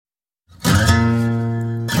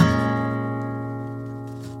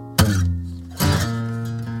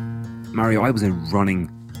Mario, I was a running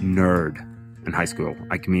nerd in high school.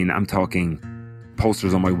 I'm talking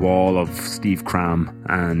posters on my wall of Steve Cram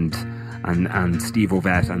and Steve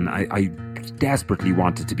Ovett, and I desperately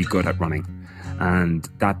wanted to be good at running. And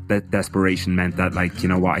that desperation meant that, like, you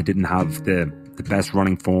know what, I didn't have the best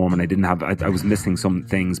running form, and I was missing some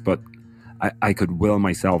things, but I could will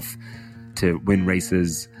myself to win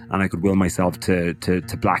races, and I could will myself to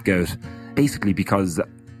black out, basically because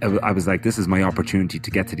I was like, this is my opportunity to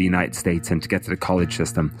get to the United States and to get to the college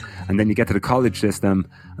system. And then you get to the college system,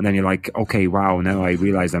 and then you're like, okay, wow, now I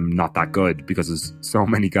realize I'm not that good because there's so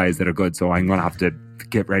many guys that are good, so I'm going to have to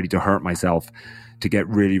get ready to hurt myself to get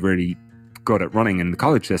really, really good at running in the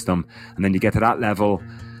college system. And then you get to that level,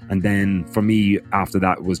 and then for me, after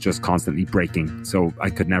that was just constantly breaking. So I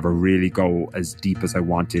could never really go as deep as I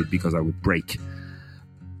wanted because I would break.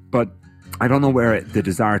 But I don't know where the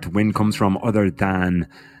desire to win comes from, other than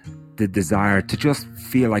the desire to just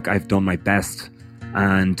feel like I've done my best,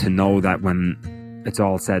 and to know that when it's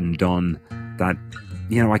all said and done, that,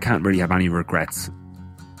 you know, I can't really have any regrets.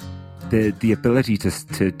 The ability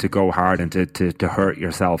to go hard and to hurt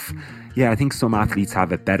yourself. Yeah, I think some athletes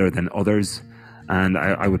have it better than others, and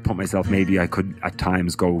I would put myself, maybe I could at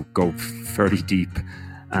times go fairly deep,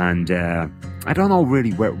 and I don't know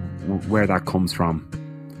really where that comes from.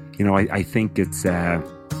 You know, I think it's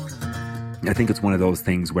one of those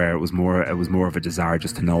things where it was more of a desire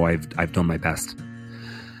just to know I've done my best,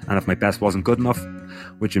 and if my best wasn't good enough,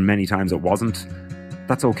 which in many times it wasn't,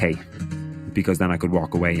 that's okay, because then I could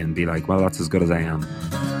walk away and be like, well, that's as good as I am.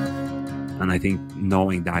 And I think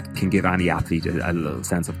knowing that can give any athlete a little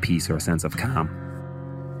sense of peace or a sense of calm.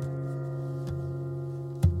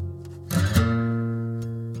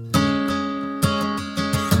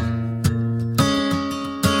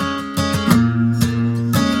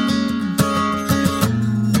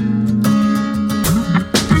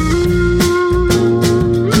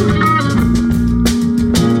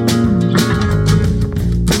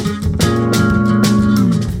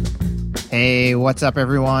 What's up,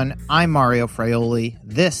 everyone? I'm Mario Fraioli.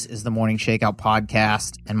 This is the Morning Shakeout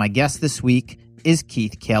Podcast, and my guest this week is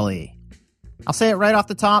Keith Kelly. I'll say it right off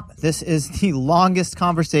the top, this is the longest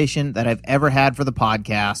conversation that I've ever had for the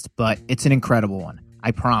podcast, but it's an incredible one,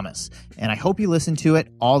 I promise, and I hope you listen to it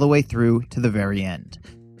all the way through to the very end.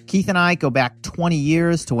 Keith and I go back 20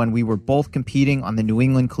 years to when we were both competing on the New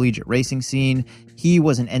England collegiate racing scene. He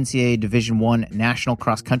was an NCAA Division I national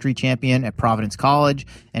cross-country champion at Providence College,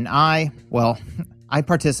 and I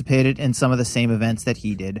participated in some of the same events that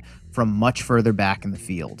he did from much further back in the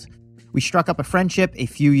field. We struck up a friendship a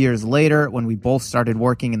few years later when we both started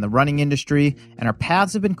working in the running industry, and our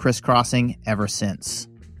paths have been crisscrossing ever since.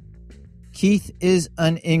 Keith is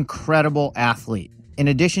an incredible athlete. In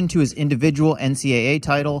addition to his individual NCAA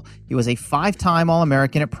title, he was a 5-time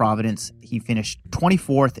All-American at Providence. He finished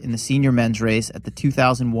 24th in the senior men's race at the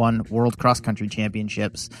 2001 World Cross Country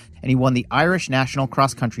Championships, and he won the Irish National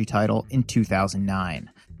Cross Country title in 2009.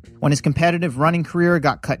 When his competitive running career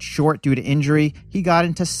got cut short due to injury, he got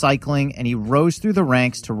into cycling, and he rose through the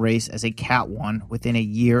ranks to race as a Cat 1 within a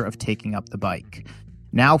year of taking up the bike.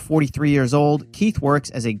 Now 43 years old, Keith works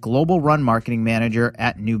as a global run marketing manager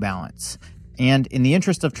at New Balance. And in the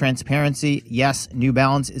interest of transparency, yes, New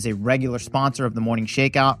Balance is a regular sponsor of the Morning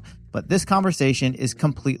Shakeout, but this conversation is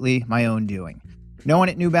completely my own doing. No one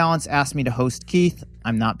at New Balance asked me to host Keith.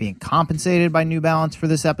 I'm not being compensated by New Balance for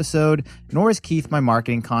this episode, nor is Keith my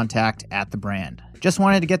marketing contact at the brand. Just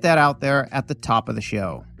wanted to get that out there at the top of the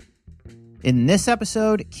show. In this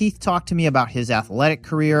episode, Keith talked to me about his athletic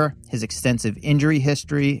career, his extensive injury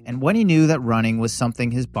history, and when he knew that running was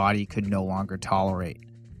something his body could no longer tolerate.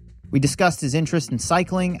 We discussed his interest in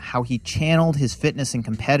cycling, how he channeled his fitness and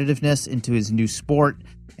competitiveness into his new sport,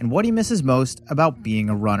 and what he misses most about being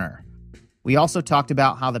a runner. We also talked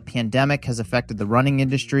about how the pandemic has affected the running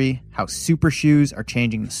industry, how super shoes are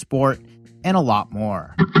changing the sport, and a lot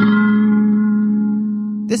more.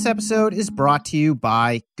 This episode is brought to you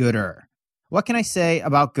by Goodr. What can I say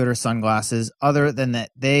about Goodr sunglasses other than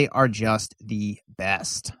that they are just the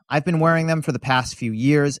best? I've been wearing them for the past few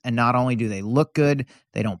years, and not only do they look good,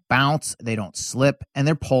 they don't bounce, they don't slip, and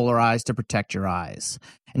they're polarized to protect your eyes.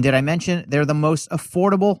 And did I mention they're the most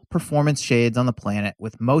affordable performance shades on the planet,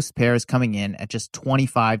 with most pairs coming in at just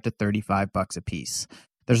 $25 to $35 a piece.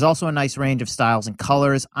 There's also a nice range of styles and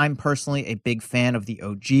colors. I'm personally a big fan of the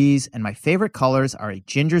OGs, and my favorite colors are a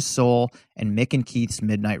Ginger's Soul and Mick and Keith's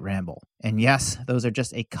Midnight Ramble. And yes, those are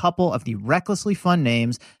just a couple of the recklessly fun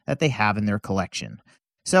names that they have in their collection.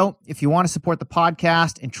 So if you want to support the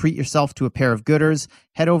podcast and treat yourself to a pair of Gooders,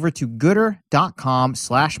 head over to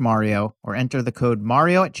gooder.com/Mario or enter the code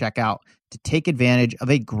Mario at checkout to take advantage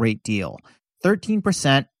of a great deal.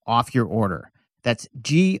 13% off your order. That's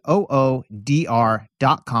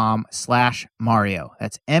GOODR.com/Mario.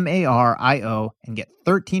 That's MARIO, and get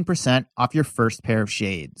 13% off your first pair of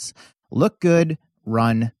shades. Look good,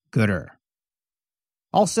 run gooder.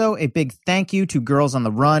 Also, a big thank you to Girls on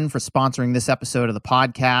the Run for sponsoring this episode of the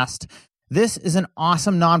podcast. This is an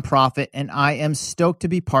awesome nonprofit, and I am stoked to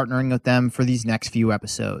be partnering with them for these next few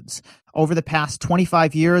episodes. Over the past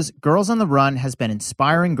 25 years, Girls on the Run has been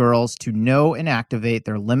inspiring girls to know and activate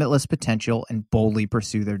their limitless potential and boldly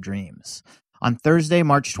pursue their dreams. On Thursday,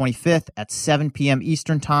 March 25th at 7 p.m.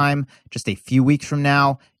 Eastern Time, just a few weeks from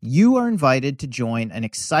now, you are invited to join an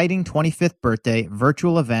exciting 25th birthday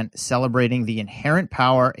virtual event celebrating the inherent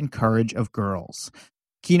power and courage of girls.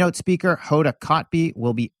 Keynote speaker Hoda Kotb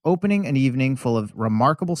will be opening an evening full of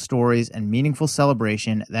remarkable stories and meaningful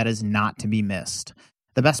celebration that is not to be missed.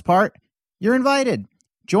 The best part? You're invited.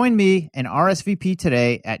 Join me and RSVP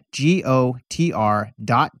today at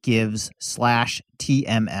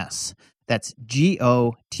gotr.gives/TMS. That's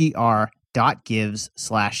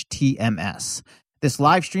gotr.gives/TMS. This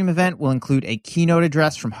live stream event will include a keynote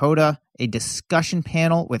address from Hoda, a discussion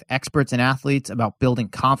panel with experts and athletes about building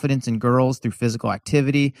confidence in girls through physical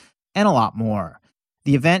activity, and a lot more.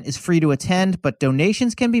 The event is free to attend, but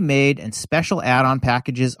donations can be made and special add-on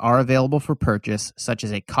packages are available for purchase, such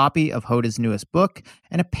as a copy of Hoda's newest book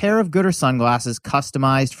and a pair of Gooder sunglasses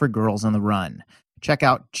customized for Girls on the Run. Check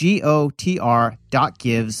out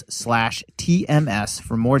gotr.gives/TMS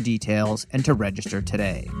for more details and to register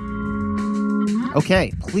today.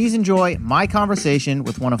 Okay, please enjoy my conversation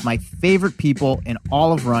with one of my favorite people in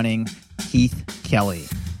all of running, Keith Kelly.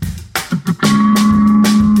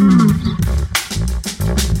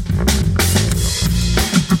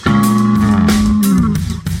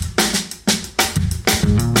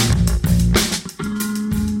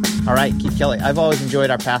 All right, Keith Kelly, I've always enjoyed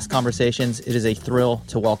our past conversations. It is a thrill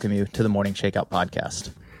to welcome you to the Morning Shakeout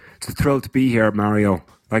podcast. It's a thrill to be here, Mario.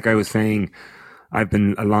 Like I was saying, I've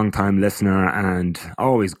been a long-time listener and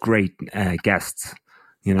always great guests,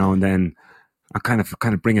 and then I'm kind of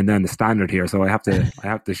bringing down the standard here, so I have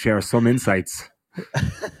to share some insights.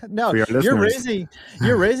 No, you're raising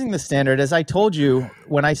the standard. As I told you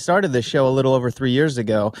when I started this show a little over 3 years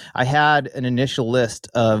ago, I had an initial list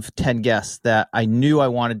of 10 guests that I knew I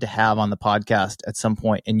wanted to have on the podcast at some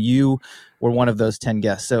point, and you were one of those 10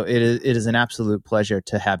 guests. So it is an absolute pleasure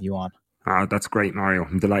to have you on. That's great, Mario.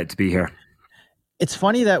 I'm delighted to be here. It's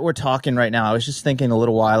funny that we're talking right now. I was just thinking a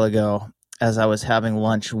little while ago as I was having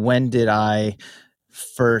lunch, when did I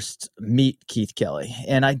first meet Keith Kelly?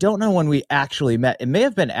 And I don't know when we actually met. It may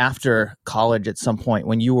have been after college at some point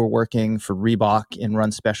when you were working for Reebok in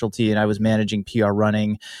Run Specialty and I was managing PR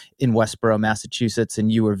Running in Westboro, Massachusetts, and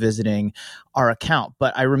you were visiting our account.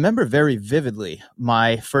 But I remember very vividly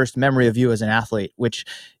my first memory of you as an athlete, which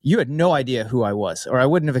you had no idea who I was, or I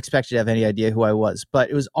wouldn't have expected to have any idea who I was. But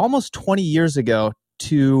it was almost 20 years ago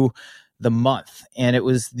to the month, and it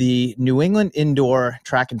was the New England Indoor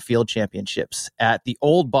Track and Field Championships at the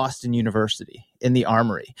old Boston University in the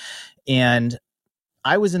Armory. And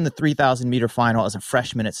I was in the 3,000 meter final as a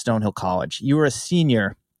freshman at Stonehill College. You were a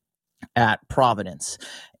senior at Providence.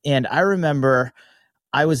 And I remember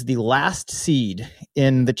I was the last seed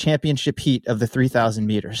in the championship heat of the 3,000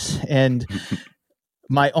 meters. And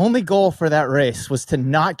my only goal for that race was to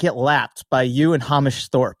not get lapped by you and Hamish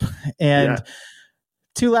Thorpe. And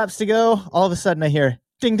 2 laps to go, all of a sudden I hear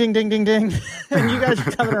ding, ding, ding, ding, ding. And you guys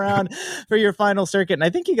are coming around for your final circuit. And I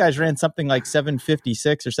think you guys ran something like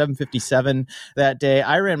 7:56 or 7:57 that day.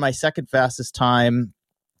 I ran my second fastest time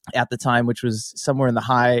at the time, which was somewhere in the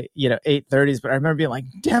high, 8:30s. But I remember being like,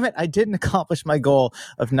 damn it, I didn't accomplish my goal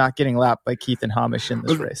of not getting lapped by Keith and Hamish in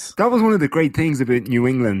this race. That was one of the great things about New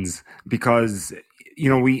England's, because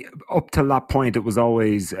we up till that point, it was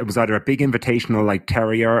either a big invitational like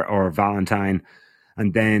Terrier or Valentine.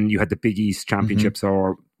 And then you had the Big East Championships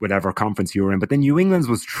or whatever conference you were in. But then New England's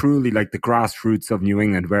was truly like the grassroots of New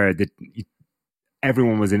England, where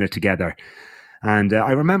everyone was in it together. And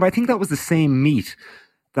I remember, I think that was the same meet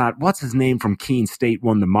that, what's his name from Keene State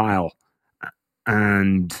won the mile.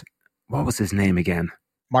 And what was his name again?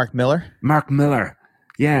 Mark Miller. Mark Miller.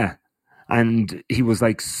 Yeah. And he was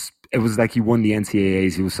like, it was like he won the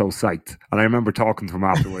NCAAs. He was so psyched. And I remember talking to him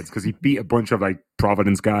afterwards because he beat a bunch of like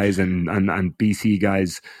Providence guys and BC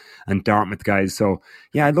guys and Dartmouth guys. So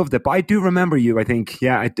yeah, I loved it. But I do remember you, I think,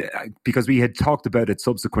 because we had talked about it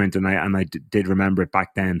subsequent, and I did remember it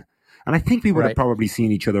back then. And I think we would have probably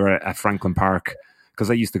seen each other at Franklin Park, because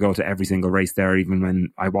I used to go to every single race there, even when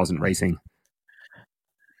I wasn't racing.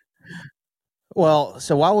 Well,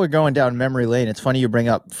 so while we're going down memory lane, it's funny you bring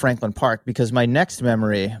up Franklin Park, because my next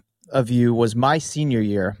memory of you was my senior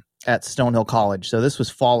year at Stonehill College. So this was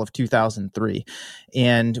fall of 2003.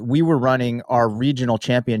 And we were running our regional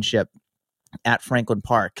championship at Franklin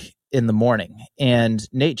Park in the morning. And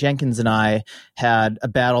Nate Jenkins and I had a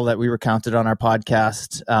battle that we recounted on our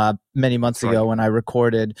podcast many months ago when I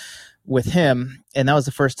recorded with him. And that was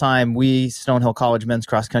the first time we, Stonehill College men's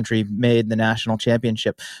cross country, made the national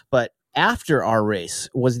championship. But after our race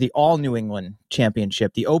was the All New England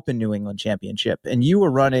Championship, the Open New England Championship. And you were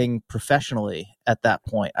running professionally at that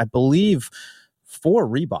point, I believe, for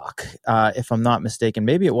Reebok, if I'm not mistaken.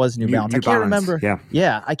 Maybe it was New Balance. I can't remember.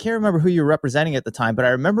 Yeah, I can't remember who you were representing at the time, but I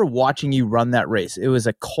remember watching you run that race. It was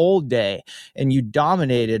a cold day, and you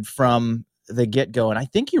dominated from the get-go. And I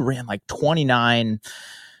think you ran like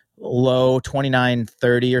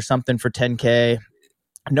 29:30 or something for 10K.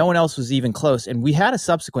 No one else was even close. And we had a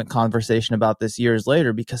subsequent conversation about this years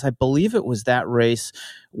later, because I believe it was that race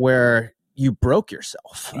where you broke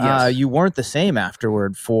yourself. Yes. You weren't the same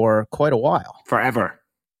afterward for quite a while. Forever.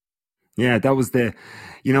 Yeah, that was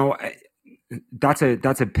that's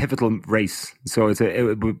a pivotal race. So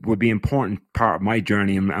it would be an important part of my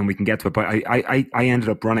journey, and we can get to it. But I ended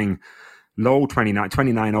up running low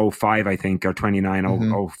 29:05, I think, or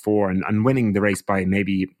 29:04, and winning the race by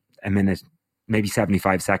maybe a minute, maybe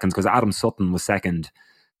 75 seconds, because Adam Sutton was second.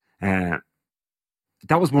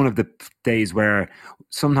 That was one of the days where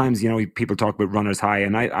sometimes, people talk about runner's high,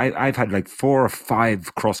 and I've had like 4 or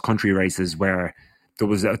 5 cross country races where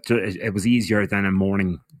it was easier than a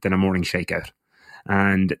morning shakeout,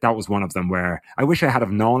 and that was one of them where I wish I had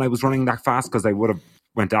have known I was running that fast, because I would have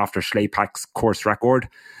went after Schleipak's course record,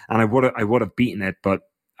 and I would have beaten it. But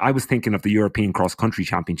I was thinking of the European Cross Country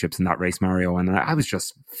Championships in that race, Mario, and I was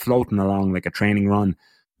just floating along like a training run.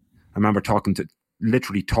 I remember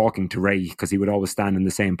literally talking to Ray, because he would always stand in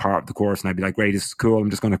the same part of the course, and I'd be like, Ray, this is cool,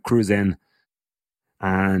 I'm just going to cruise in.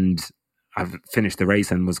 And I've finished the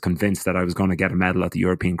race and was convinced that I was going to get a medal at the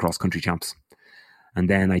European Cross Country Champs. And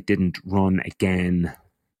then I didn't run again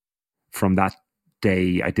from that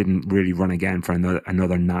day. I didn't really run again for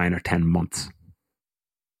another 9 or 10 months,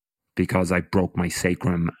 because I broke my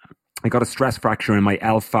sacrum. I got a stress fracture in my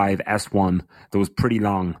L5 S1 that was pretty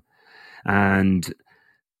long, and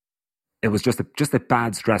it was just a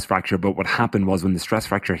bad stress fracture. But what happened was, when the stress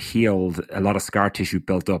fracture healed, a lot of scar tissue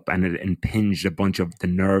built up, and it impinged a bunch of the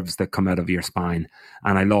nerves that come out of your spine,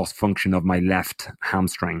 and I lost function of my left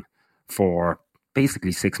hamstring for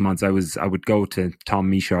basically 6 months. I would go to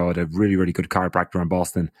Tom Michaud, a really, really good chiropractor in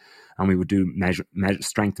Boston, and we would do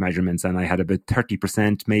strength measurements, and I had about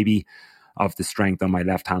 30% maybe of the strength on my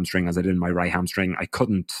left hamstring as I did in my right hamstring. I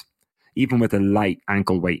couldn't, even with a light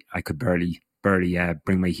ankle weight, I could barely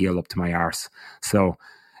bring my heel up to my arse. So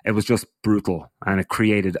it was just brutal, and it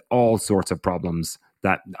created all sorts of problems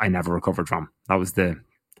that I never recovered from. That was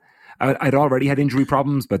I'd already had injury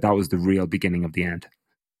problems, but that was the real beginning of the end.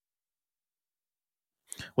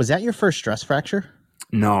 Was that your first stress fracture?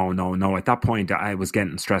 No. At that point, I was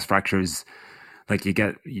getting stress fractures like you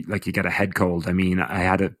get a head cold. I mean, I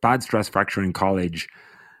had a bad stress fracture in college,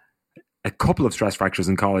 a couple of stress fractures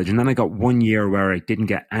in college, and then I got 1 year where I didn't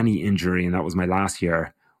get any injury, and that was my last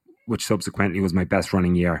year, which subsequently was my best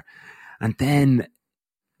running year. And then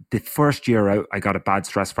the first year out, I got a bad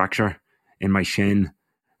stress fracture in my shin,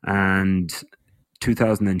 and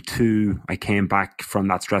 2002, I came back from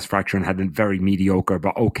that stress fracture and had a very mediocre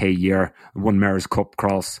but okay year. Won Mayor's Cup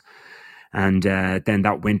cross, and then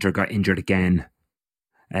that winter got injured again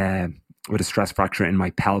with a stress fracture in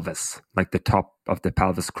my pelvis, like the top of the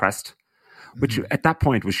pelvis crest, which at that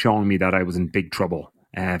point was showing me that I was in big trouble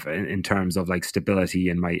in terms of like stability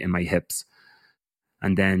in my hips.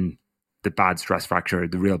 And then the bad stress fracture,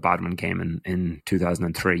 the real bad one, came in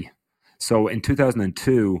 2003. So in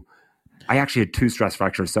 2002, I actually had two stress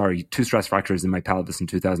fractures in my pelvis in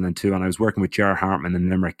 2002, and I was working with Ger Hartman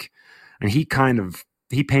in Limerick, and he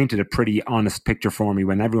painted a pretty honest picture for me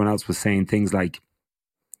when everyone else was saying things like,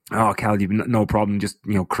 "Oh, Cal, you've no problem, just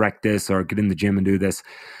correct this or get in the gym and do this."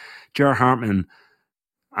 Ger Hartman,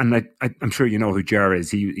 and I'm sure you know who Ger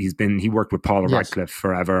is. He worked with Paula Radcliffe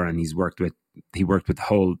forever, and he worked with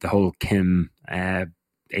the whole Kim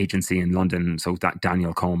agency in London, so that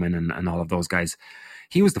Daniel Coleman and all of those guys.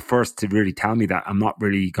 He was the first to really tell me that I'm not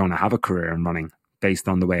really going to have a career in running based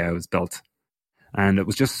on the way I was built. And it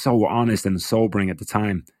was just so honest and sobering at the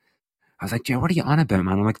time. I was like, Joe, what are you on about,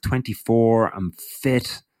 man? I'm like 24, I'm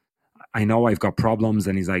fit, I know I've got problems.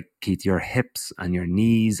 And he's like, Keith, your hips and your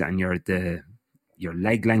knees and your your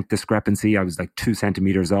leg length discrepancy. I was like 2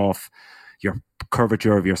 centimeters off. Your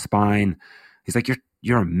curvature of your spine. He's like,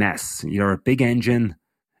 you're a mess. You're a big engine.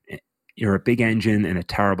 You're a big engine in a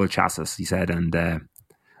terrible chassis, he said. And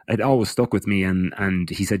it always stuck with me. And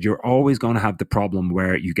he said, you're always going to have the problem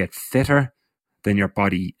where you get fitter than your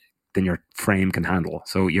frame can handle.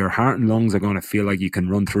 So your heart and lungs are going to feel like you can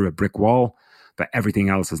run through a brick wall, but everything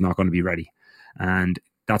else is not going to be ready. And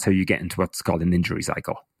that's how you get into what's called an injury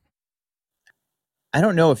cycle. I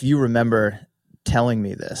don't know if you remember telling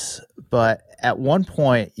me this, but at one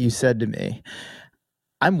point you said to me,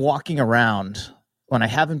 I'm walking around when I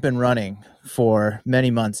haven't been running for many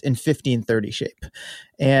months in 15:30 shape.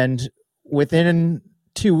 And within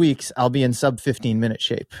 2 weeks, I'll be in sub 15-minute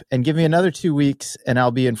shape. And give me another 2 weeks and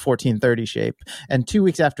I'll be in 14:30 shape. And 2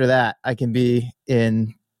 weeks after that, I can be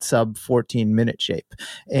in sub 14-minute shape.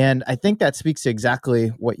 And I think that speaks to exactly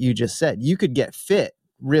what you just said. You could get fit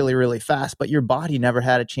really, really fast, but your body never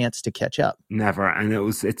had a chance to catch up. Never. And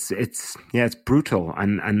it's brutal.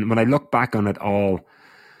 And when I look back on it all,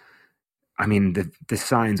 I mean, the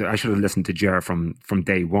signs, I should have listened to Jer from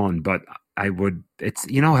day one, but it's,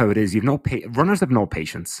 you know how it is. Runners have no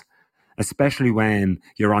patience, especially when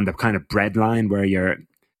you're on the kind of bread line where you're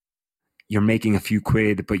making a few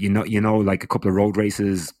quid, but you know, like a couple of road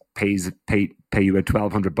races pay you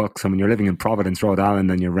 $1,200. And when you're living in Providence, Rhode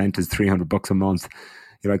Island, and your rent is $300 a month,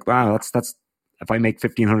 you're like, wow, that's if I make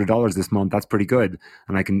 $1,500 this month, that's pretty good.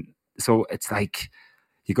 And so it's like,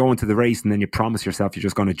 you go into the race and then you promise yourself you're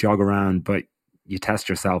just going to jog around, but you test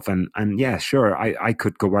yourself. And yeah, sure, I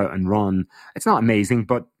could go out and run. It's not amazing,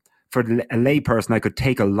 but for a lay person, I could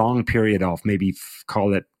take a long period off, maybe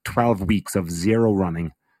call it 12 weeks of zero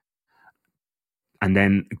running, and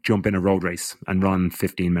then jump in a road race and run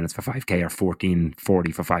 15 minutes for 5K or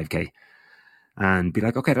 14:40 for 5K and be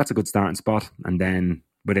like, okay, that's a good starting spot. And then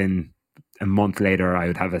within a month later, I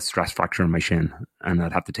would have a stress fracture in my shin and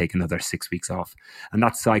I'd have to take another 6 weeks off. And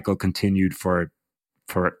that cycle continued for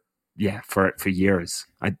years.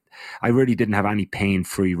 I really didn't have any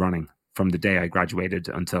pain-free running from the day I graduated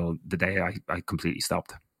until the day I completely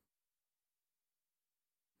stopped.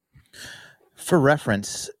 For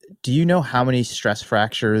reference, do you know how many stress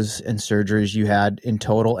fractures and surgeries you had in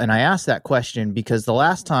total? And I asked that question because the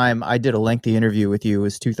last time I did a lengthy interview with you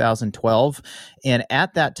was 2012. And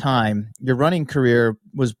at that time, your running career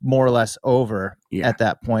was more or less over at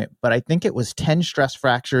that point. But I think it was 10 stress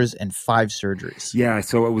fractures and 5 surgeries. Yeah,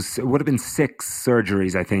 so it would have been 6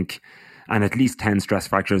 surgeries, I think, and at least 10 stress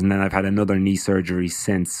fractures. And then I've had another knee surgery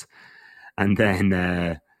since. And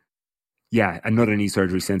then... another knee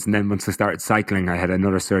surgery since, and then once I started cycling, I had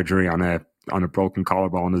another surgery on a broken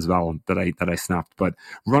collarbone as well that I snapped. But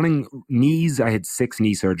running knees, I had 6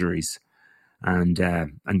 knee surgeries, and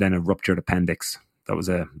then a ruptured appendix. That was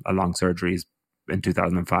a long surgery in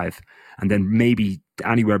 2005, and then maybe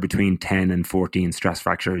anywhere between 10 and 14 stress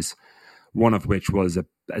fractures. One of which was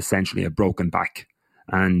essentially a broken back,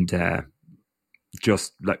 and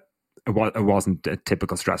just like. It wasn't a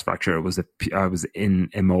typical stress fracture. I was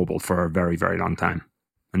immobile for a very, very long time,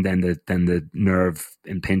 and then the nerve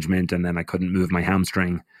impingement, and then I couldn't move my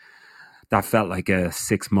hamstring. That felt like a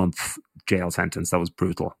 6-month jail sentence. That was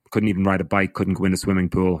brutal. Couldn't even ride a bike. Couldn't go in a swimming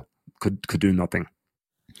pool. Could do nothing.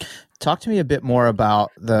 Talk to me a bit more about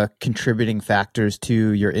the contributing factors to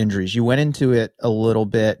your injuries. You went into it a little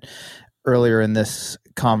bit earlier in this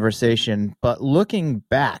conversation, but looking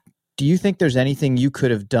back, do you think there's anything you could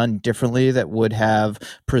have done differently that would have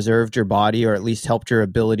preserved your body or at least helped your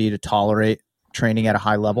ability to tolerate training at a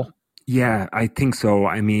high level? Yeah, I think so.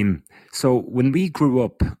 I mean, so when we grew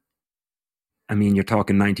up, I mean, you're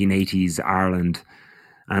talking 1980s Ireland,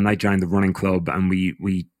 and I joined the running club, and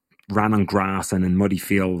we ran on grass and in muddy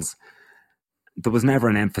fields. There was never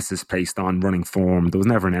an emphasis placed on running form. There was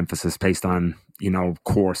never an emphasis placed on,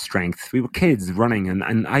 core strength. We were kids running,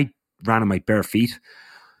 and I ran on my bare feet,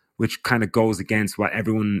 which kind of goes against what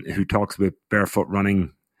everyone who talks about barefoot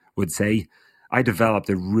running would say. I developed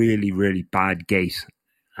a really, really bad gait,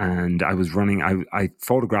 and I was running. I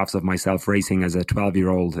photographs of myself racing as a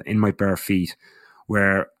 12-year-old in my bare feet,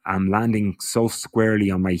 where I'm landing so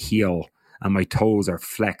squarely on my heel and my toes are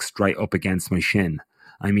flexed right up against my shin.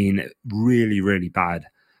 I mean, really, really bad.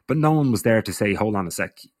 But no one was there to say, hold on a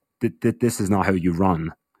sec, this is not how you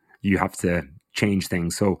run. You have to change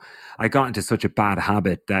things. So I got into such a bad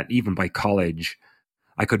habit that even by college,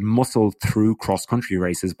 I could muscle through cross-country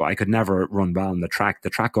races, but I could never run well on the track. The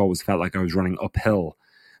track always felt like I was running uphill.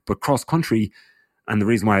 But cross-country, and the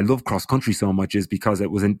reason why I love cross-country so much is because it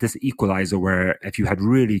was in this equalizer where if you had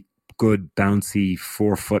really good, bouncy,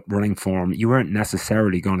 4-foot running form, you weren't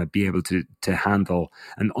necessarily going to be able to handle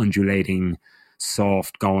an undulating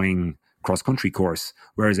soft going cross country course.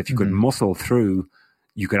 Whereas if you could muscle through,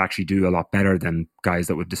 you could actually do a lot better than guys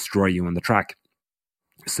that would destroy you on the track.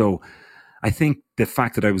 So I think the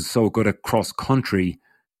fact that I was so good at cross country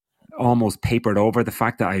almost papered over the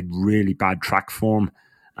fact that I had really bad track form,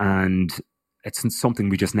 and it's something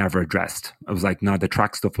we just never addressed. I was like, no, the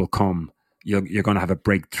track stuff will come. You're going to have a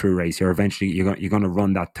breakthrough race. You're going to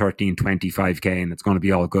run that 13:25K and it's going to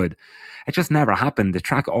be all good. It just never happened. The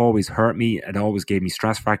track always hurt me. It always gave me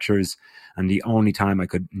stress fractures. And the only time I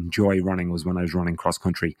could enjoy running was when I was running cross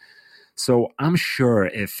country. So I'm sure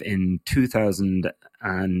if in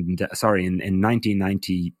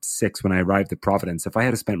 1996, when I arrived at Providence, if I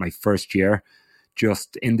had spent my first year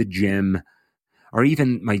just in the gym, or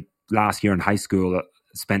even my last year in high school,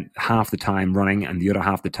 spent half the time running and the other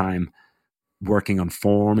half the time working on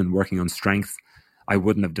form and working on strength, I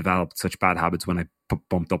wouldn't have developed such bad habits when I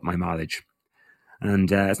bumped up my mileage.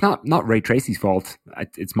 And it's not Ray Tracy's fault.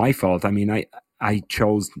 It's my fault. I mean, I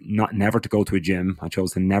chose never to go to a gym. I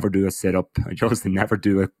chose to never do a sit-up. I chose to never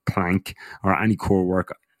do a plank or any core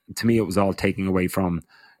work. To me, it was all taking away from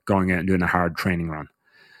going out and doing a hard training run.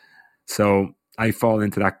 So I fall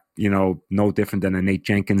into that, no different than a Nate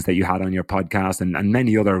Jenkins that you had on your podcast, and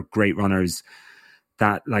many other great runners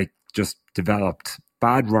that just developed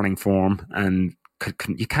bad running form, and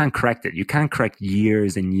you can't correct it. You can't correct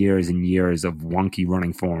years and years and years of wonky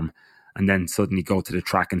running form, and then suddenly go to the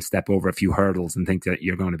track and step over a few hurdles and think that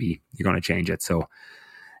you're going to change it. So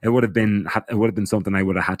it would have been something I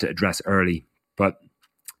would have had to address early. But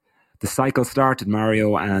the cycle started,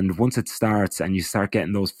 Mario, and once it starts and you start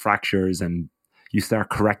getting those fractures and you start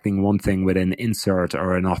correcting one thing with an insert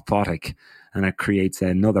or an orthotic, and it creates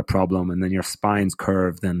another problem, and then your spine's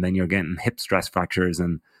curved, and then you're getting hip stress fractures,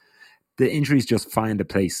 and the injuries just find a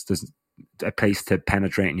place to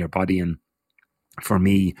penetrate in your body. And for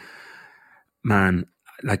me, man,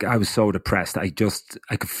 I was so depressed. I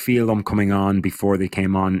could feel them coming on before they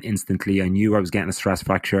came on instantly. I knew I was getting a stress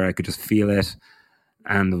fracture. I could just feel it,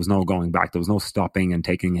 and there was no going back. There was no stopping and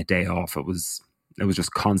taking a day off. It was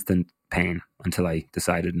just constant pain until I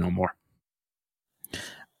decided no more.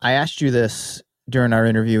 I asked you this during our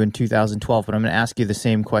interview in 2012, but I'm going to ask you the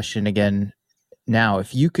same question again now.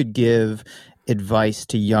 If you could give advice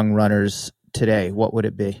to young runners today, what would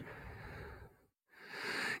it be?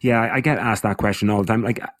 Yeah, I get asked that question all the time.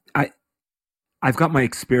 I've got my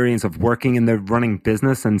experience of working in the running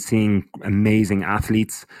business and seeing amazing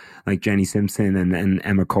athletes like Jenny Simpson and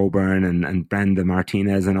Emma Coburn and Brenda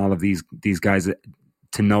Martinez and all of these guys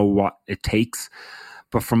to know what it takes.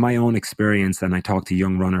 But from my own experience, and I talk to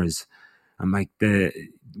young runners, I'm like,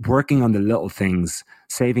 working on the little things,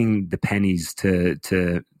 saving the pennies to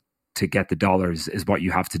get the dollars is what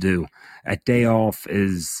you have to do. A day off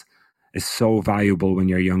is so valuable when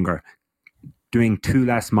you're younger. Doing 2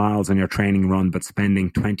 less miles on your training run, but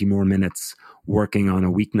spending 20 more minutes working on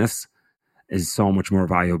a weakness is so much more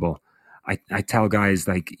valuable. I tell guys,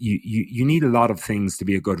 you need a lot of things to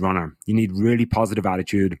be a good runner. You need really positive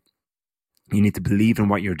attitude. You need to believe in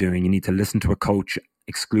what you're doing. You need to listen to a coach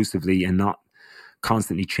exclusively and not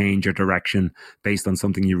constantly change your direction based on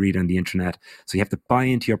something you read on the internet. So you have to buy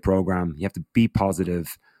into your program. You have to be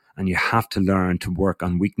positive, and you have to learn to work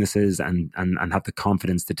on weaknesses and have the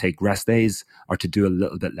confidence to take rest days or to do a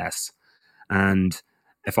little bit less. And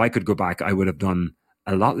if I could go back, I would have done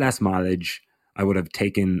a lot less mileage. I would have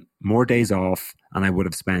taken more days off, and I would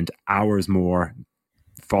have spent hours more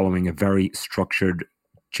following a very structured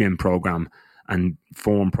gym program and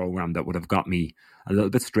form program that would have got me a little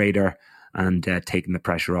bit straighter and taken the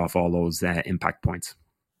pressure off all those impact points.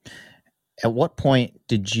 At what point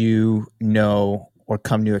did you know or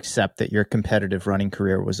come to accept that your competitive running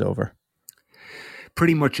career was over?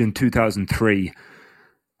 Pretty much in 2003.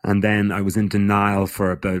 And then I was in denial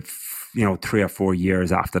for about 3 or 4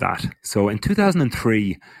 years after that. So in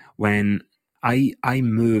 2003, when I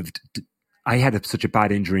moved, I had such a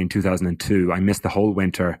bad injury in 2002. I missed the whole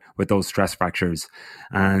winter with those stress fractures.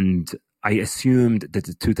 And I assumed that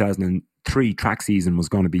the 2003 track season was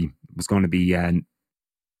going to be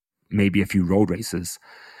maybe a few road races.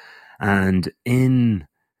 And in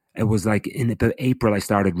about April, I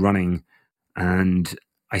started running, and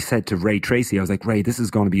I said to Ray Tracy, I was like, Ray, this is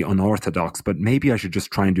going to be unorthodox, but maybe I should just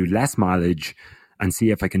try and do less mileage and see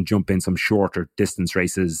if I can jump in some shorter distance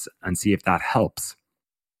races and see if that helps.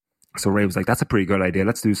 So Ray was like, that's a pretty good idea.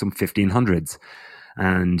 Let's do some 1500s.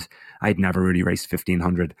 And I'd never really raced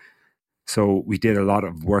 1500. So we did a lot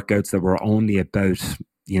of workouts that were only about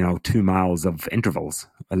 2 miles of intervals,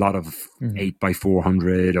 a lot of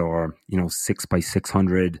 8x400 or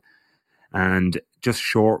 6x600. And just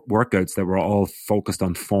short workouts that were all focused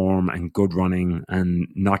on form and good running and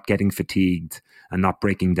not getting fatigued and not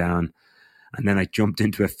breaking down. And then I jumped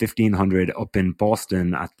into a 1500 up in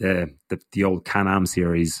Boston at the old Can-Am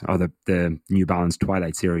series, or the New Balance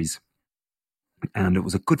Twilight series. And it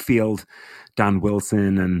was a good field. Dan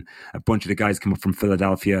Wilson and a bunch of the guys came up from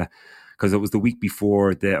Philadelphia, because it was the week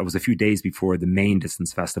before, it was a few days before the main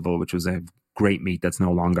distance festival, which was a great meet that's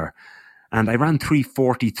no longer. And I ran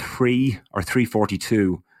 3:43 or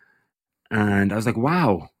 3:42. And I was like,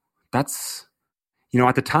 wow, that's,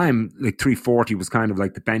 at the time, like 3:40 was kind of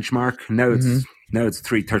like the benchmark. Now it's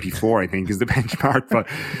 3:34, I think, is the benchmark. But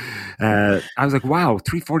I was like, wow,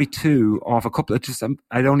 3:42 off a couple of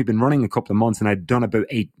I'd only been running a couple of months, and I'd done about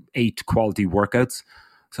eight quality workouts.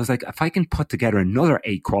 So I was like, if I can put together another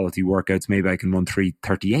 8 quality workouts, maybe I can run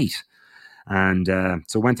 3:38. And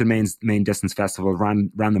so went to the main distance festival,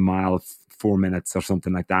 ran the mile 4 minutes or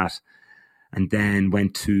something like that. And then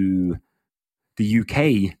went to the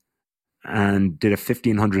UK and did a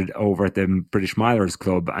 1500 over at the British Milers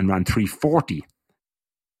Club and ran 3:40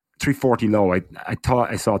 low. I thought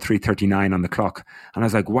I saw 3:39 on the clock, and I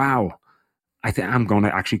was like, wow, I think I'm going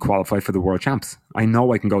to actually qualify for the World Champs. I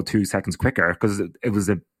know I can go 2 seconds quicker, because it was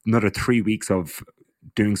another 3 weeks of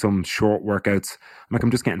doing some short workouts.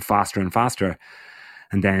 I'm just getting faster and faster,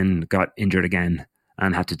 and then got injured again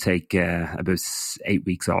and had to take about 8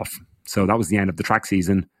 weeks off. So that was the end of the track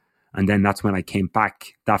season. And then that's when I came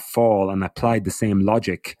back that fall and applied the same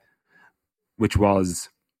logic, which was,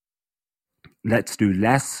 let's do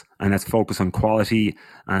less and let's focus on quality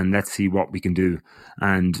and let's see what we can do.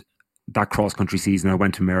 And that cross-country season, I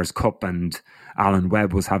went to Mayor's Cup, and Alan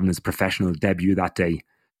Webb was having his professional debut that day.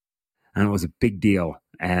 And it was a big deal.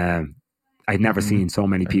 I'd never seen so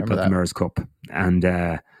many people at the Mayor's Cup. And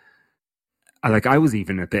I was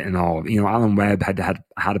even a bit in awe. Alan Webb had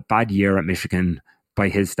a bad year at Michigan by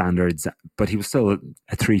his standards, but he was still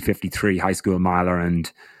a 3:53 high school miler. And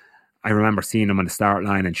I remember seeing him on the start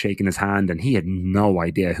line and shaking his hand, and he had no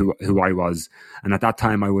idea who I was. And at that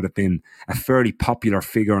time, I would have been a fairly popular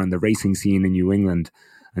figure on the racing scene in New England.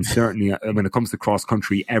 And certainly when it comes to cross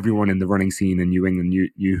country, everyone in the running scene in New England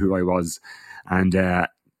knew who I was. And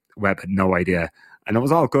Webb had no idea. And it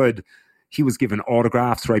was all good. He was given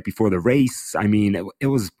autographs right before the race. I mean, it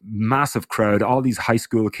was massive crowd. All these high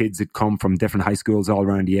school kids had come from different high schools all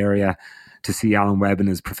around the area to see Alan Webb in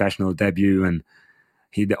his professional debut. And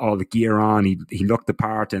he had all the gear on. He looked the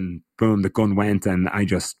part, and boom, the gun went, and I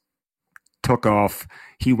just took off.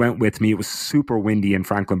 He went with me. It was super windy in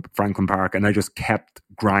Franklin Park, and I just kept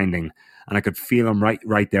grinding. And I could feel him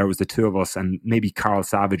right there. It was the two of us, and maybe Carl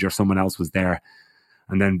Savage or someone else was there.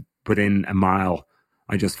 And then within a mile,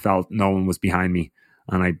 I just felt no one was behind me,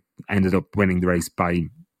 and I ended up winning the race by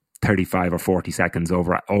 35 or 40 seconds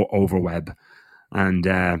over Webb.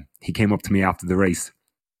 And he came up to me after the race,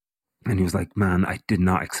 and he was like, "Man, I did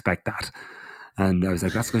not expect that." And I was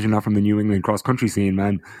like, "That's because you're not from the New England cross country scene,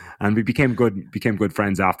 man." And we became good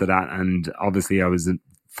friends after that. And obviously, I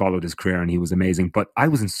followed his career, and he was amazing. But I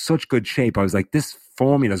was in such good shape. I was like, this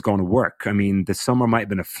formula is going to work. I mean, the summer might have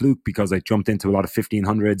been a fluke because I jumped into a lot of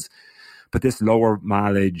 1500s. But this lower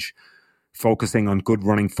mileage, focusing on good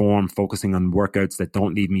running form, focusing on workouts that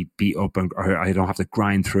don't leave me beat up or I don't have to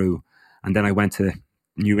grind through. And then I went to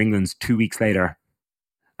New England's 2 weeks later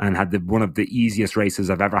and had one of the easiest races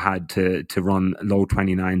I've ever had to run low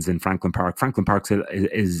 29s in Franklin Park. Franklin Park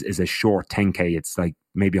is a short 10K. It's like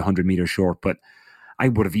maybe 100 meters short, but I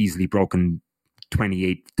would have easily broken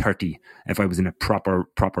 28:30 if I was in a proper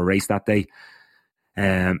race that day.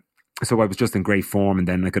 So I was just in great form, and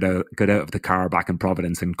then I got out of the car back in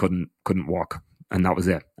Providence and couldn't walk, and that was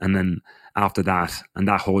it. And then after that, and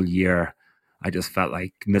that whole year, I just felt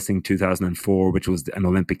like missing 2004, which was an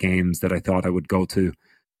Olympic Games that I thought I would go to.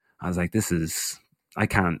 I was like, I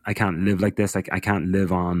can't live like this. I can't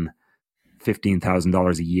live on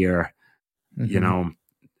 $15,000 a year, and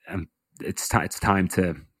it's time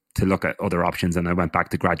to look at other options. And I went back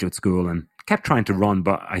to graduate school and kept trying to run,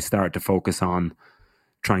 but I started to focus on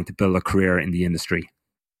trying to build a career in the industry.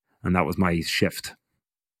 And that was my shift.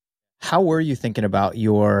 How were you thinking about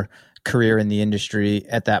your career in the industry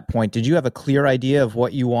at that point? Did you have a clear idea of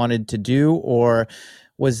what you wanted to do, or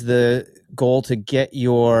was the goal to get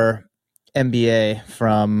your MBA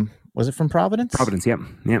was it from Providence? Providence, yeah.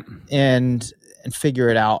 And figure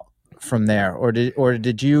it out from there? Or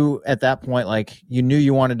did you at that point, like, you knew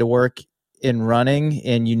you wanted to work in running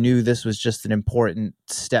and you knew this was just an important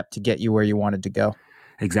step to get you where you wanted to go?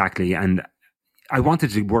 Exactly. And I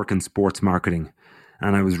wanted to work in sports marketing.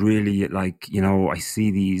 And I was really like, I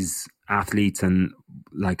see these athletes and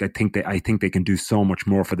like, I think they can do so much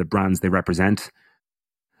more for the brands they represent.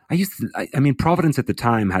 I mean, Providence at the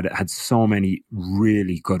time had so many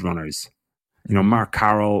really good runners. You know, Mark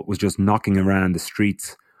Carroll was just knocking around the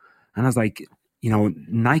streets. And I was like, you know,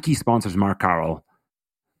 Nike sponsors Mark Carroll.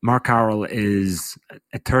 Mark Carroll is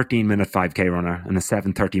a 13-minute 5K runner and a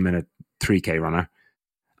 7:30-minute 3K runner.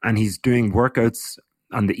 And he's doing workouts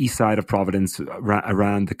on the east side of Providence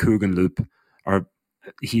around the Coogan Loop. Or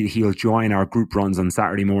he'll join our group runs on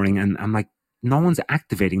Saturday morning. And I'm like, no one's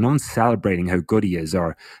activating, no one's celebrating how good he is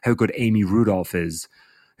or how good Amy Rudolph is,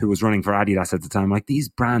 who was running for Adidas at the time. Like, these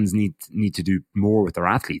brands need to do more with their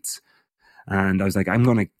athletes. And I was like, I'm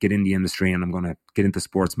going to get in the industry and I'm going to get into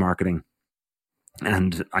sports marketing.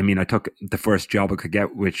 And I mean, I took the first job I could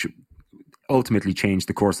get, which ultimately changed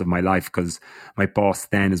the course of my life, because my boss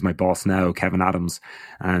then is my boss now, Kevin Adams.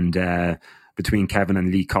 And between Kevin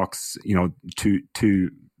and Lee Cox, you know,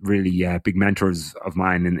 two really big mentors of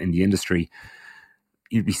mine in the industry,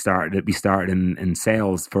 we started in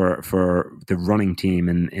sales for the running team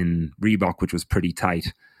in Reebok, which was pretty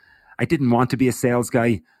tight. I didn't want to be a sales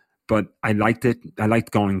guy, but I liked it. I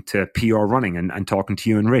liked going to PR Running and talking to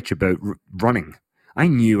you and Rich about running. I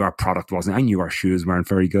knew our product wasn't, I knew our shoes weren't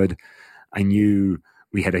very good. I knew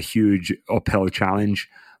we had a huge uphill challenge,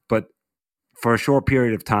 but for a short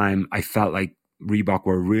period of time, I felt like Reebok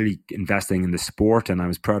were really investing in the sport, and I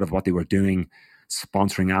was proud of what they were doing,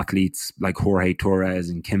 sponsoring athletes like Jorge Torres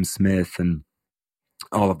and Kim Smith and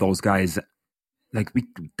all of those guys. Like,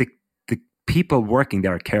 the people working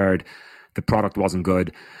there cared. The product wasn't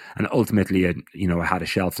good, and ultimately, it had a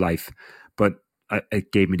shelf life. But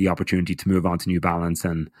it gave me the opportunity to move on to New Balance,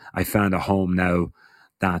 and I found a home now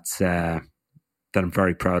that I'm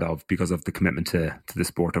very proud of because of the commitment to the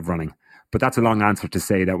sport of running. But that's a long answer to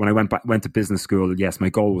say that when I went to business school, yes, my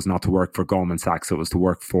goal was not to work for Goldman Sachs. It was to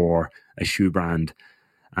work for a shoe brand,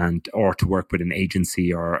 or to work with an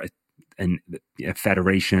agency or a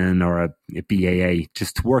federation or a BAA,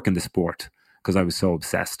 just to work in the sport, because I was so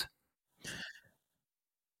obsessed.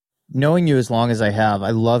 Knowing you as long as I have,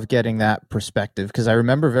 I love getting that perspective, because I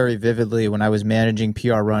remember very vividly when I was managing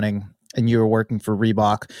PR Running and you were working for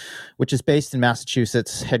Reebok, which is based in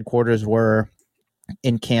Massachusetts. Headquarters were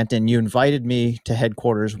in Canton. You invited me to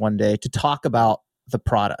headquarters one day to talk about the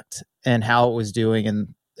product and how it was doing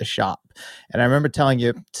in the shop. And I remember telling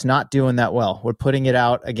you, it's not doing that well. We're putting it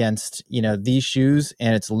out against, these shoes,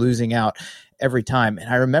 and it's losing out every time. And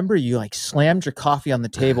I remember you like slammed your coffee on the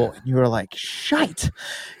table and you were like, shite.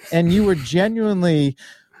 And you were genuinely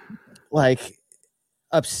like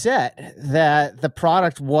upset that the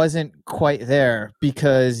product wasn't quite there,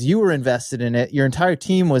 because you were invested in it. Your entire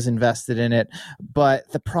team was invested in it,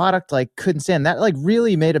 but the product like couldn't stand. That like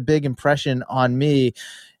really made a big impression on me,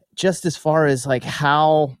 just as far as like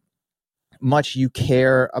how much you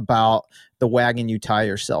care about the wagon you tie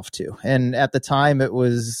yourself to. And at the time it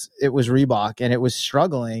was Reebok, and it was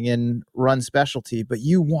struggling in run specialty, but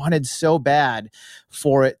you wanted so bad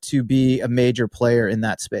for it to be a major player in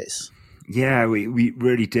that space. Yeah, we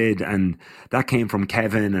really did. And that came from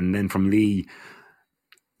Kevin and then from Lee,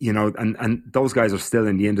 and those guys are still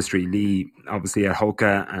in the industry. Lee, obviously at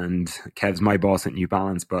Hoka, and Kev's my boss at New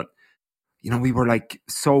Balance. But, we were like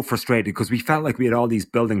so frustrated because we felt like we had all these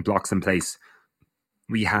building blocks in place.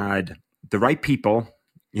 We had the right people,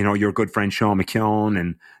 your good friend Sean McKeown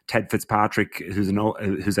and Ted Fitzpatrick, who's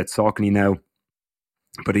at Saucony now,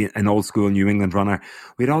 but an old school New England runner.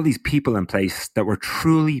 We had all these people in place that were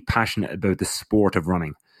truly passionate about the sport of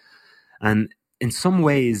running. And in some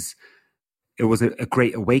ways, it was a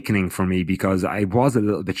great awakening for me, because I was a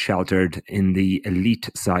little bit sheltered in the elite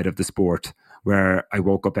side of the sport, where I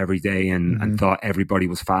woke up every day and thought everybody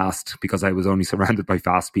was fast because I was only surrounded by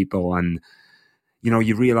fast people. And,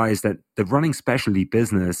 you realize that the running specialty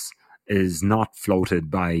business is not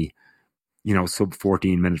floated by, sub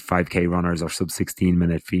 14-minute 5K runners or sub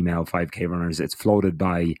 16-minute female 5K runners. It's floated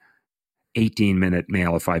by 18-minute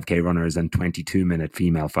male 5K runners and 22-minute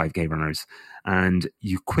female 5K runners. And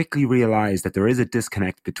you quickly realize that there is a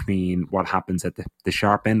disconnect between what happens at the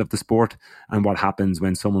sharp end of the sport and what happens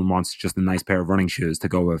when someone wants just a nice pair of running shoes to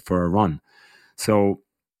go for a run. So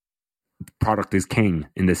product is king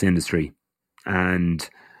in this industry. And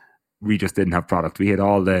we just didn't have product. We had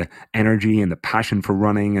all the energy and the passion for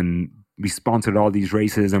running, and we sponsored all these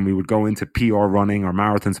races, and we would go into PR Running or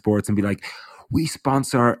Marathon Sports and be like, we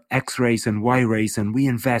sponsor X race and Y race, and we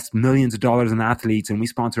invest millions of dollars in athletes, and we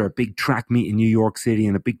sponsor a big track meet in New York City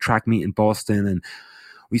and a big track meet in Boston, and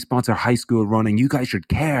we sponsor high school running. You guys should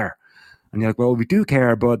care. And you're like, well, we do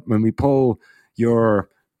care, but when we pull your,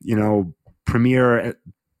 premier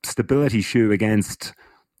stability shoe against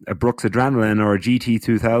a Brooks Adrenaline or a GT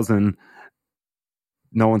 2000,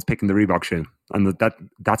 no one's picking the Reebok shoe. and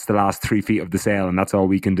that's the last 3 feet of the sail, and that's all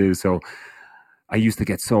we can do. So I used to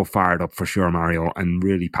get so fired up for sure, Mario, and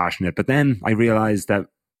really passionate. But then I realized that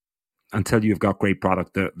until you've got great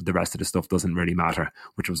product, the rest of the stuff doesn't really matter,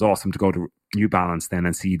 which was awesome to go to New Balance then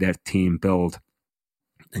and see their team build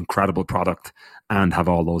incredible product and have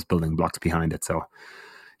all those building blocks behind it. So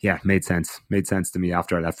yeah, made sense to me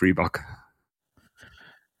after I left Reebok.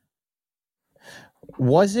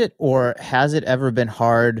 Was it, or has it ever been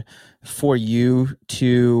hard for you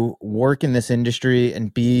to work in this industry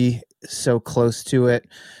and be so close to it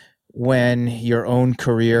when your own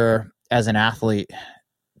career as an athlete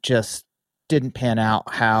just didn't pan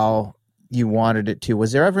out how you wanted it to?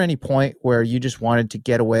 Was there ever any point where you just wanted to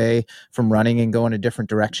get away from running and go in a different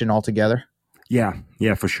direction altogether? Yeah,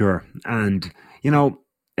 for sure. And,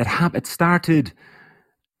 it started,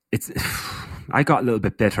 I got a little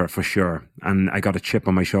bit bitter for sure. And I got a chip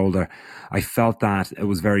on my shoulder. I felt that it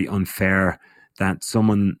was very unfair that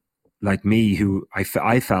someone like me, who I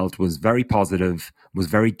felt was very positive, was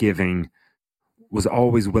very giving, was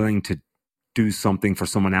always willing to do something for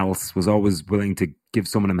someone else, was always willing to give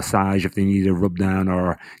someone a massage if they needed a rub down,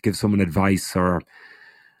 or give someone advice, or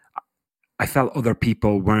I felt other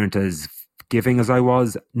people weren't as giving as I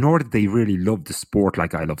was, nor did they really love the sport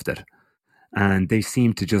like I loved it. And they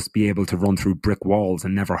seemed to just be able to run through brick walls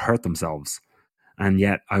and never hurt themselves. And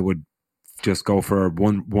yet I would just go for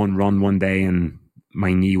one run one day and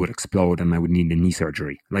my knee would explode and I would need a knee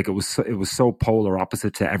surgery. Like it was so polar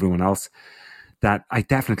opposite to everyone else that I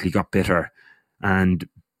definitely got bitter. And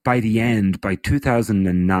by the end, by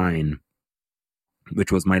 2009,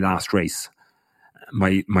 which was my last race,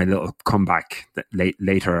 my little comeback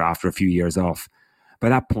later after a few years off, by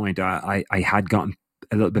that point, I had gotten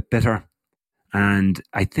a little bit bitter. And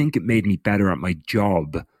I think it made me better at my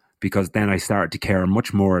job, because then I started to care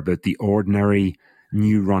much more about the ordinary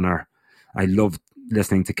new runner. I loved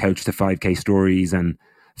listening to Couch to 5K stories and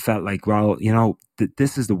felt like, well,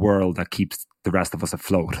 this is the world that keeps the rest of us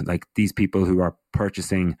afloat. Like these people who are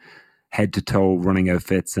purchasing head to toe running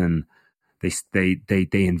outfits, and they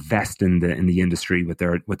invest in the industry with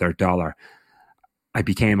their dollar. I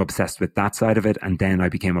became obsessed with that side of it, and then I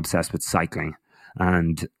became obsessed with cycling.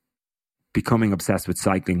 And becoming obsessed with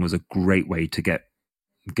cycling was a great way to get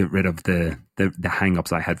rid of the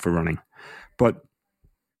hang-ups I had for running. But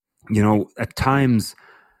at times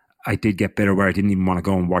I did get bitter where I didn't even want to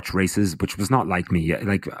go and watch races, which was not like me.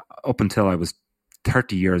 Like up until I was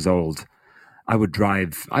 30 years old, I would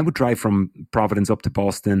drive from Providence up to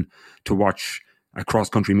Boston to watch a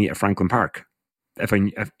cross-country meet at Franklin Park. If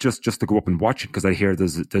just to go up and watch it, because I hear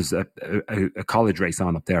there's a college race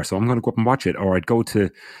on up there, so I'm going to go up and watch it. Or I'd go to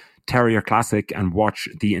Terrier Classic and watch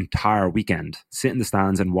the entire weekend, sit in the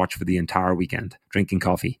stands and watch for the entire weekend, drinking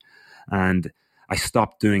coffee. And I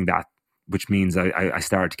stopped doing that, which means I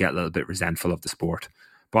started to get a little bit resentful of the sport.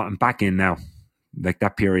 But I'm back in now. Like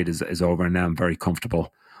that period is over, and now I'm very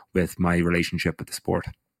comfortable with my relationship with the sport.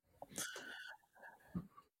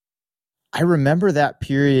 I remember that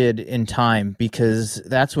period in time because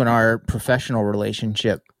that's when our professional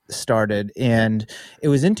relationship started. And it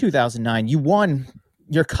was in 2009. You won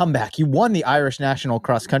your comeback. You won the Irish National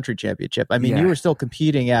Cross Country Championship. I mean, You were still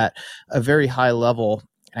competing at a very high level.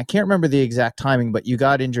 I can't remember the exact timing, but you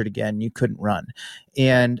got injured again. You couldn't run.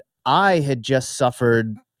 And I had just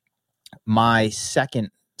suffered my second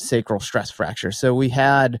sacral stress fracture. So we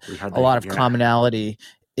had a lot of commonality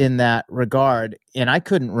in that regard, and I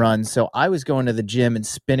couldn't run. So I was going to the gym and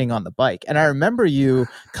spinning on the bike. And I remember you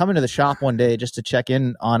coming to the shop one day just to check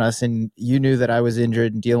in on us, and you knew that I was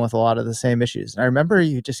injured and dealing with a lot of the same issues. And I remember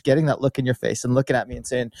you just getting that look in your face and looking at me and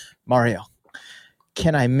saying, Mario,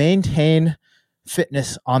 can I maintain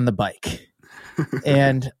fitness on the bike?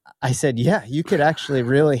 And I said, yeah, you could actually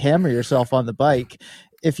really hammer yourself on the bike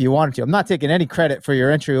if you wanted to. I'm not taking any credit for your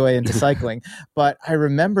entryway into cycling, but I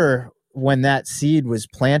remember when that seed was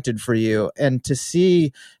planted for you, and to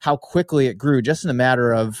see how quickly it grew just in a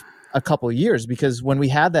matter of a couple of years. Because when we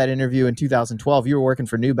had that interview in 2012, you were working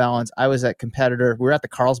for New Balance. I was at Competitor. We were at the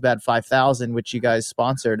Carlsbad 5000, which you guys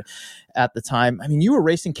sponsored at the time. I mean, you were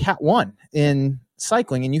racing Cat 1 in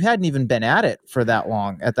cycling, and you hadn't even been at it for that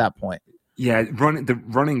long at that point. Yeah,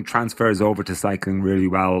 running transfers over to cycling really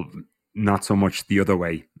well. Not so much the other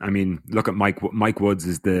way. I mean, look at Mike Woods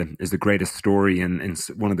is the greatest story and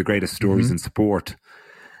one of the greatest stories in sport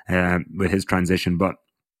with his transition. But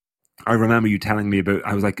I remember you telling me about,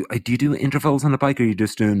 I was like, do you do intervals on the bike, or are you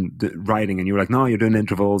just doing the riding? And you were like, no, you're doing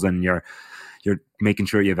intervals, and you're making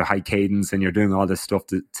sure you have a high cadence, and you're doing all this stuff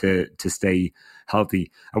to stay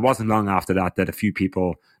healthy. It wasn't long after that a few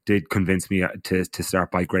people did convince me to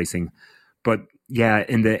start bike racing. But yeah,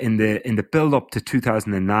 in the build up to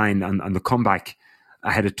 2009 and the comeback,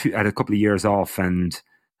 I had a couple of years off, and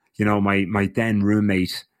my then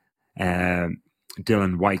roommate Dylan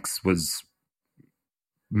Wykes was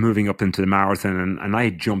moving up into the marathon, and I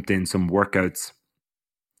had jumped in some workouts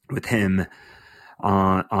with him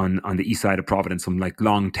on the east side of Providence, some like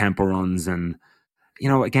long tempo runs, and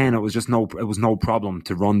again, it was no problem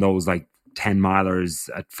to run those like 10 milers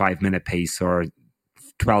at 5 minute pace or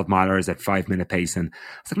 12 milers at 5 minute pace. And I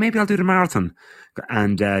said, maybe I'll do the marathon.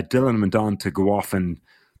 And Dylan went on to go off, and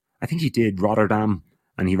I think he did Rotterdam,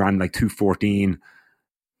 and he ran like 2:14.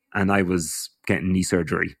 And I was getting knee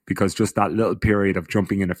surgery because just that little period of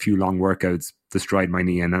jumping in a few long workouts destroyed my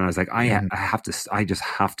knee. And then I was like, I just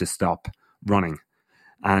have to stop running.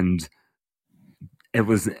 And it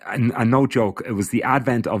was, and no joke, it was the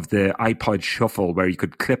advent of the iPod Shuffle, where you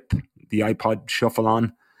could clip the iPod Shuffle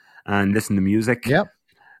on and listen to music. Yep.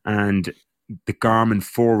 And the Garmin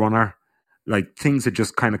Forerunner, like things had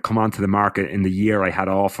just kind of come onto the market in the year I had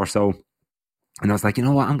off or so. And I was like, you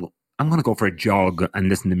know what, I'm going to go for a jog and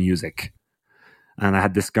listen to music. And I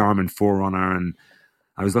had this Garmin Forerunner, and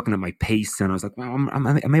I was looking at my pace, and I was like, well,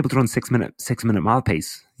 I'm able to run 6 minute mile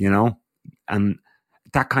pace, and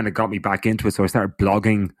that kind of got me back into it. So I started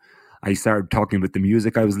blogging. I started talking about the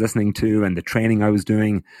music I was listening to and the training I was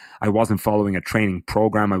doing. I wasn't following a training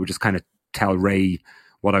program. I would just kind of tell Ray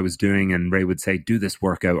what I was doing, and Ray would say, do this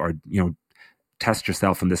workout, or, test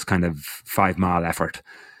yourself in this kind of 5 mile effort.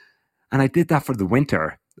 And I did that for the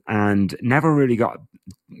winter and never really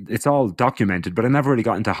it's all documented, but I never really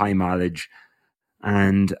got into high mileage.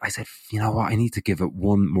 And I said, you know what, I need to give it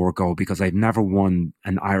one more go, because I've never won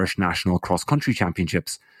an Irish National Cross Country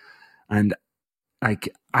Championships. And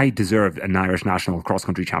like, I deserved an Irish National Cross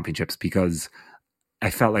Country Championships, because I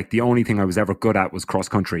felt like the only thing I was ever good at was cross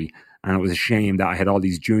country. And it was a shame that I had all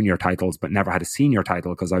these junior titles, but never had a senior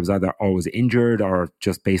title, because I was either always injured or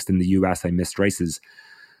just based in the US, I missed races.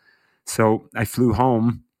 So I flew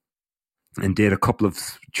home and did a couple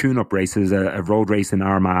of tune-up races, a road race in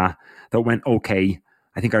Armagh that went okay.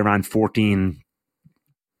 I think I ran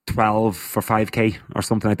 14:12 for 5K or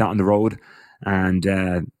something like that on the road. And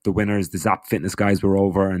the winners, the Zap Fitness guys, were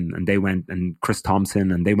over, and they went, and Chris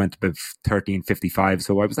Thompson, and they went about 13:55.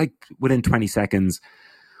 So I was like within 20 seconds,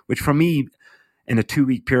 which for me in a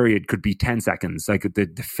 2-week period could be 10 seconds. Like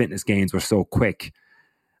the fitness gains were so quick.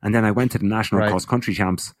 And then I went to the National Cross Country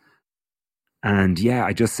Champs. And yeah,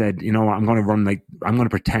 I just said, you know what, I'm going to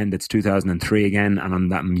pretend it's 2003 again,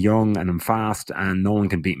 and I'm young and I'm fast and no one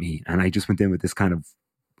can beat me. And I just went in with this kind of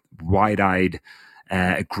wide-eyed,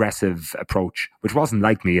 aggressive approach, which wasn't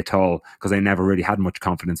like me at all, because I never really had much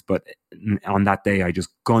confidence. But on that day, I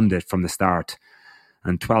just gunned it from the start,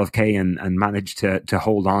 and 12K and managed to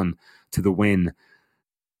hold on to the win,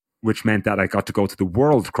 which meant that I got to go to the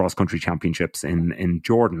World Cross Country Championships in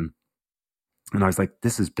Jordan. And I was like,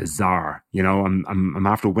 this is bizarre. I'm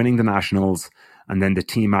after winning the nationals, and then the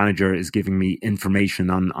team manager is giving me information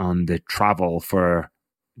on the travel for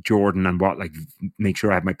Jordan and make sure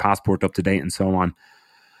I have my passport up to date and so on.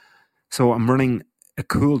 So I'm running a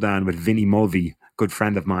cool down with Vinny Mulvey, good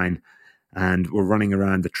friend of mine, and we're running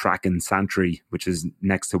around the track in Santry, which is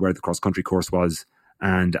next to where the cross country course was.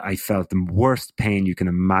 And I felt the worst pain you can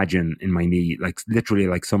imagine in my knee, like literally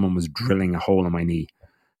like someone was drilling a hole in my knee.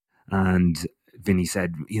 And Vinny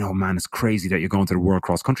said, man, it's crazy that you're going to the World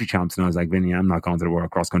Cross Country Champs. And I was like, Vinny, I'm not going to the World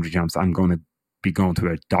Cross Country Champs. I'm going to be going to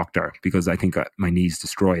a doctor, because I think my knee's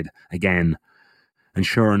destroyed again. And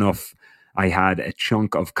sure enough, I had a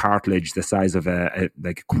chunk of cartilage the size of a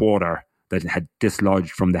quarter that had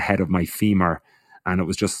dislodged from the head of my femur, and it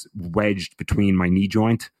was just wedged between my knee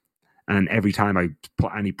joint. And every time I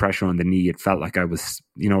put any pressure on the knee, it felt like I was,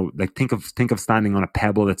 like think of standing on a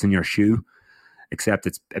pebble that's in your shoe, except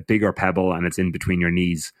it's a bigger pebble and it's in between your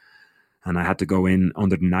knees. And I had to go in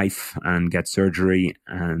under the knife and get surgery.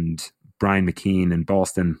 And Brian McKean in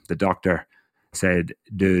Boston, the doctor, said,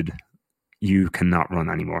 dude, you cannot run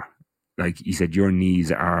anymore. Like, he said, your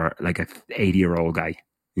knees are like a 80-year-old guy.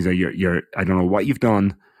 He said, you're I don't know what you've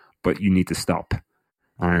done, but you need to stop.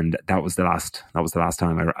 And that was the last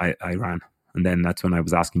time I ran. And then that's when I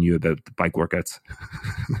was asking you about the bike workouts.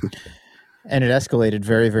 And it escalated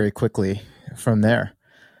very, very quickly from there.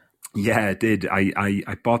 Yeah, it did. I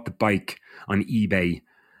bought the bike on eBay,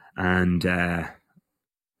 and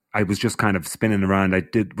I was just kind of spinning around. I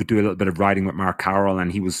would do a little bit of riding with Mark Carroll,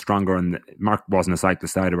 and he was stronger. And Mark wasn't a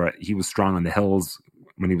cyclist either, but he was strong on the hills.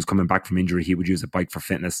 When he was coming back from injury, he would use a bike for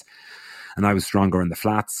fitness, and I was stronger on the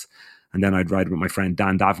flats. And then I'd ride with my friend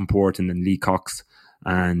Dan Davenport and then Lee Cox,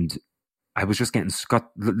 and I was just getting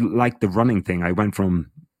like the running thing. I went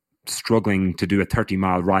from struggling to do a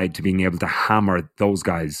 30-mile ride to being able to hammer those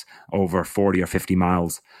guys over 40 or 50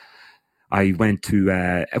 miles. I went to,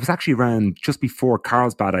 it was actually around just before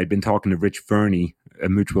Carlsbad. I'd been talking to Rich Verney, a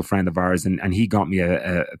mutual friend of ours, and he got me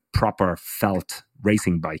a proper felt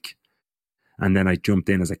racing bike. And then I jumped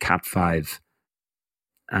in as a Cat 5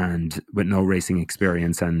 and with no racing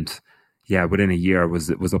experience. And yeah, within a year it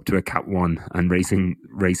was up to a Cat 1 and racing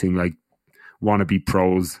like wannabe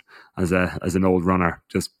pros as an old runner,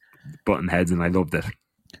 just button heads, and I loved it.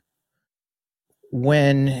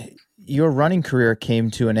 When your running career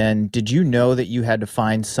came to an end, did you know that you had to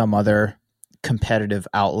find some other competitive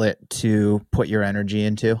outlet to put your energy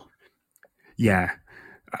into? Yeah,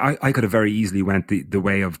 I could have very easily went the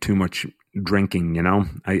way of too much drinking. You know,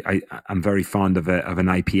 I'm very fond of an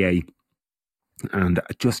IPA, and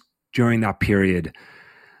just during that period,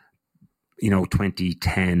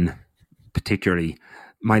 2010 particularly,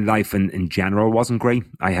 my life in general wasn't great.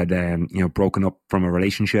 I had broken up from a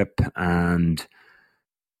relationship, and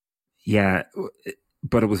yeah,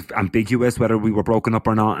 but it was ambiguous whether we were broken up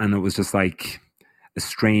or not, and it was just like a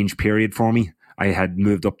strange period for me. I had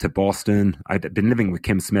moved up to Boston. I'd been living with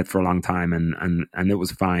Kim Smith for a long time, and it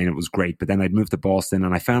was fine. It was great. But then I'd moved to Boston,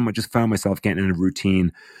 and I just found myself getting in a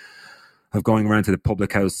routine of going around to the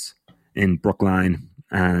public house in Brookline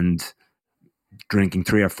and drinking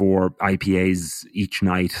 3 or 4 IPAs each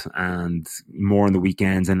night and more on the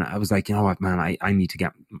weekends. And I was like, you know what, man, I need to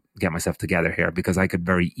get myself together here, because I could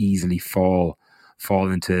very easily fall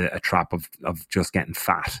into a trap of just getting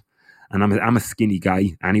fat. And I'm a skinny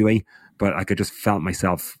guy anyway, but I could just felt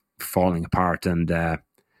myself falling apart. And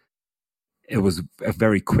it was a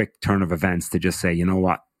very quick turn of events to just say, you know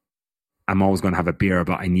what, I'm always going to have a beer,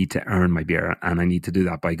 but I need to earn my beer, and I need to do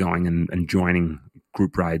that by going and joining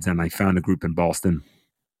group rides. And I found a group in Boston,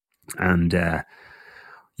 and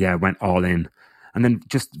went all in. And then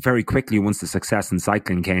just very quickly, once the success in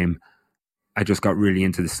cycling came, I just got really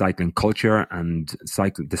into the cycling culture and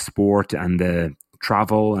the sport and the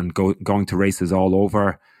travel and going to races all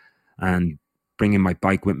over, and bringing my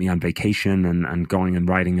bike with me on vacation and going and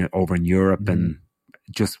riding it over in Europe, and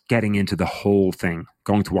just getting into the whole thing,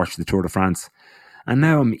 going to watch the Tour de France. And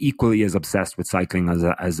now I'm equally as obsessed with cycling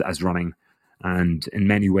as running, and in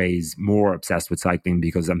many ways more obsessed with cycling,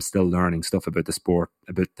 because I'm still learning stuff about the sport,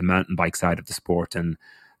 about the mountain bike side of the sport, and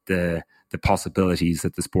the possibilities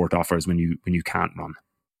that the sport offers when you can't run.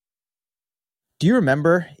 Do you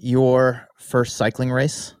remember your first cycling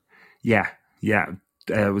race? Yeah.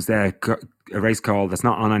 It was a race called, that's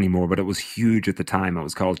not on anymore, but it was huge at the time. It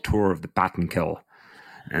was called Tour of the Battenkill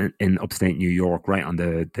in upstate New York, right on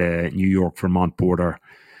the New York-Vermont border,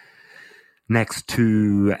 next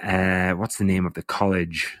to, what's the name of the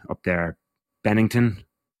college up there? Bennington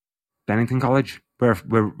College?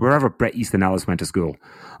 Wherever Bret Easton Ellis went to school,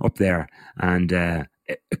 up there. And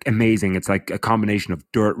amazing. It's like a combination of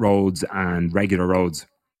dirt roads and regular roads.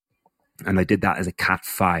 And I did that as a Cat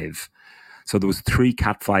 5. So there was 3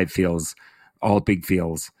 Cat 5 fields, all big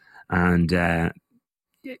fields. And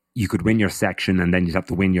you could win your section, and then you'd have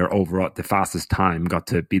to win your overall, the fastest time got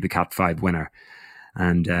to be the Cat 5 winner.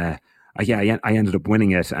 And I ended up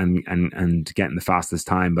winning it and getting the fastest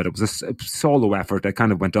time, but it was a solo effort. I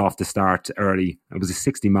kind of went off the start early. It was a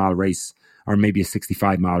 60-mile race, or maybe a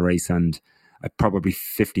 65-mile race, and probably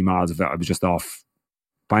 50 miles of it I was just off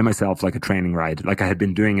by myself, like a training ride, like I had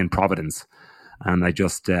been doing in Providence. And I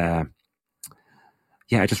just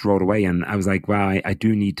I just rode away, and I was like, wow, I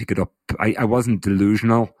do need to get up. I wasn't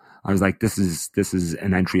delusional. I was like, this is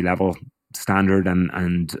an entry level standard,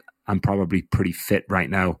 and I'm probably pretty fit right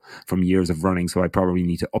now from years of running, so I probably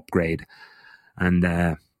need to upgrade. And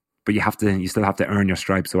but you still have to earn your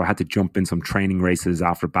stripes. So I had to jump in some training races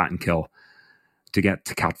after Battenkill to get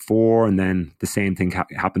to Cat 4, and then the same thing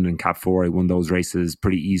happened in Cat 4. I won those races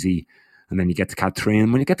pretty easy, and then you get to Cat 3,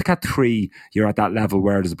 and when you get to Cat 3, you're at that level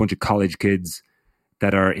where there's a bunch of college kids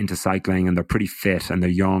that are into cycling, and they're pretty fit, and they're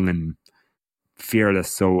young and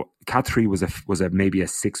fearless. So Cat 3 was maybe a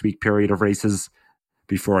 6-week period of races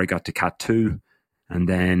before I got to Cat 2. And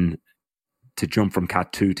then to jump from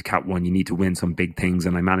Cat 2 to Cat 1, you need to win some big things.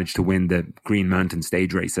 And I managed to win the Green Mountain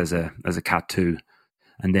stage race as a Cat 2.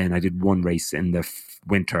 And then I did one race in the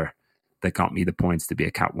winter that got me the points to be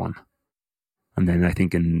a Cat 1. And then I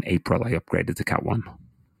think in April I upgraded to Cat 1.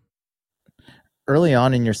 Early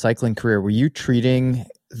on in your cycling career, were you treating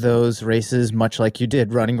those races much like you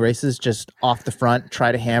did running races, just off the front,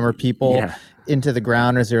 try to hammer people into the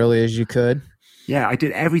ground as early as you could? Yeah, I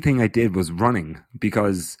did. Everything I did was running,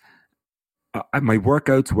 because my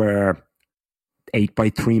workouts were 8 by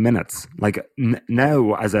 3 minutes. Like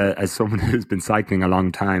now, as someone who's been cycling a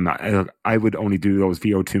long time, I would only do those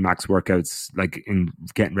VO2 max workouts like in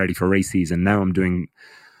getting ready for race season. Now I'm doing,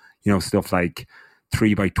 stuff like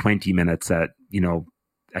 3 by 20 minutes at,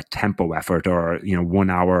 a tempo effort, or 1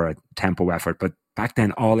 hour at tempo effort. But back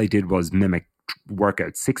then, all I did was mimic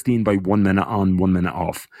workouts, 16 by 1 minute on, 1 minute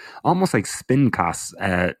off, almost like spin class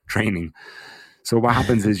training. So what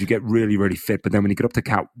happens is you get really, really fit, but then when you get up to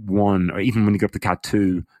Cat 1, or even when you get up to Cat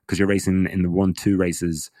 2, because you're racing in the 1-2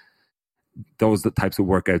 races, those types of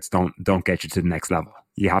workouts don't get you to the next level.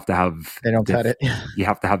 You have to have cut it. You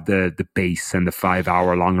have to have the base and the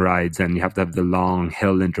 5-hour long rides, and you have to have the long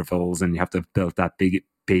hill intervals, and you have to have built that big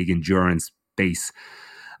endurance base.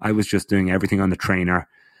 I was just doing everything on the trainer,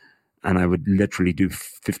 and I would literally do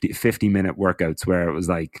 50-minute workouts where it was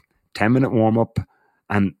like 10-minute warm up,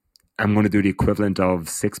 and I'm going to do the equivalent of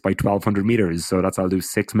 6 by 1200 meters. So I'll do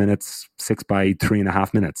 6 minutes, 6 by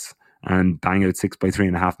 3.5 minutes, and bang out 6 by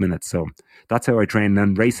 3.5 minutes. So that's how I train.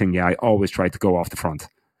 And racing, I always try to go off the front.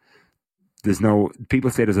 People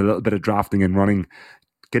say there's a little bit of drafting and running.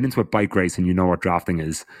 Get into a bike race and you know what drafting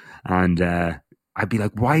is. And I'd be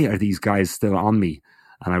like, why are these guys still on me?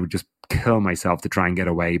 And I would just kill myself to try and get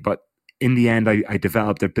away. But in the end, I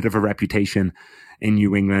developed a bit of a reputation in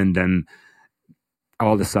New England, and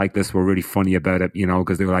all the cyclists were really funny about it,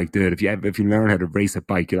 because they were like, dude, if you learn how to race a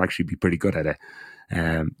bike, you'll actually be pretty good at it.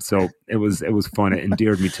 So it was fun. It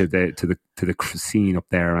endeared me to the scene up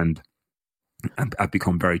there, and I've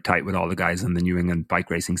become very tight with all the guys in the New England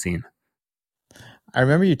bike racing scene. I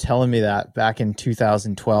remember you telling me that back in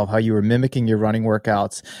 2012, how you were mimicking your running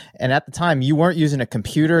workouts. And at the time, you weren't using a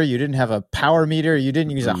computer. You didn't have a power meter. You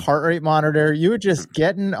didn't use a heart rate monitor. You were just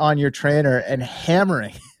getting on your trainer and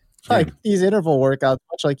hammering these interval workouts,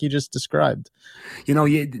 much like you just described. Now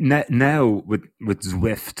with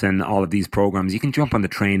Zwift and all of these programs, you can jump on the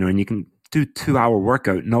trainer and you can do 2-hour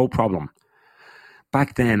workout, no problem.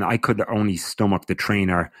 Back then, I could only stomach the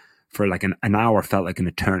trainer for like an hour, felt like an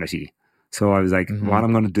eternity. So I was like, what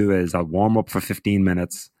I'm going to do is I'll warm up for 15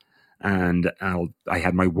 minutes, and I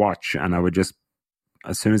had my watch, and I would just,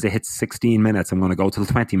 as soon as it hits 16 minutes, I'm going to go till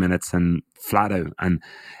 20 minutes and flat out. And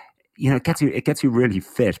it gets you really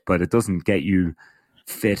fit, but it doesn't get you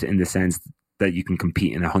fit in the sense that you can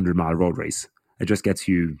compete in a 100-mile road race. It just gets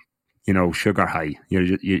you, sugar high.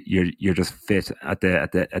 You're just fit at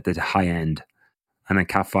the high end. And then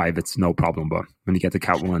Cat 5, it's no problem. But when you get to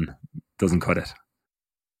Cat 1, it doesn't cut it.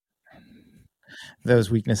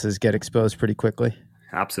 Those weaknesses get exposed pretty quickly.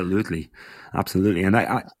 Absolutely. And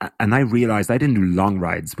I realized I didn't do long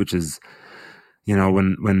rides, which is,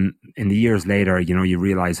 when in the years later, you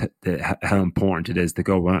realize how important it is to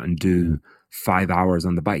go out and do 5 hours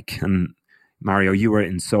on the bike. And Mario, you were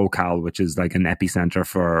in SoCal, which is like an epicenter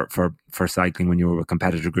for cycling. When you were a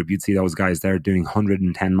competitor group, you'd see those guys there doing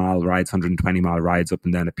 110-mile rides, 120-mile rides up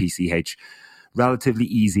and down a PCH, relatively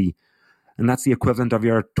easy. And that's the equivalent of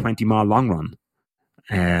your 20-mile long run.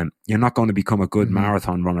 You're not going to become a good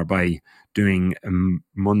marathon runner by doing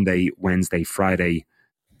Monday, Wednesday, Friday,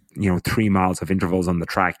 3 miles of intervals on the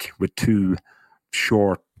track with 2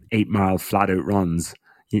 short 8-mile flat out runs.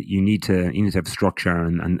 You need to have structure,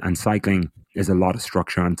 and cycling is a lot of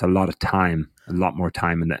structure, and it's a lot of time, a lot more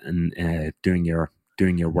time in doing your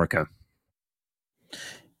workout.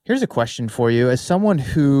 Here's a question for you. As someone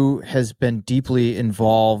who has been deeply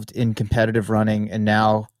involved in competitive running and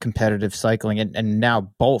now competitive cycling, and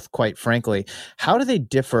now both, quite frankly, how do they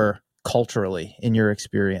differ culturally in your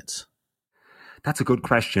experience? That's a good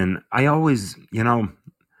question. I always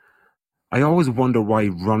wonder why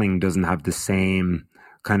running doesn't have the same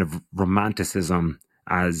kind of romanticism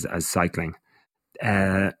as cycling.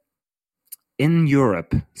 In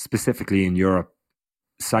Europe, specifically in Europe,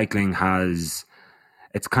 cycling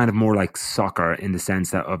it's kind of more like soccer in the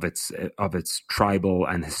sense that of its tribal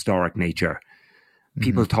and historic nature.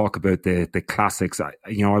 People talk about the classics. I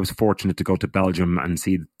was fortunate to go to Belgium and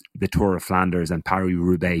see the Tour of Flanders and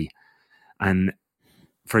Paris-Roubaix. And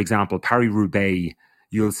for example, Paris-Roubaix,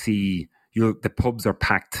 you'll see the pubs are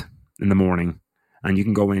packed in the morning, and you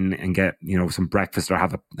can go in and get some breakfast or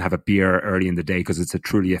have a beer early in the day because it's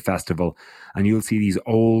truly a festival. And you'll see these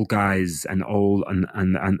old guys and old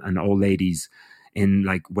ladies in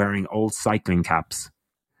like wearing old cycling caps,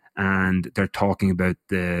 and they're talking about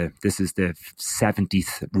this is the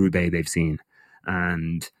 70th Roubaix they've seen,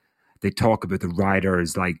 and they talk about the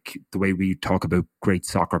riders like the way we talk about great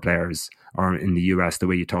soccer players, or in the US the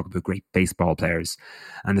way you talk about great baseball players.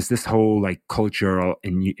 And there's this whole like culture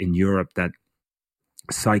in Europe that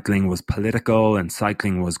cycling was political and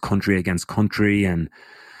cycling was country against country, and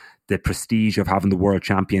the prestige of having the world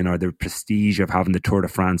champion or the prestige of having the Tour de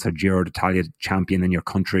France or Giro d'Italia champion in your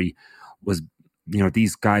country was,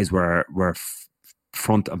 these guys were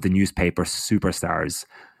front of the newspaper superstars,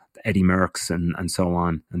 Eddie Merckx and so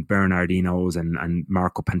on, and Bernardinos and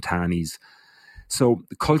Marco Pantanis. So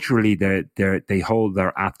culturally, they hold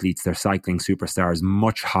their athletes, their cycling superstars,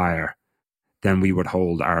 much higher than we would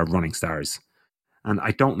hold our running stars. And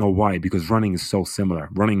I don't know why, because running is so similar.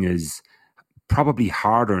 Running is probably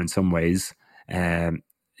harder in some ways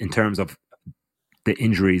in terms of the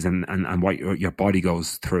injuries and what your body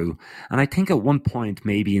goes through. And I think at one point,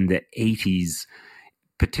 maybe in the 80s,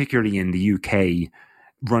 particularly in the UK,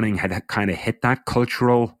 running had kind of hit that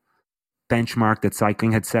cultural benchmark that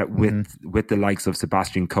cycling had set with the likes of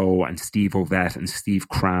Sebastian Coe and Steve Ovett and Steve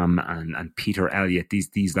Cram and Peter Elliott,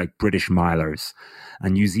 these like British milers.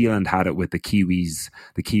 And New Zealand had it with the Kiwis,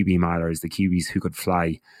 the Kiwi milers, the Kiwis who could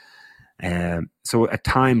fly. So at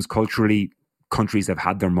times, culturally, countries have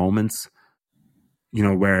had their moments,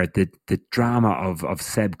 where the drama of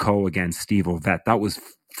Seb Coe against Steve Ovett, that was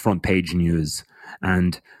front page news.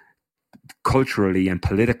 And culturally and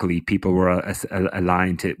politically, people were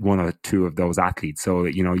aligned to one or two of those athletes. So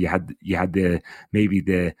you had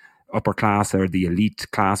the upper class or the elite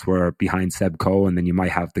class were behind Seb Coe, and then you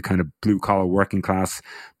might have the kind of blue collar working class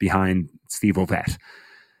behind Steve Ovett.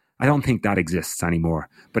 I don't think that exists anymore,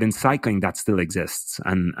 but in cycling that still exists,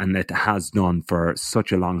 and it has done for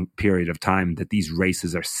such a long period of time, that these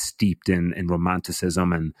races are steeped in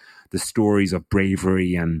romanticism and the stories of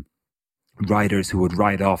bravery and riders who would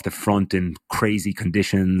ride off the front in crazy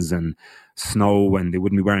conditions and snow, and they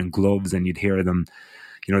wouldn't be wearing gloves, and you'd hear them,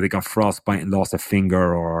 they got frostbite and lost a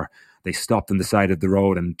finger, or they stopped on the side of the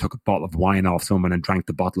road and took a bottle of wine off someone and drank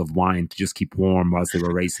the bottle of wine to just keep warm whilst they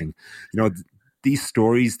were racing. These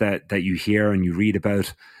stories that you hear and you read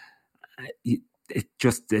about,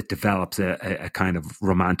 it develops a kind of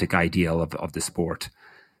romantic ideal of the sport.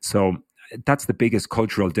 So that's the biggest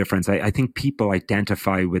cultural difference. I think people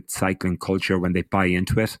identify with cycling culture when they buy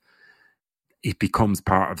into it. It becomes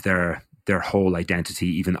part of their whole identity,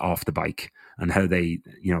 even off the bike, and how they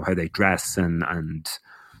dress and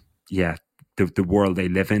the world they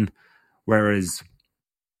live in. Whereas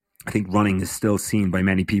I think running is still seen by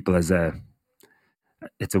many people as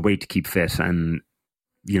it's a way to keep fit, and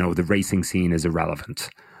the racing scene is irrelevant.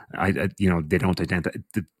 They don't identify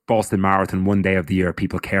the Boston Marathon. One day of the year,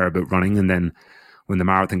 people care about running, and then when the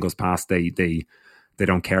marathon goes past, they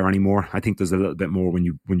don't care anymore. I think there's a little bit more when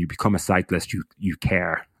you become a cyclist, you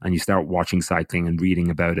care, and you start watching cycling and reading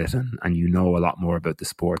about it, and a lot more about the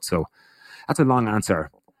sport. So that's a long answer.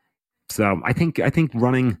 So I think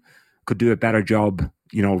running could do a better job,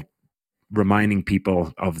 reminding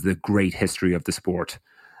people of the great history of the sport.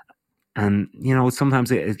 And sometimes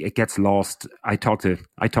it gets lost. I talk to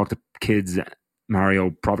kids,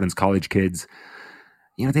 Mario, Providence College kids.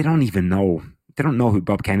 They don't know who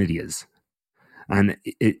Bob Kennedy is, and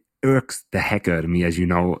it irks the heck out of me, as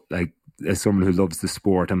as someone who loves the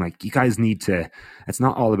sport. I'm like, you guys need to. It's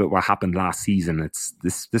not all about what happened last season. It's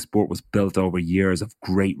this sport was built over years of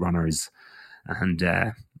great runners, and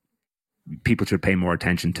people should pay more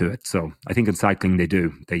attention to it. So I think in cycling they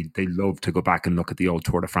do. They love to go back and look at the old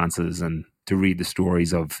Tour de France's and to read the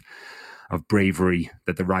stories of bravery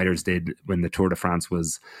that the riders did when the Tour de France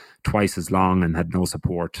was twice as long and had no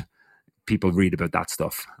support. People read about that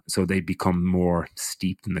stuff, so they become more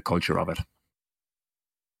steeped in the culture of it.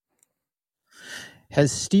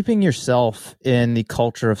 Has steeping yourself in the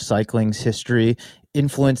culture of cycling's history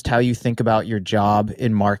influenced how you think about your job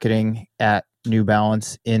in marketing at New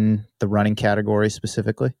Balance in the running category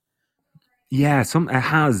specifically? Yeah, it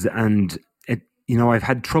has, and it. I've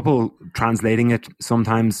had trouble translating it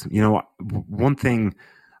sometimes. One thing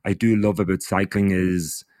I do love about cycling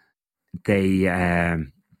is they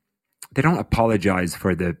don't apologize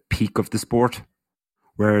for the peak of the sport,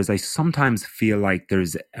 whereas I sometimes feel like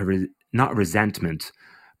there's not resentment,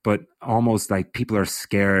 but almost like people are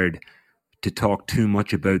scared to talk too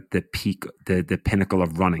much about the peak, the pinnacle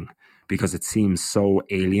of running, because it seems so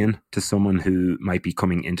alien to someone who might be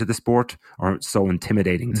coming into the sport, or so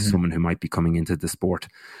intimidating to someone who might be coming into the sport.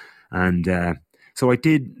 And so I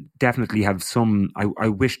did definitely have I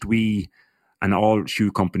wished we and all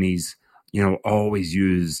shoe companies, always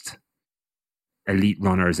used elite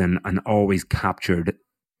runners and always captured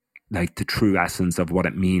like the true essence of what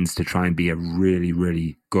it means to try and be a really,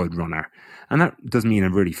 really good runner. And that doesn't mean a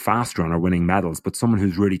really fast runner winning medals, but someone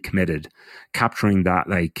who's really committed, capturing that,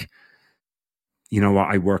 like,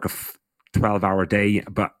 I work a 12-hour day,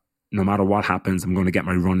 but no matter what happens, I'm going to get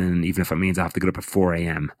my run in, even if it means I have to get up at 4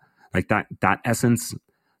 a.m. Like that essence.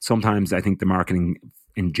 Sometimes I think the marketing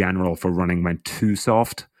in general for running went too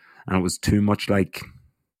soft, and it was too much like,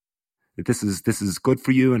 this is good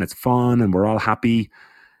for you and it's fun and we're all happy.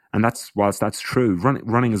 And whilst that's true,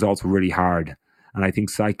 running is also really hard. And I think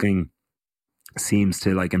cycling seems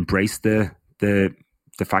to like embrace the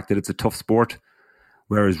fact that it's a tough sport,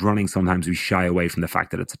 whereas running, sometimes we shy away from the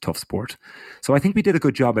fact that it's a tough sport. So I think we did a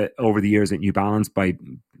good job over the years at New Balance by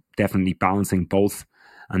definitely balancing both.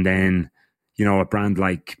 And then, a brand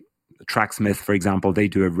like Tracksmith, for example, they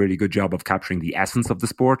do a really good job of capturing the essence of the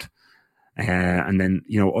sport. And then,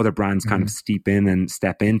 other brands kind of steep in and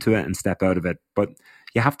step into it and step out of it. But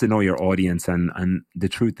you have to know your audience. And the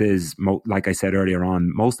truth is, like I said earlier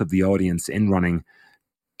on, most of the audience in running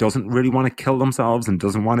doesn't really want to kill themselves and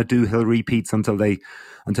doesn't want to do hill repeats until they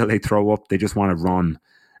throw up. They just want to run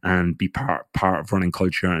and be part of running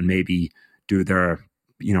culture and maybe do their,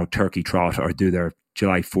 turkey trot or do their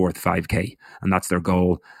July 4th 5K. And that's their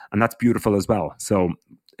goal. And that's beautiful as well. So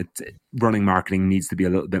running marketing needs to be a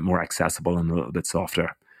little bit more accessible and a little bit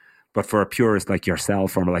softer. But for a purist like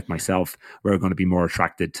yourself or like myself, we're going to be more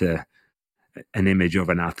attracted to an image of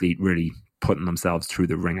an athlete really putting themselves through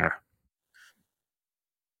the ringer.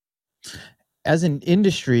 As an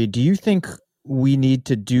industry, do you think we need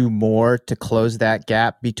to do more to close that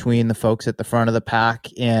gap between the folks at the front of the pack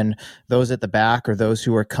and those at the back, or those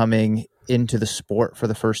who are coming into the sport for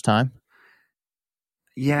the first time?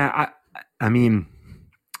 Yeah, I mean,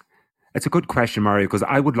 it's a good question, Mario, because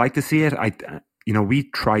I would like to see it. We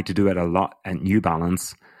try to do it a lot at New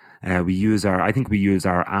Balance. We use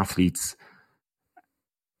our athletes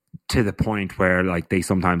to the point where like they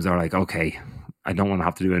sometimes are like, okay, I don't want to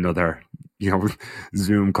have to do another,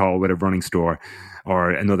 Zoom call with a running store or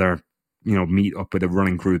another, meet up with a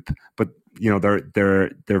running group. But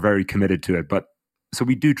they're very committed to it. But so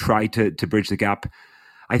we do try to bridge the gap.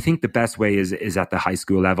 I think the best way is at the high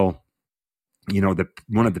school level.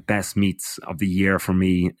 One of the best meets of the year for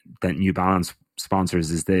me that New Balance sponsors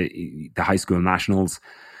is the high school nationals.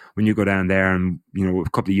 When you go down there, and a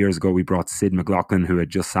couple of years ago we brought Sid McLaughlin, who had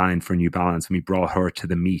just signed for New Balance, and we brought her to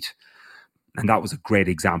the meet, and that was a great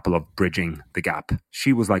example of bridging the gap.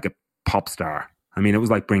 She was like a pop star. I mean, it was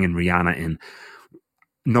like bringing Rihanna in.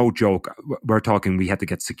 No joke. We're talking, we had to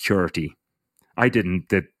get security. I didn't.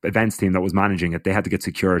 The events team that was managing it, they had to get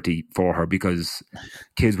security for her because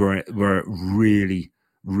kids were really,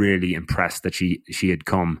 really impressed that she had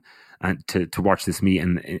come and to watch this meet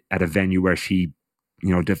and at a venue where she,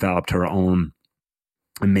 developed her own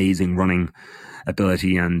amazing running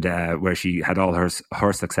ability, and where she had all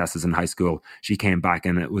her successes in high school. She came back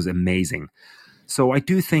and it was amazing. So I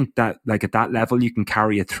do think that like at that level, you can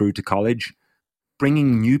carry it through to college.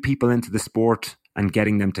 Bringing new people into the sport and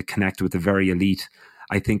getting them to connect with the very elite,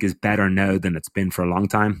 I think is better now than it's been for a long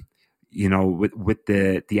time. With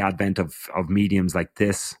the advent of mediums like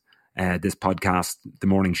this podcast, The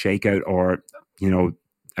Morning Shakeout, or,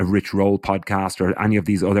 a Rich Roll podcast, or any of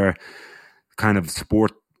these other kind of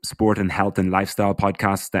sport and health and lifestyle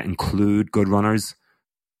podcasts that include good runners,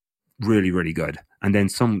 really, really good. And then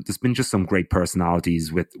there's been just some great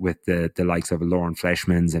personalities with the likes of Lauren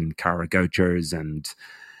Fleshmans and Kara Gouchers and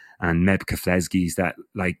Meb Keflezgis that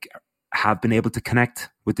like have been able to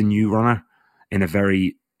connect with the new runner in a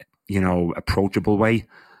very, approachable way.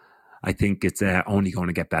 I think it's only going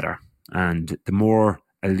to get better. And the more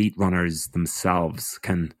elite runners themselves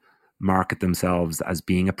can market themselves as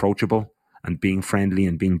being approachable and being friendly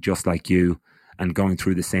and being just like you and going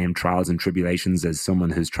through the same trials and tribulations as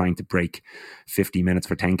someone who's trying to break 50 minutes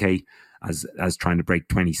for 10K as trying to break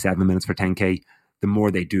 27 minutes for 10K, the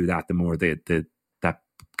more they do that, the more that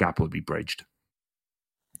gap will be bridged.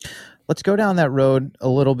 Let's go down that road a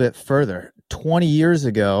little bit further. 20 years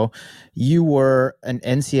ago, you were an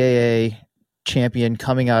NCAA champion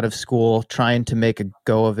coming out of school, trying to make a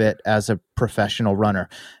go of it as a professional runner.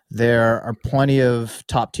 There are plenty of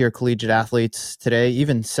top-tier collegiate athletes today,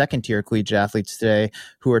 even second-tier collegiate athletes today,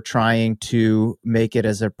 who are trying to make it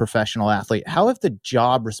as a professional athlete. How have the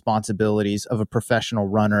job responsibilities of a professional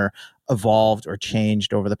runner evolved or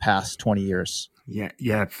changed over the past 20 years? Yeah,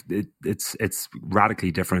 it's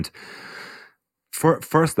radically different.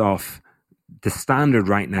 First off, the standard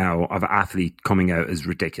right now of athlete coming out is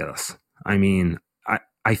ridiculous. I mean,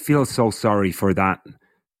 I feel so sorry for that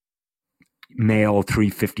male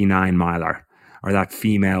 359 miler or that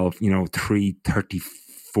female,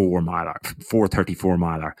 334 miler, 434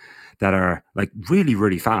 miler that are like really,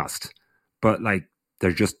 really fast, but like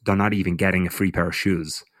they're not even getting a free pair of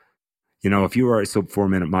shoes. If you were a sub 4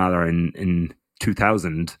 minute miler in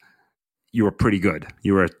 2000, you were pretty good.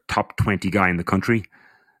 You were a top 20 guy in the country.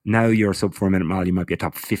 Now you're a sub 4 minute mile, you might be a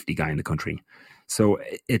top 50 guy in the country. So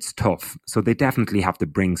it's tough. So they definitely have to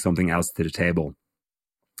bring something else to the table.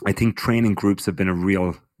 I think training groups have been a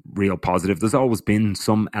real positive. There's always been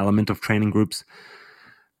some element of training groups,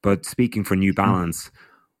 but speaking for New Balance,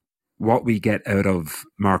 what we get out of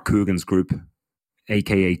Mark Coogan's group,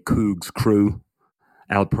 aka Coog's crew,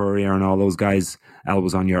 El Purrier and all those guys. El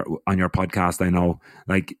was on your podcast, I know.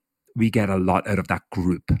 Like, we get a lot out of that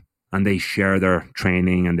group, and they share their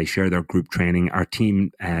training and they share their group training. Our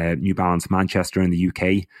team, New Balance Manchester in the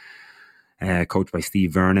UK, coached by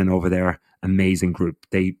Steve Vernon over there, amazing group.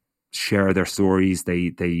 They share their stories.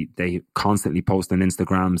 They constantly post on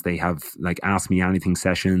Instagrams. They have like Ask Me Anything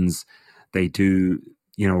sessions. They do,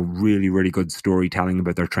 really, really good storytelling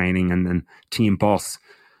about their training. And then Team Boss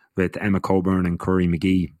with Emma Coburn and Curry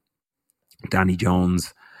McGee, Danny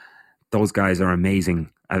Jones, those guys are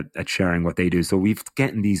amazing at sharing what they do. So we've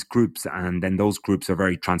getting these groups, and then those groups are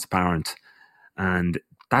very transparent, and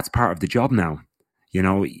that's part of the job now.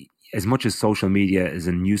 As much as social media is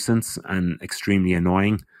a nuisance and extremely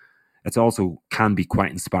annoying, it's also can be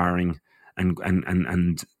quite inspiring,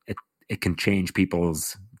 and it can change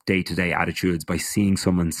people's day-to-day attitudes by seeing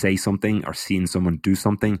someone say something or seeing someone do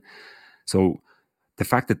something. So the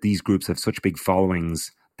fact that these groups have such big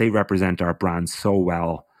followings, they represent our brand so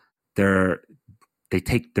well. They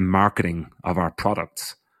take the marketing of our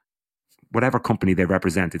products, whatever company they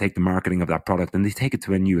represent, they take the marketing of that product and they take it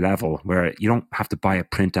to a new level where you don't have to buy a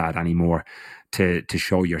print ad anymore to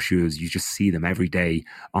show your shoes. You just see them every day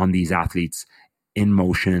on these athletes in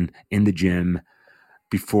motion, in the gym,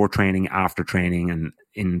 before training, after training, and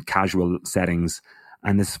in casual settings.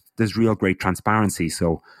 And there's real great transparency.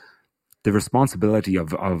 So the responsibility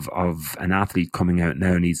of an athlete coming out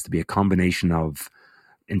now needs to be a combination of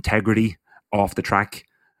integrity off the track,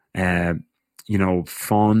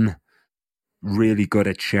 fun, really good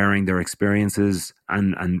at sharing their experiences,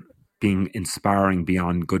 and being inspiring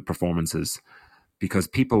beyond good performances, because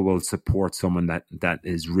people will support someone that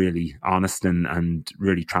is really honest and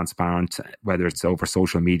really transparent, whether it's over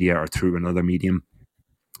social media or through another medium,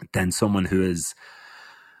 than someone who is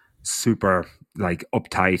super like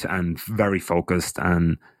uptight and very focused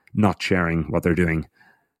and not sharing what they're doing.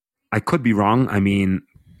 I could be wrong. I mean,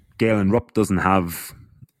 Galen Rupp doesn't have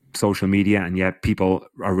social media, and yet people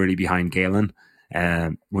are really behind Galen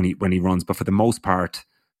when he runs. But for the most part,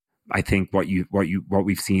 I think what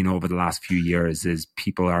we've seen over the last few years is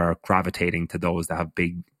people are gravitating to those that have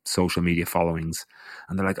big social media followings,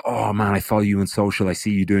 and they're like, "Oh man, I follow you on social. I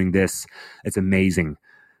see you doing this. It's amazing."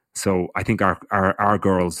 So I think our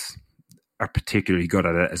girls are particularly good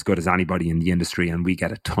at it, as good as anybody in the industry, and we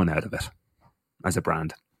get a ton out of it as a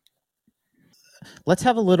brand. Let's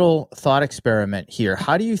have a little thought experiment here.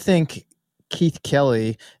 How do you think Keith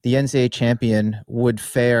Kelly, the NCAA champion, would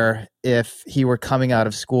fare if he were coming out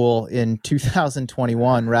of school in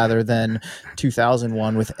 2021 rather than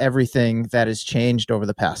 2001, with everything that has changed over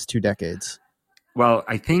the past 2 decades? Well,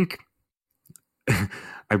 I think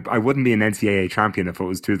I wouldn't be an NCAA champion if it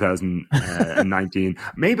was 2019.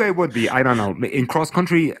 Maybe I would be. I don't know. In cross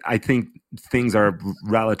country, I think things are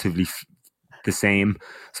relatively the same.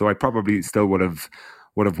 So I probably still would have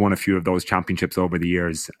won a few of those championships over the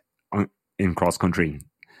years in cross country.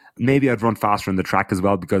 Maybe I'd run faster on the track as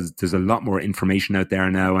well, because there's a lot more information out there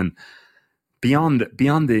now, and beyond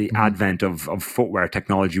the advent of footwear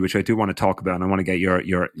technology, which I do want to talk about, and I want to get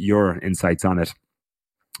your insights on it.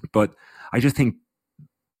 But I just think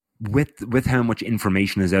with how much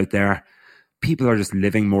information is out there, people are just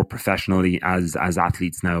living more professionally as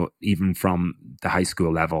athletes now, even from the high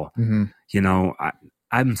school level. Mm-hmm.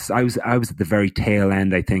 I was at the very tail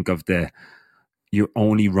end, I think, of the you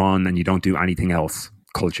only run and you don't do anything else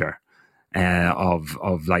culture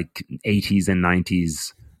of like 80s and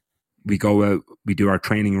 90s. We go out, we do our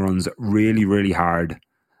training runs really, really hard,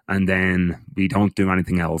 and then we don't do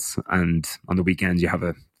anything else. And on the weekends, you have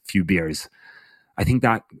a few beers. I think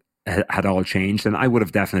that had all changed, and I would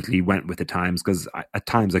have definitely went with the times, because at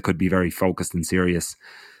times I could be very focused and serious.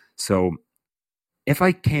 So if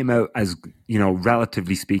I came out as,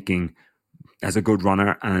 relatively speaking, as a good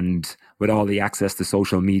runner, and with all the access to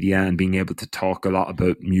social media and being able to talk a lot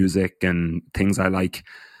about music and things I like,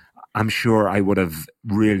 I'm sure I would have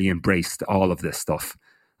really embraced all of this stuff.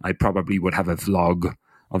 I probably would have a vlog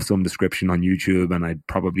of some description on YouTube, and I'd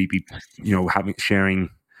probably be, sharing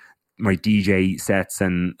my DJ sets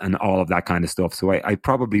and all of that kind of stuff. So I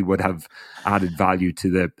probably would have added value to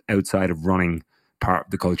the outside of running part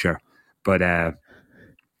of the culture. But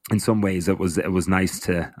in some ways, it was nice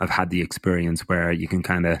to have had the experience where you can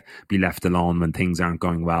kind of be left alone when things aren't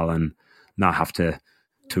going well, and not have to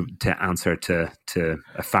answer to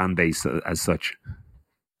a fan base as such.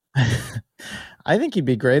 I think you'd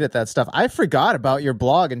be great at that stuff. I forgot about your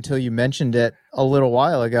blog until you mentioned it a little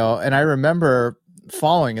while ago. And I remember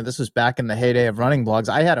following it. This was back in the heyday of running blogs.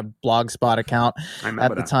 I had a Blogspot account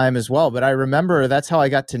at the time as well. But I remember that's how I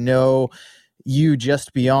got to know you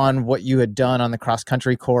just beyond what you had done on the cross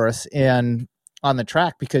country course and on the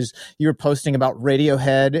track, because you were posting about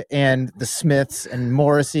Radiohead and the Smiths and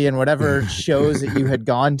Morrissey and whatever shows that you had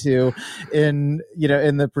gone to in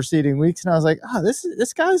the preceding weeks. And I was like, oh,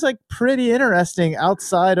 this guy's like pretty interesting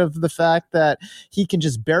outside of the fact that he can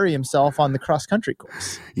just bury himself on the cross country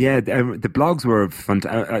course. Yeah, the blogs were fun.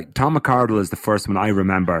 Tom McCardle is the first one I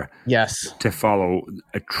remember. Yes. To follow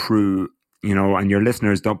a true, and your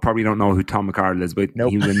listeners probably don't know who Tom McCardle is, but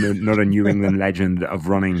He was another New England legend of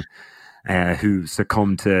running. Who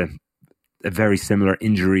succumbed to a very similar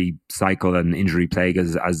injury cycle and injury plague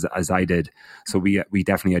as I did. So we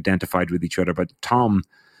definitely identified with each other. But Tom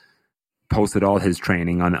posted all his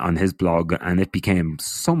training on his blog, and it became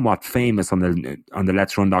somewhat famous on the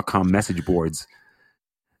Let'sRun.com message boards.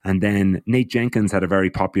 And then Nate Jenkins had a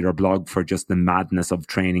very popular blog for just the madness of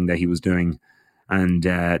training that he was doing. And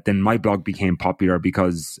then my blog became popular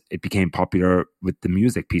because it became popular with the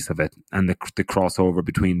music piece of it and the crossover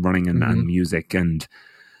between running and music. And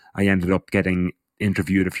I ended up getting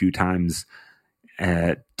interviewed a few times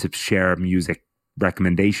to share music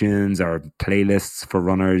recommendations or playlists for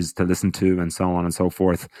runners to listen to and so on and so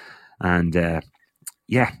forth. And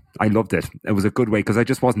I loved it. It was a good way because I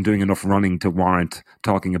just wasn't doing enough running to warrant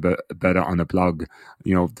talking about it on a blog.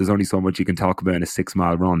 There's only so much you can talk about in a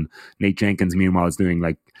 6-mile run. Nate Jenkins, meanwhile, is doing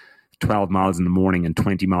like 12 miles in the morning and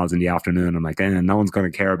 20 miles in the afternoon. I'm like, no one's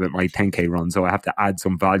going to care about my 10K run, so I have to add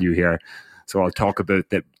some value here. So I'll talk about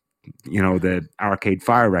the Arcade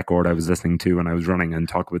Fire record I was listening to when I was running, and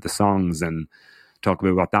talk about the songs and talk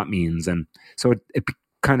about what that means. And so it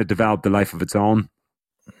kind of developed a life of its own.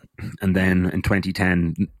 And then in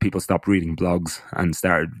 2010, people stopped reading blogs and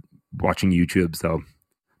started watching YouTube. So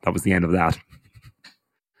that was the end of that.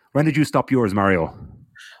 When did you stop yours, Mario?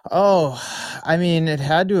 Oh, I mean, it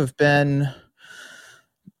had to have been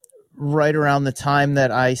right around the time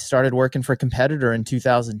that I started working for Competitor in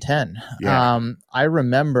 2010. Yeah. I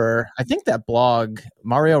remember, I think that blog,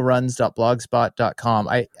 marioruns.blogspot.com,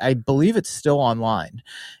 I believe it's still online.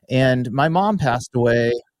 And my mom passed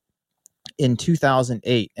away in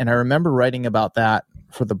 2008. And I remember writing about that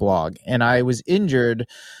for the blog. And I was injured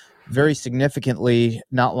very significantly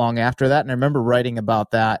not long after that. And I remember writing about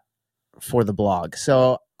that for the blog.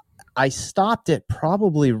 So I stopped it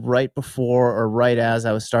probably right before or right as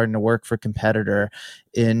I was starting to work for Competitor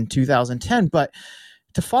in 2010. But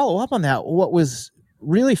to follow up on that, what was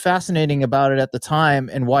really fascinating about it at the time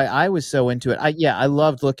and why I was so into it, I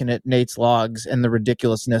loved looking at Nate's logs and the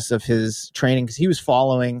ridiculousness of his training, because he was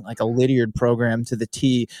following like a Lydiard program to the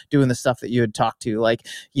T, doing the stuff that you had talked to, like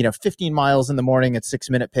 15 miles in the morning at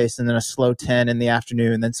 6-minute pace, and then a slow 10 in the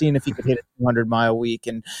afternoon, and then seeing if he could hit a 200-mile week.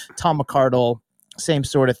 And Tom McCardle, same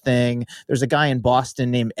sort of thing. There's a guy in Boston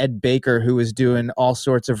named Ed Baker who was doing all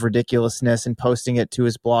sorts of ridiculousness and posting it to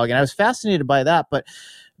his blog, and I was fascinated by that. But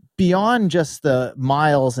beyond just the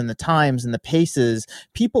miles and the times and the paces,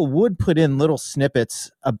 people would put in little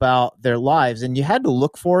snippets about their lives, and you had to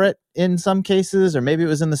look for it in some cases, or maybe it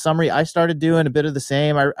was in the summary. I started doing a bit of the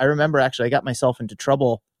same. I remember actually I got myself into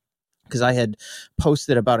trouble because I had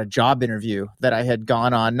posted about a job interview that I had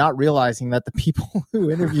gone on, not realizing that the people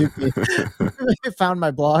who interviewed me found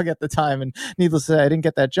my blog at the time. And needless to say, I didn't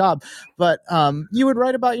get that job. But you would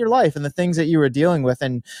write about your life and the things that you were dealing with,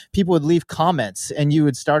 and people would leave comments, and you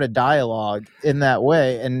would start a dialogue in that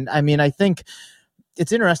way. And I mean, I think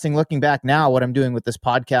it's interesting looking back now what I'm doing with this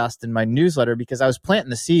podcast and my newsletter, because I was planting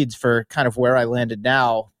the seeds for kind of where I landed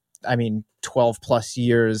now. I mean, 12 plus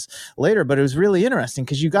years later, but it was really interesting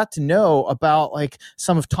because you got to know about like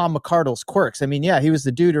some of Tom McCardle's quirks. I mean, yeah, he was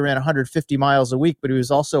the dude who ran 150 miles a week, but he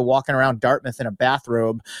was also walking around Dartmouth in a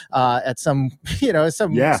bathrobe at some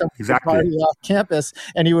exactly. party off campus,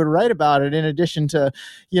 and he would write about it in addition to,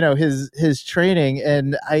 his training.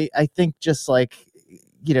 And I think just like,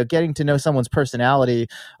 getting to know someone's personality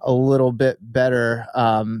a little bit better,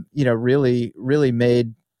 really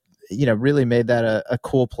made that a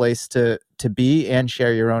cool place to be and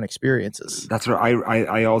share your own experiences. That's right.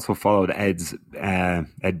 I also followed Ed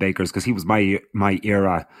Baker's because he was my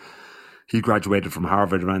era. He graduated from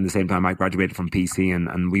Harvard around the same time I graduated from PC,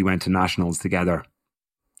 and we went to nationals together.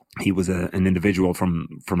 He was an individual from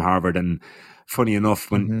Harvard, and funny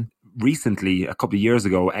enough, when recently, a couple of years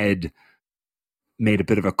ago, Ed made a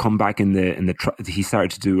bit of a comeback he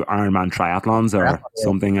started to do Ironman triathlons or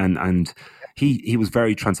something, and he was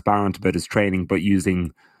very transparent about his training, but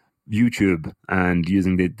using YouTube and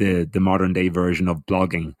using the modern day version of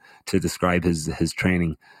blogging to describe his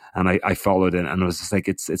training. And I followed it, and it was just like,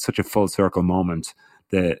 it's such a full circle moment,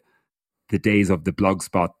 the days of the blog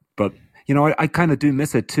spot. But I kind of do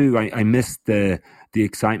miss it too. I miss the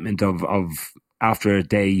excitement of after a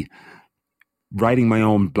day writing my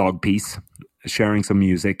own blog piece, sharing some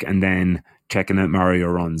music, and then checking out Mario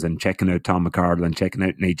runs and checking out Tom McArdle and checking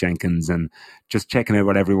out Nate Jenkins and just checking out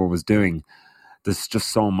what everyone was doing. There's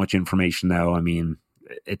just so much information now. I mean,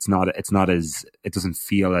 it doesn't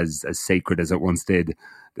feel as sacred as it once did,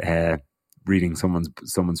 reading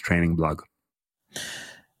someone's training blog.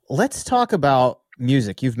 Let's talk about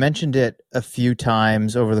music. You've mentioned it a few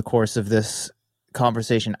times over the course of this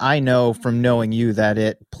conversation. I know from knowing you that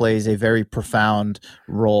it plays a very profound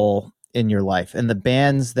role in your life, and the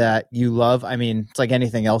bands that you love. I mean, it's like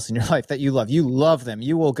anything else in your life that you love them.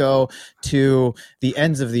 You will go to the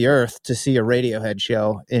ends of the earth to see a Radiohead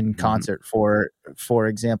show in concert, for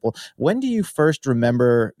example. When do you first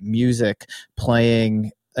remember music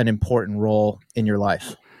playing an important role in your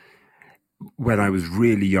life? When I was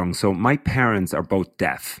really young. So my parents are both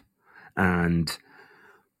deaf, and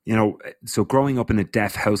so growing up in a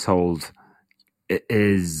deaf household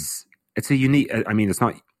it's a unique. I mean,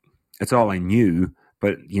 it's all I knew,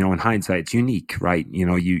 but in hindsight, it's unique, right?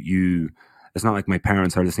 It's not like my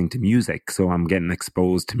parents are listening to music, so I'm getting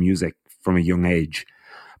exposed to music from a young age.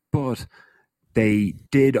 But they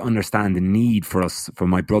did understand the need for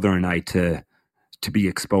my brother and I, to be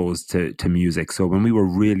exposed to music. So when we were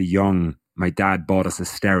really young, my dad bought us a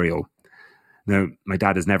stereo. Now, my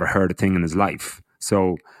dad has never heard a thing in his life,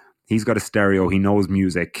 so he's got a stereo. He knows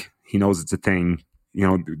music. He knows it's a thing.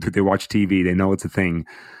 They watch TV. They know it's a thing.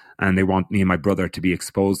 And they want me and my brother to be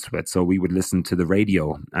exposed to it. So we would listen to the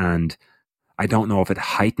radio. And I don't know if it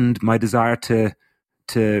heightened my desire to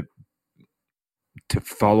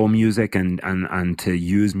follow music and to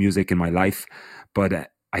use music in my life.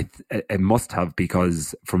 But it must have,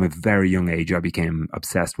 because from a very young age, I became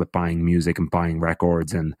obsessed with buying music and buying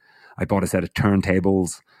records. And I bought a set of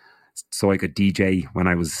turntables so I could DJ when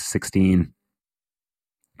I was 16.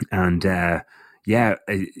 And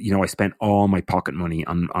I spent all my pocket money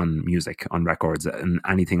on music, on records, and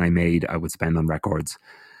anything I made, I would spend on records.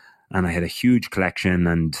 And I had a huge collection,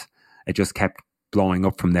 and it just kept blowing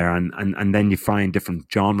up from there. And then you find different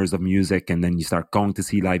genres of music, and then you start going to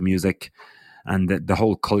see live music, and the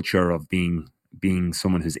whole culture of being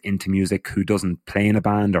someone who's into music, who doesn't play in a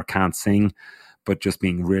band or can't sing, but just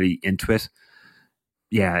being really into it.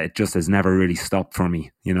 Yeah, it just has never really stopped for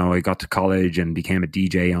me. I got to college and became a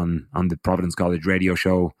DJ on the Providence College radio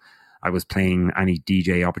show. I was playing any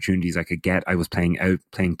DJ opportunities I could get. I was playing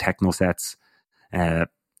techno sets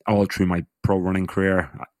all through my pro running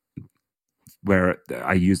career, where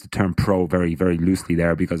I use the term pro very, very loosely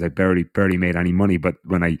there, because I barely made any money. But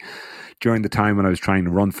during the time when I was trying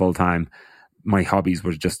to run full time, my hobbies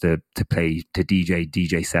were just to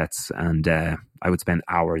DJ sets, and I would spend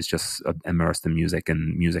hours just immersed in music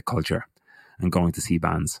and music culture and going to see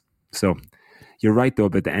bands. So you're right though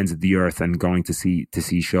about the ends of the earth and going to see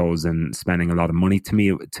shows and spending a lot of money. To me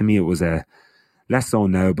it was a less so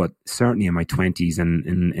now, but certainly in my 20s and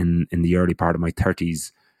in the early part of my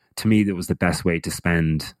 30s, to me that was the best way to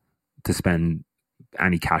spend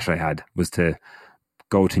any cash I had, was to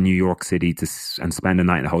go to New York City and spend a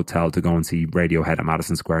night in a hotel to go and see Radiohead at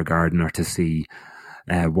Madison Square Garden, or to see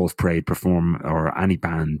Wolf Parade perform, or any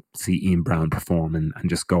band, see Ian Brown perform, and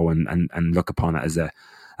just go and look upon it as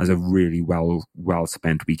a really well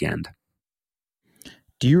spent weekend.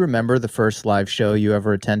 Do you remember the first live show you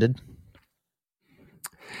ever attended?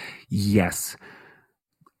 Yes.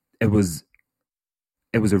 It was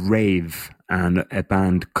a rave, and a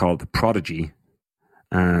band called The Prodigy.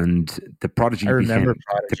 And the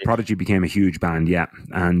Prodigy became a huge band, yeah.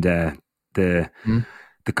 And the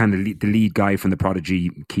kind of the lead guy from the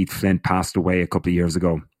Prodigy, Keith Flint, passed away a couple of years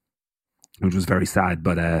ago, which was very sad.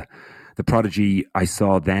 But the Prodigy, I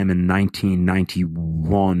saw them in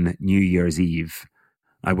 1991 New Year's Eve.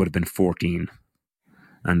 I would have been 14,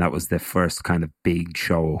 and that was the first kind of big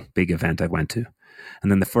event I went to.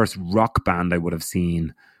 And then the first rock band I would have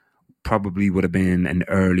seen probably would have been an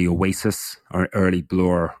early Oasis or early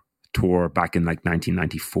Blur tour back in like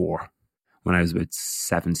 1994, when I was about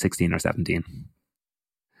 16 or 17.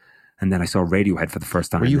 And then I saw Radiohead for the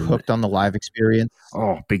first time. Were you hooked on the live experience?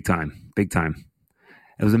 Oh, big time.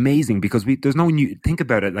 It was amazing, because think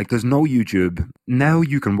about it, like there's no YouTube. Now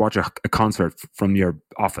you can watch a concert from your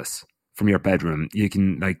office, from your bedroom. You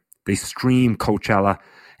can, like, they stream Coachella.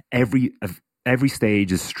 Every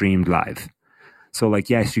stage is streamed live. So, like,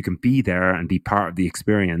 yes, you can be there and be part of the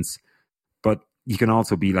experience, but you can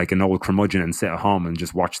also be like an old curmudgeon and sit at home and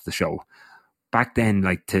just watch the show. Back then,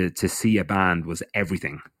 like to see a band was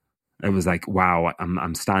everything. It was like, wow,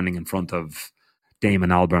 I'm standing in front of Damon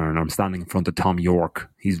Albarn, or I'm standing in front of Tom York.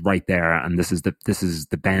 He's right there, and this is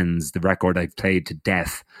the Benz, the record I've played to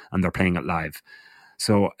death, and they're playing it live.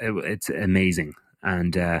 So it's amazing,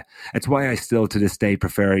 and it's why I still to this day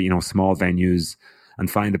prefer, you know, small venues and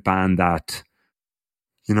find a band that,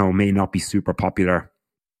 you know, may not be super popular.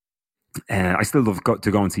 I still love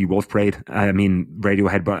to go and see Wolf Parade. I mean,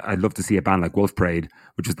 Radiohead, but I'd love to see a band like Wolf Parade,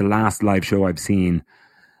 which was the last live show I've seen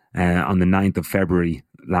on the 9th of February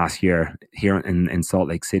last year here in Salt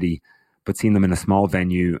Lake City. But seeing them in a small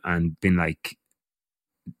venue and been like,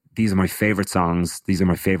 these are my favorite songs, these are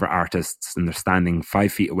my favorite artists, and they're standing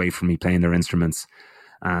 5 feet away from me playing their instruments.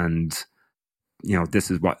 And, you know,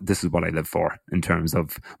 this is what I live for in terms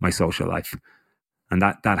of my social life. And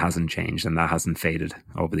that hasn't changed, and that hasn't faded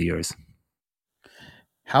over the years.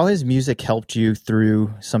 How has music helped you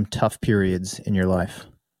through some tough periods in your life?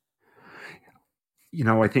 You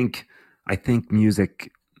know, I think music,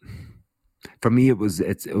 for me, it was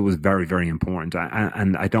very, very important.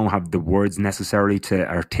 And I don't have the words necessarily to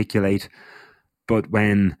articulate, but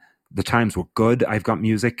when the times were good, I've got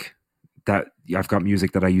music that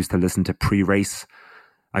I used to listen to pre-race.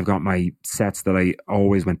 I've got my sets that I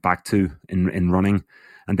always went back to in running.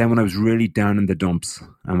 And then when I was really down in the dumps,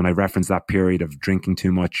 and when I referenced that period of drinking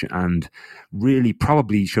too much and really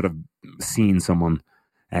probably should have seen someone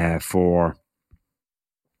for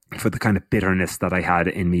the kind of bitterness that I had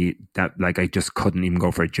in me, that like I just couldn't even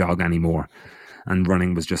go for a jog anymore. And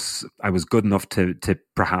running was just, I was good enough to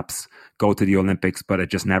perhaps go to the Olympics, but I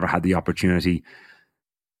just never had the opportunity.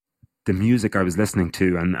 The music I was listening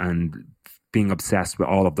to and being obsessed with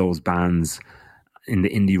all of those bands in the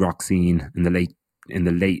indie rock scene in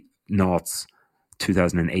the late noughts,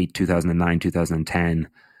 2008, 2009, 2010,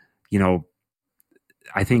 you know,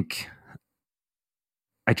 I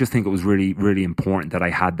just think it was really, really important that I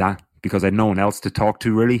had that, because I had no one else to talk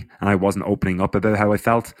to really, and I wasn't opening up about how I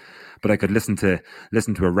felt, but I could listen to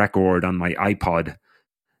a record on my iPod.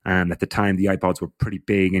 And at the time, the iPods were pretty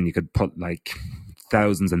big, and you could put like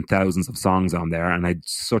thousands and thousands of songs on there. And I had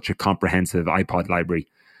such a comprehensive iPod library,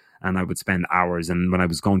 and I would spend hours. And when I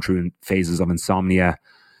was going through phases of insomnia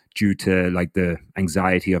due to like the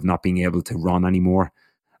anxiety of not being able to run anymore,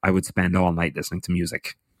 I would spend all night listening to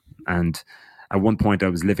music. And at one point I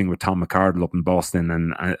was living with Tom McCardle up in Boston,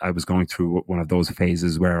 and I was going through one of those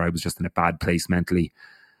phases where I was just in a bad place mentally,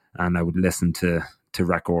 and I would listen to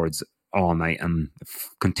records all night and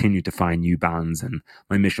continue to find new bands. And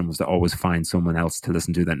my mission was to always find someone else to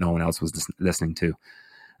listen to that no one else was listening to.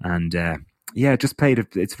 And just played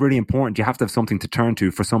it. It's really important. You have to have something to turn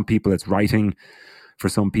to. For some people it's writing, for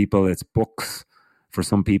some people it's books, for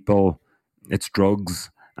some people it's drugs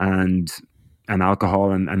and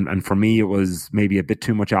alcohol, and for me it was maybe a bit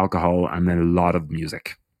too much alcohol and then a lot of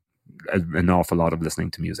music, an awful lot of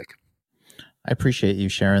listening to music. I appreciate you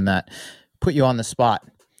sharing that. Put you on the spot.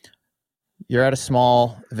 You're at a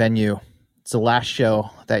small venue. It's the last show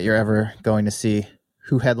that you're ever going to see.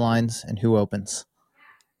 Who headlines and who opens?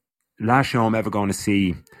 Last show I'm ever going to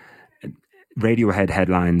see, Radiohead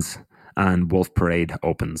headlines and Wolf Parade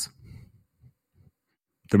opens.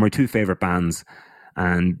 They're my two favorite bands,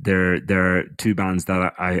 and they're two bands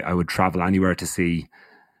that I would travel anywhere to see.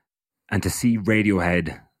 And to see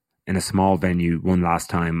Radiohead in a small venue one last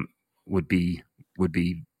time would be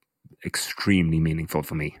extremely meaningful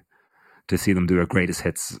for me. To see them do a greatest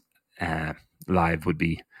hits live would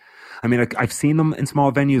be, I mean, I've seen them in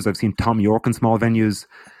small venues. I've seen Tom York in small venues,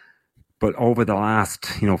 but over the last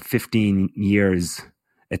 15 years,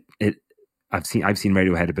 I've seen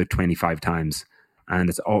Radiohead about 25 times, and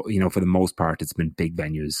it's all, for the most part, it's been big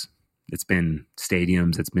venues. It's been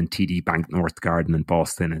stadiums. It's been TD Bank North Garden in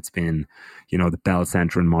Boston. It's been, the Bell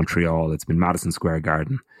Centre in Montreal. It's been Madison Square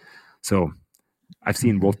Garden. So I've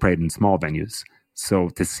seen Wolf Parade in small venues. So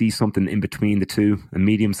to see something in between the two, a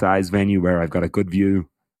medium-sized venue where I've got a good view,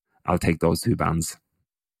 I'll take those two bands.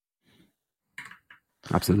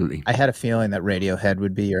 Absolutely. I had a feeling that Radiohead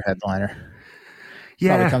would be your headliner.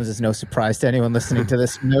 Yeah. Probably comes as no surprise to anyone listening to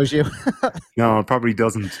this who knows you. No, it probably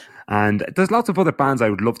doesn't. And there's lots of other bands I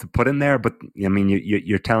would love to put in there, but I mean,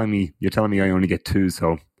 you're telling me I only get two,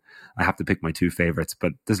 so I have to pick my two favorites.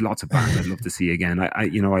 But there's lots of bands I'd love to see again.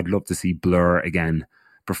 I'd love to see Blur again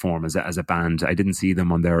perform as a band. I didn't see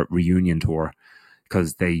them on their reunion tour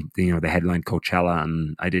because they headlined Coachella,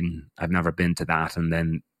 and I've never been to that. And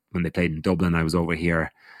then when they played in Dublin, I was over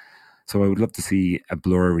here, so I would love to see a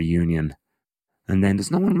Blur reunion. And then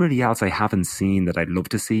there's no one really else I haven't seen that I'd love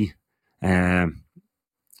to see.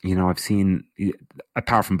 I've seen,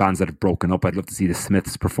 apart from bands that have broken up, I'd love to see the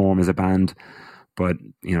Smiths perform as a band, but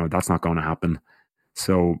that's not going to happen.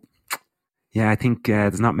 So yeah, I think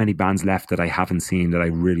there's not many bands left that I haven't seen that I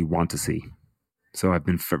really want to see. So I've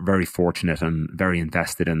been very fortunate and very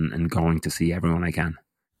invested in going to see everyone I can.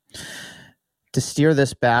 To steer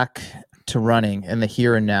this back to running in the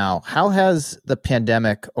here and now, how has the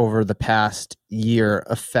pandemic over the past year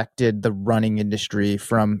affected the running industry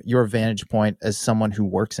from your vantage point as someone who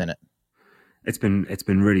works in it? It's been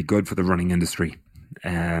really good for the running industry.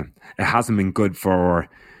 It hasn't been good for,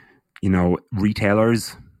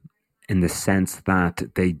 retailers, in the sense that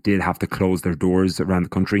they did have to close their doors around the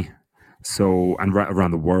country. So, and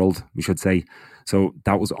around the world, we should say. So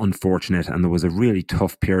that was unfortunate. And there was a really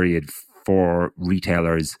tough period for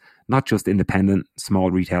retailers, not just independent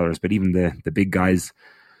small retailers, but even the big guys,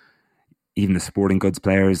 even the sporting goods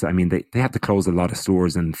players. I mean, they had to close a lot of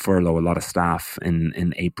stores and furlough a lot of staff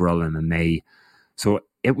in April and in May. So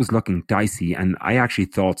it was looking dicey. And I actually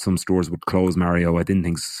thought some stores would close, Mario. I didn't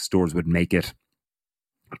think stores would make it.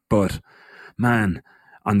 But man,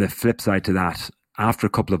 on the flip side to that, after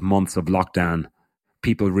a couple of months of lockdown,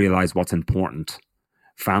 people realize what's important.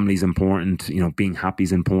 Family's important, being happy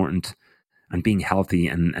is important, and being healthy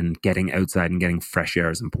and getting outside and getting fresh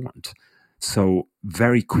air is important. So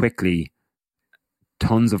very quickly,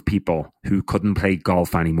 tons of people who couldn't play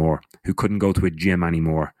golf anymore, who couldn't go to a gym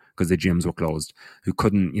anymore because the gyms were closed, who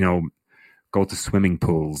couldn't, go to swimming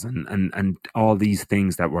pools and all these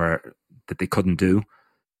things that they couldn't do.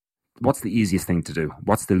 What's the easiest thing to do?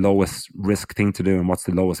 What's the lowest risk thing to do? And what's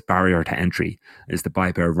the lowest barrier to entry? Is to buy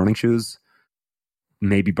a pair of running shoes,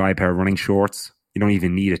 maybe buy a pair of running shorts. You don't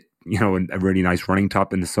even need a really nice running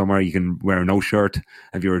top in the summer. You can wear no shirt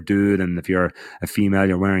if you're a dude, and if you're a female,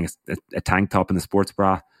 you're wearing a tank top and a sports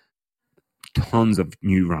bra. Tons of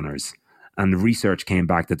new runners. And the research came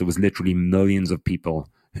back that there was literally millions of people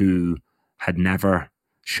who had never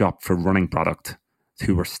shopped for running product,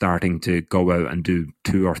 who were starting to go out and do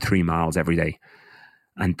 2 or 3 miles every day.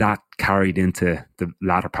 And that carried into the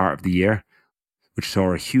latter part of the year, which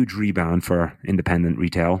saw a huge rebound for independent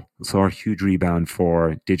retail, saw a huge rebound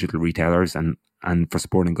for digital retailers and for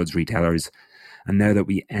sporting goods retailers. And now that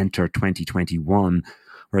we enter 2021,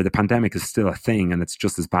 where the pandemic is still a thing and it's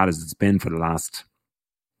just as bad as it's been for the last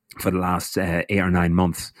 8 or 9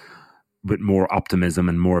 months, with more optimism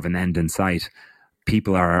and more of an end in sight,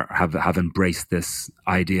 people have embraced this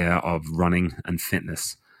idea of running and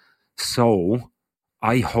fitness. So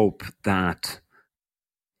I hope that,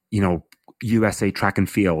 USA Track and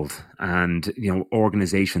Field and,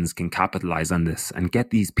 organizations can capitalize on this and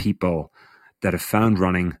get these people that have found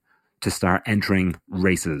running to start entering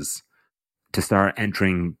races, to start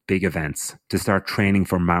entering big events, to start training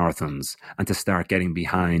for marathons, and to start getting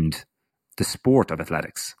behind the sport of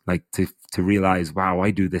athletics. Like to realize, wow,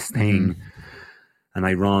 I do this thing and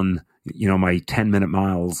I run, my 10-minute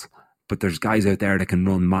miles, but there's guys out there that can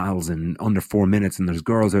run miles in under 4 minutes, and there's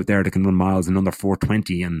girls out there that can run miles in under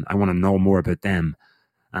 4:20, and I want to know more about them.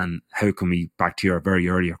 And how can we, back to your very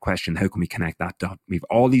earlier question, how can we connect that dot? We've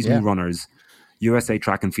all these new runners. USA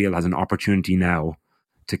Track and Field has an opportunity now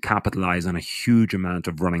to capitalize on a huge amount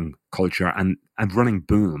of running culture and running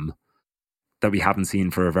boom that we haven't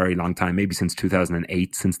seen for a very long time, maybe since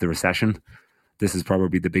 2008, since the recession. This is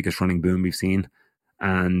probably the biggest running boom we've seen.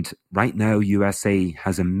 And right now, USA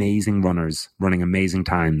has amazing runners running amazing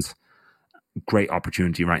times. Great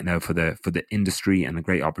opportunity right now for the industry, and a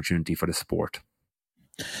great opportunity for the sport.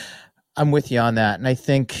 I'm with you on that. And I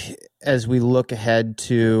think as we look ahead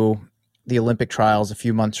to the Olympic trials a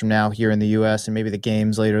few months from now here in the US, and maybe the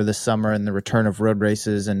games later this summer, and the return of road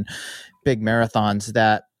races and big marathons,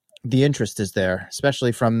 that the interest is there,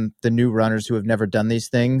 especially from the new runners who have never done these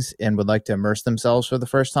things and would like to immerse themselves for the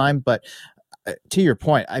first time. But to your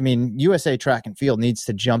point, I mean, USA Track and Field needs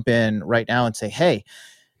to jump in right now and say, hey,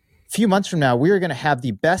 a few months from now, we are going to have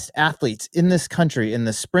the best athletes in this country in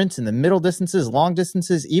the sprints, in the middle distances, long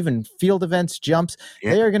distances, even field events, jumps.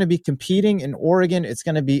 Yeah. They are going to be competing in Oregon. It's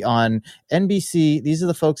going to be on NBC. These are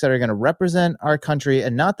the folks that are going to represent our country.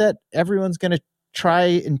 And not that everyone's going to try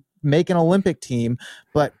and make an Olympic team,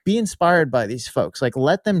 but be inspired by these folks. Like,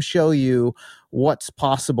 let them show you what's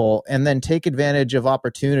possible, and then take advantage of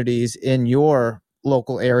opportunities in your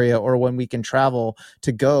local area, or when we can travel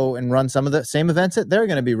to go and run some of the same events that they're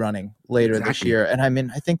going to be running later this year. And I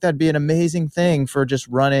mean, I think that'd be an amazing thing for just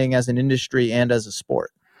running as an industry and as a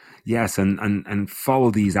sport. Yes, and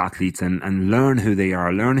follow these athletes and learn who they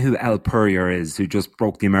are. Learn who Elle Purrier is, who just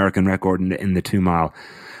broke the American record in the 2 mile.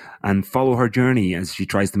 And follow her journey as she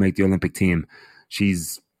tries to make the Olympic team.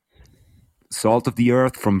 She's salt of the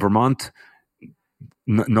earth from Vermont,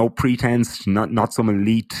 no pretense, not some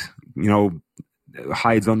elite,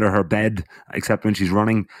 hides under her bed, except when she's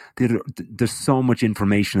running. There's so much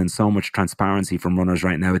information and so much transparency from runners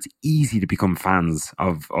right now. It's easy to become fans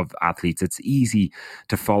of athletes. It's easy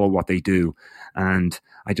to follow what they do. And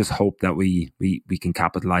I just hope that we can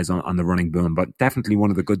capitalize on the running boom. But definitely one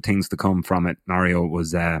of the good things to come from it, Mario,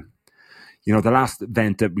 was, the last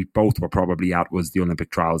event that we both were probably at was the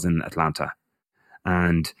Olympic trials in Atlanta.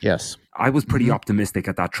 And yes, I was pretty optimistic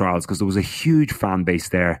at that trials because there was a huge fan base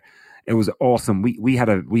there. It was awesome. We had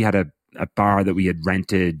a bar that we had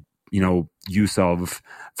rented, use of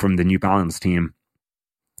from the New Balance team.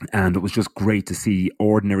 And it was just great to see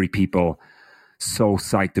ordinary people so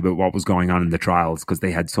psyched about what was going on in the trials because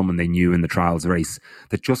they had someone they knew in the trials race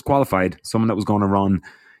that just qualified, someone that was going to run,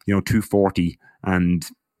 240,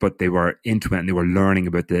 but they were into it and they were learning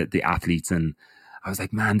about the athletes. And I was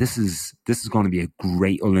like, man, this is going to be a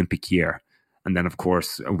great Olympic year. And then, of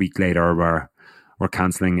course, a week later, we're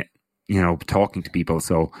cancelling, talking to people.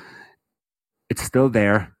 So it's still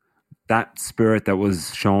there. That spirit that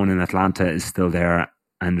was shown in Atlanta is still there.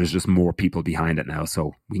 And there's just more people behind it now.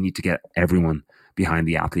 So we need to get everyone behind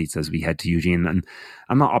the athletes as we head to Eugene. And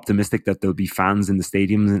I'm not optimistic that there'll be fans in the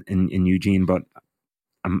stadiums in Eugene, but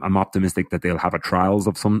I'm optimistic that they'll have a trials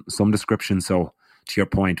of some description. So to your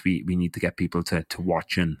point, we need to get people to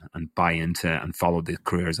watch and buy into and follow the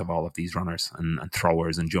careers of all of these runners and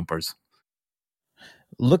throwers and jumpers.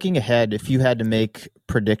 Looking ahead, if you had to make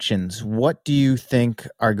predictions, what do you think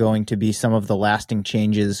are going to be some of the lasting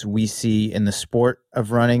changes we see in the sport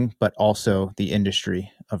of running, but also the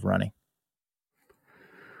industry of running?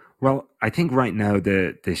 Well, I think right now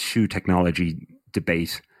the shoe technology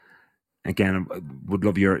debate, again, I would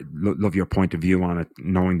love your point of view on it,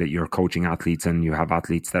 knowing that you're coaching athletes and you have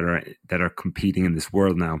athletes that are competing in this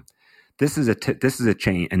world now. This is a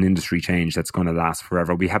change, an industry change that's going to last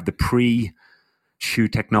forever. We have the pre-shoe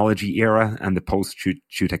technology era and the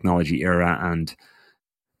post-shoe technology era, and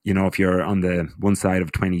if you're on the one side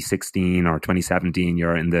of 2016 or 2017,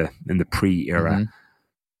 you're in the pre-era.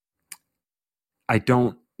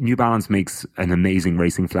 New Balance makes an amazing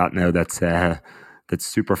racing flat now that's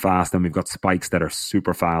super fast, and we've got spikes that are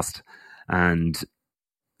super fast. And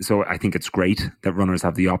so I think it's great that runners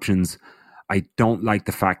have the options. I don't like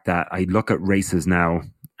the fact that I look at races now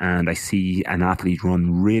and I see an athlete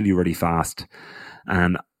run really, really fast.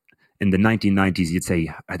 And in the 1990s, you'd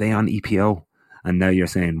say, are they on EPO? And now you're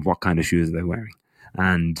saying, what kind of shoes are they wearing?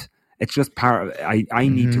 And it's just part of, I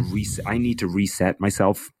need to reset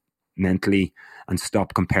myself mentally and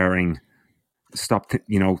stop comparing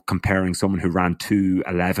someone who ran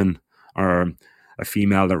 2:11 or a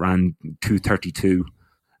female that ran 2:32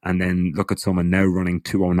 and then look at someone now running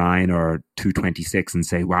 2:09 or 2:26 and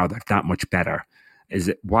say, wow, they're that much better. Is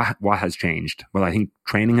it what has changed? Well, I think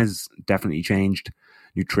training has definitely changed.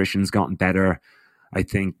 Nutrition's gotten better. I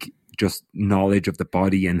think just knowledge of the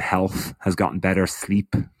body and health has gotten better.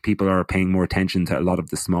 Sleep, people are paying more attention to a lot of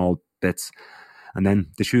the small bits. And then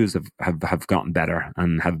the shoes have gotten better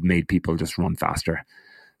and have made people just run faster.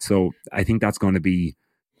 So I think that's going to be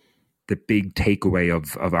the big takeaway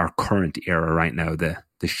of our current era right now,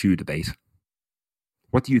 the shoe debate.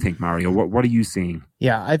 What do you think, Mario? What are you seeing?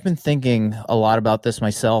 Yeah, I've been thinking a lot about this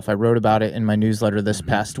myself. I wrote about it in my newsletter this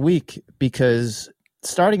past week because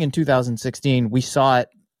starting in 2016, we saw it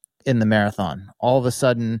in the marathon. All of a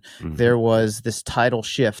sudden, there was this tidal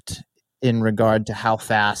shift in regard to how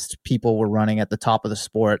fast people were running at the top of the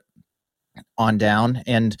sport on down.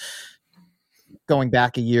 And going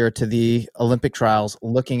back a year to the Olympic trials,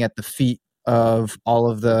 looking at the feet of all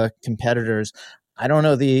of the competitors, I don't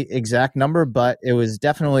know the exact number, but it was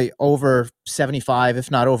definitely over 75,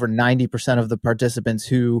 if not over 90% of the participants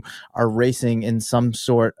who are racing in some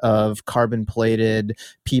sort of carbon-plated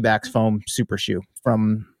Pebax foam super shoe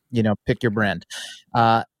from, pick your brand.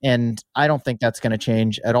 And I don't think that's going to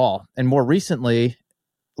change at all. And more recently,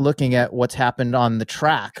 looking at what's happened on the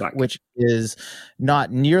track, which is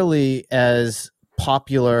not nearly as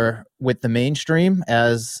popular with the mainstream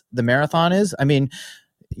as the marathon is. I mean,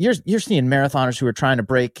 you're seeing marathoners who are trying to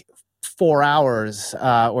break 4 hours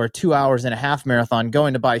or 2 hours and a half marathon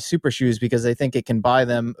going to buy super shoes because they think it can buy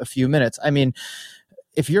them a few minutes. I mean,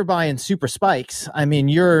 if you're buying super spikes, I mean,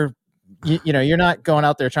 you're not going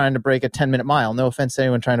out there trying to break a 10-minute mile. No offense to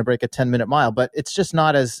anyone trying to break a 10-minute mile, but it's just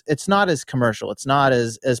not as commercial. It's not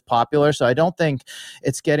as popular. So I don't think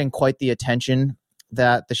it's getting quite the attention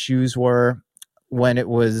that the shoes were when it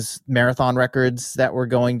was marathon records that were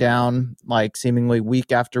going down like seemingly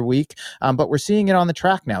week after week. But we're seeing it on the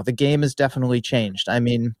track now. The game has definitely changed. I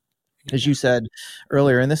mean, as you said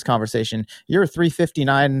earlier in this conversation, you're a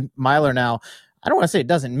 3:59 miler now. I don't want to say it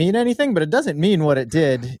doesn't mean anything, but it doesn't mean what it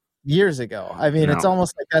did years ago. I mean, It's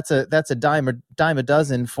almost like that's a dime a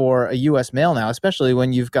dozen for a U.S. male now, especially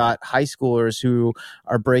when you've got high schoolers who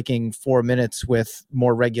are breaking 4 minutes with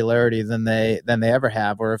more regularity than they ever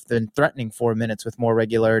have, or if they're threatening 4 minutes with more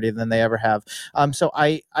regularity than they ever have. So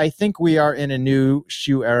I think we are in a new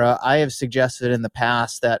shoe era. I have suggested in the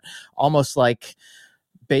past that almost like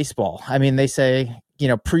baseball. I mean, they say,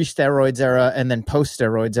 pre-steroids era and then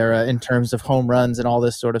post-steroids era in terms of home runs and all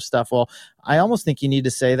this sort of stuff. Well, I almost think you need to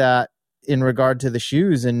say that in regard to the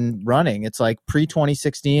shoes and running. It's like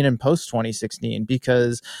pre-2016 and post-2016,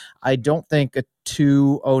 because I don't think a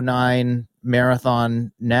 2:09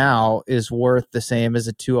 marathon now is worth the same as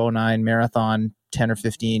a 2:09 marathon 10 or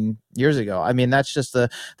 15 years ago. I mean, that's just the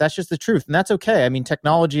truth. And that's okay. I mean,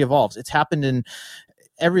 technology evolves. It's happened in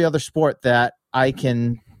every other sport that I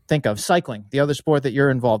can think of. Cycling, the other sport that you're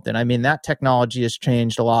involved in. I mean, that technology has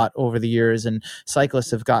changed a lot over the years and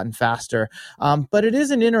cyclists have gotten faster. But it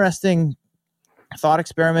is an interesting thought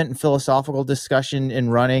experiment and philosophical discussion in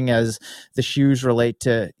running as the shoes relate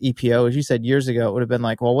to EPO. As you said, years ago, it would have been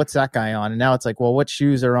like, well, what's that guy on? And now it's like, well, what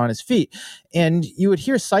shoes are on his feet? And you would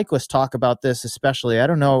hear cyclists talk about this, especially, I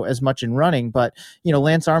don't know as much in running, but,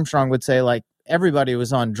 Lance Armstrong would say, like, everybody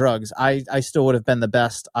was on drugs. I still would have been the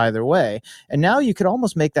best either way. And now you could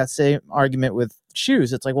almost make that same argument with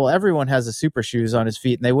shoes. It's like, well, everyone has a super shoes on his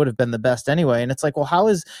feet and they would have been the best anyway. And it's like, well, how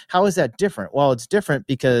is that different? Well, it's different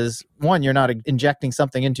because, one, you're not injecting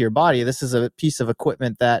something into your body. This is a piece of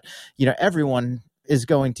equipment that, everyone is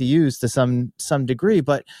going to use to some degree,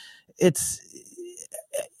 but it's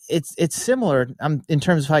similar in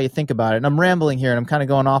terms of how you think about it. And I'm rambling here and I'm kind of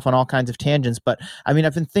going off on all kinds of tangents, but I mean,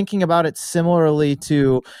 I've been thinking about it similarly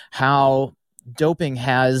to how doping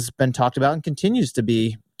has been talked about and continues to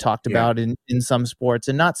be talked about in some sports,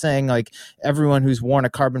 and not saying like everyone who's worn a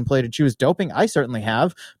carbon plated shoe is doping. I certainly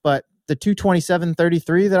have, but the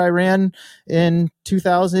 2:27:33 that I ran in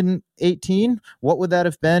 2018, what would that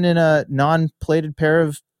have been in a non-plated pair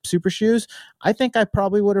of super shoes? I think I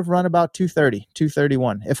probably would have run about 2:30,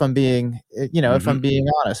 2:31 if I'm being, if I'm being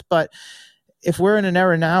honest. But if we're in an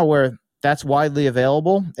era now where that's widely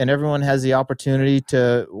available and everyone has the opportunity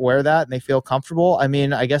to wear that and they feel comfortable, I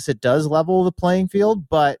mean, I guess it does level the playing field,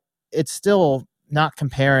 but it's still not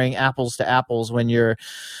comparing apples to apples when you're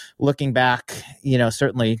looking back,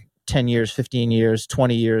 certainly 10 years, 15 years,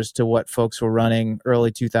 20 years to what folks were running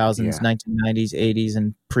early 2000s, 1990s, 80s,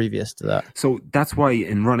 and previous to that. So that's why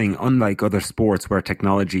in running, unlike other sports where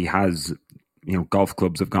technology has, golf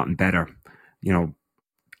clubs have gotten better,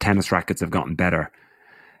 tennis rackets have gotten better,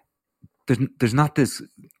 there's not this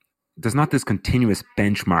continuous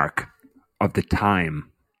benchmark of the time,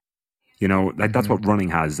 that's what running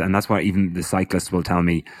has. And that's why even the cyclists will tell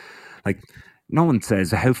me, like, no one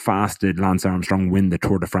says, how fast did Lance Armstrong win the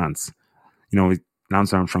Tour de France?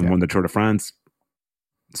 Lance Armstrong won the Tour de France.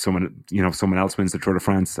 Someone else wins the Tour de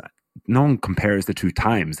France. No one compares the two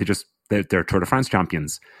times. They're Tour de France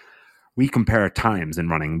champions. We compare times in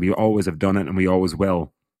running. We always have done it and we always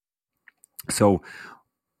will. So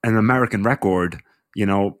an American record,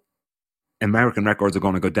 American records are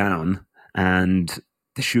going to go down, and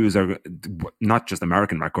the shoes are not just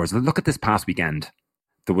American records. Look at this past weekend.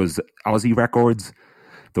 There was Aussie records,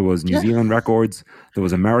 there was New Zealand records, there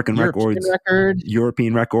was American records,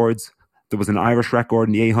 European records, there was an Irish record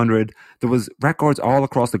in the 800. There was records all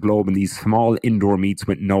across the globe in these small indoor meets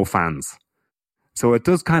with no fans. So it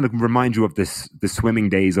does kind of remind you of the swimming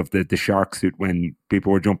days of the shark suit when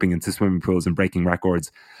people were jumping into swimming pools and breaking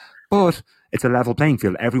records. But it's a level playing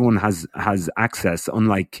field. Everyone has access,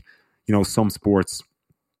 unlike, some sports.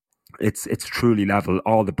 It's truly level.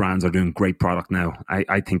 All the brands are doing great product now.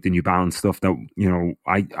 I think the New Balance stuff that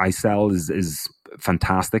I sell is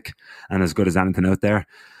fantastic and as good as anything out there.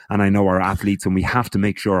 And I know our athletes, and we have to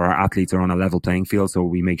make sure our athletes are on a level playing field. So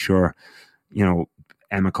we make sure,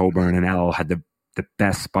 Emma Coburn and Elle had the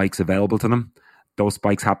best spikes available to them. Those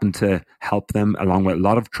spikes happen to help them, along with a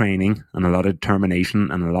lot of training and a lot of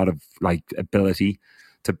determination and a lot of ability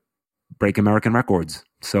to break American records.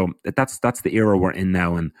 So that's the era we're in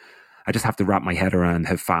now, and I just have to wrap my head around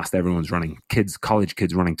how fast everyone's running. College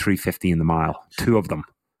kids running 3:50 in the mile, two of them,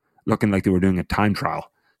 looking like they were doing a time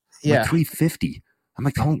trial. Yeah, 3:50. I'm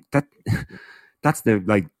like, oh, that's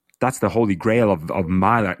the holy grail of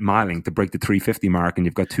miling, to break the 3:50 mark, and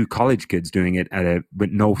you've got two college kids doing it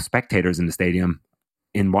with no spectators in the stadium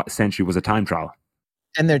in what essentially was a time trial.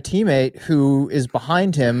 And their teammate who is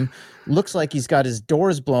behind him looks like he's got his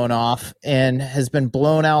doors blown off and has been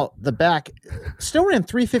blown out the back. Still ran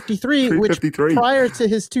 353, which prior to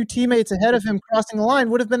his two teammates ahead of him crossing the line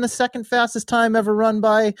would have been the second fastest time ever run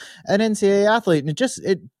by an NCAA athlete.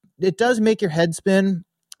 And it does make your head spin,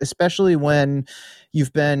 especially when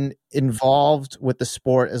you've been involved with the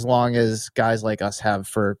sport as long as guys like us have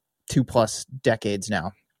for 2+ decades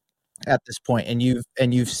now at this point, and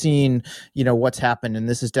you've seen, what's happened, and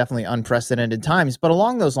this is definitely unprecedented times. But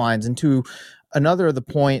along those lines, and to another of the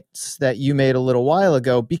points that you made a little while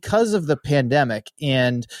ago, because of the pandemic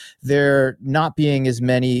and there not being as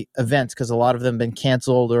many events, because a lot of them have been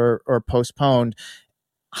canceled or postponed,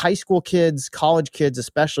 high school kids, college kids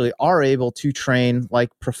especially, are able to train like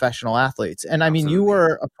professional athletes. And I mean, you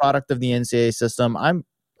were a product of the NCAA system. I'm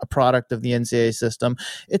a product of the NCAA system.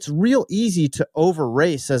 It's real easy to over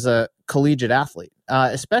race as a collegiate athlete,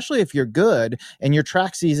 especially if you're good and your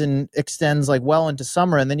track season extends like well into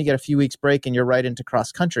summer, and then you get a few weeks break and you're right into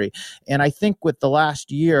cross country. And I think with the last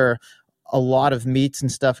year, a lot of meets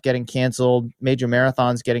and stuff getting canceled, major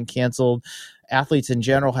marathons getting canceled, athletes in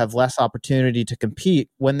general have less opportunity to compete.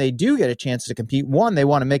 When they do get a chance to compete, one, they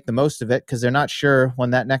want to make the most of it because they're not sure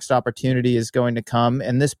when that next opportunity is going to come.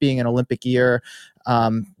 And this being an Olympic year,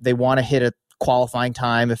 they want to hit a qualifying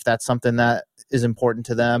time if that's something that is important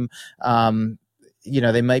to them.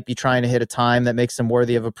 They might be trying to hit a time that makes them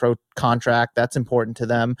worthy of a pro contract. That's important to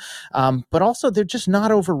them. But also, they're just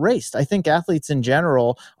not over raced. I think athletes in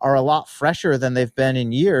general are a lot fresher than they've been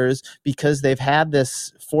in years because they've had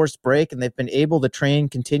this forced break and they've been able to train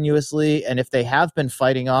continuously. And if they have been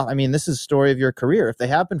fighting off, I mean, this is the story of your career. If they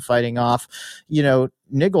have been fighting off,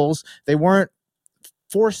 niggles, they weren't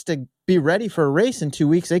forced to be ready for a race in 2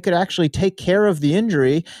 weeks. They could actually take care of the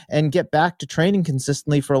injury and get back to training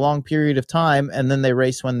consistently for a long period of time, and then they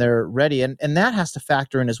race when they're ready. And that has to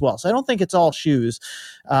factor in as well. So I don't think it's all shoes.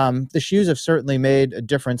 The shoes have certainly made a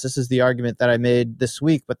difference. This is the argument that I made this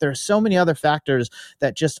week, but there are so many other factors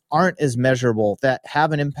that just aren't as measurable that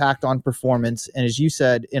have an impact on performance. And as you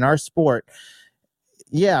said, in our sport,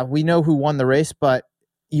 yeah, we know who won the race, but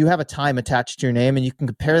you have a time attached to your name, and you can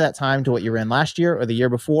compare that time to what you ran last year or the year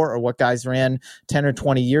before or what guys ran 10 or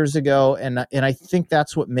 20 years ago. And I think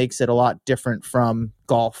that's what makes it a lot different from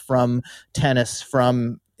golf, from tennis,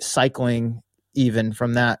 from cycling, even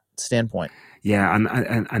from that standpoint. Yeah, and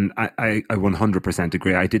I 100%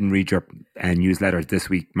 agree. I didn't read your newsletter this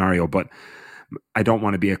week, Mario, but I don't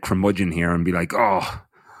want to be a curmudgeon here and be like, oh,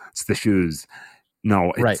 it's the shoes.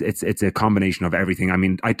 No, it's a combination of everything. I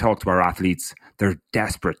mean, I talk to our athletes; they're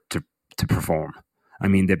desperate to perform. I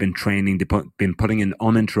mean, they've been training, been putting in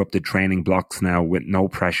uninterrupted training blocks now with no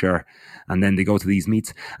pressure, and then they go to these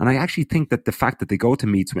meets. And I actually think that the fact that they go to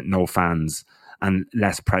meets with no fans and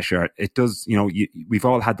less pressure, it does. We've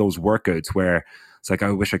all had those workouts where it's like,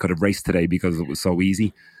 I wish I could have raced today because it was so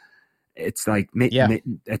easy. It's like,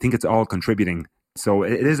 I think it's all contributing. So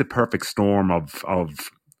it is a perfect storm of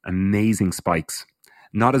amazing spikes.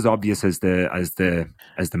 Not as obvious as the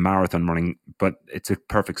marathon running, but it's a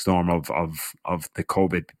perfect storm of the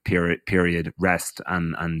COVID period rest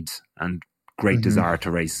and great desire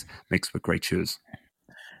to race mixed with great shoes.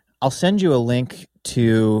 I'll send you a link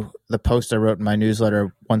to the post I wrote in my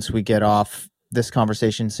newsletter once we get off this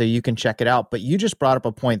conversation so you can check it out. But you just brought up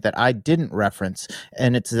a point that I didn't reference,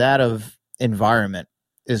 and it's that of environment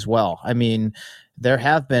as well. I mean, there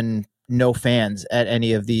have been no fans at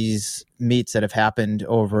any of these meets that have happened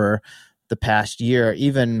over the past year.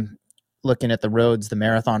 Even looking at the roads, the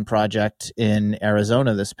marathon project in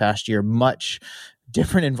Arizona this past year, much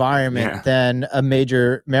different environment than a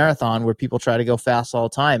major marathon where people try to go fast all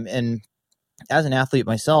the time. And as an athlete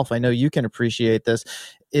myself, I know you can appreciate this.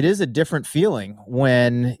 It is a different feeling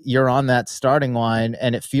when you're on that starting line,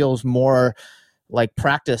 and it feels more like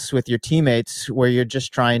practice with your teammates where you're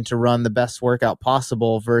just trying to run the best workout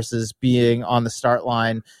possible versus being on the start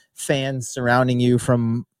line, fans surrounding you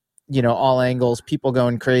from, all angles, people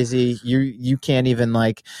going crazy. You can't even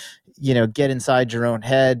get inside your own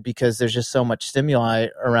head because there's just so much stimuli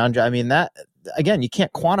around you. I mean, that, again, you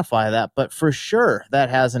can't quantify that, but for sure that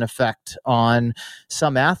has an effect on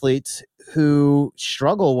some athletes who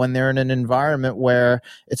struggle when they're in an environment where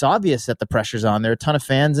it's obvious that the pressure's on. There are a ton of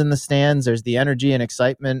fans in the stands. There's the energy and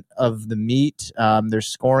excitement of the meet. There's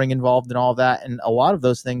scoring involved in all of that. And a lot of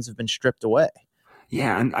those things have been stripped away.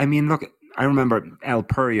 Yeah. And I mean, look, I remember El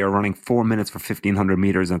Purrier running 4 minutes for 1,500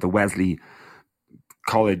 meters at the Wesley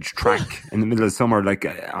College track in the middle of summer,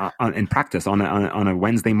 in practice on a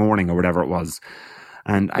Wednesday morning or whatever it was.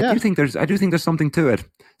 And I do think there's something to it.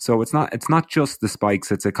 So it's not just the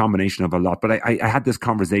spikes; it's a combination of a lot. But I had this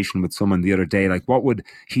conversation with someone the other day, like, what would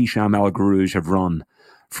Hisham El Gurouj have run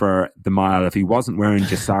for the mile if he wasn't wearing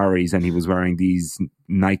Jasaris and he was wearing these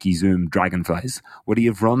Nike Zoom Dragonflies? Would he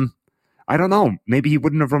have run? I don't know. Maybe he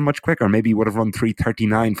wouldn't have run much quicker. Maybe he would have run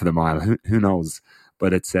 3:39 for the mile. Who knows?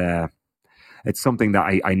 But it's something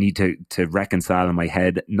that I need to reconcile in my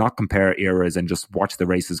head, not compare eras and just watch the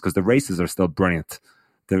races, because the races are still brilliant.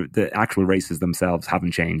 The actual races themselves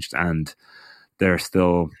haven't changed, and they're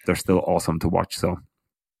still awesome to watch. So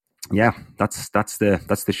yeah, that's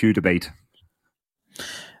the shoe debate.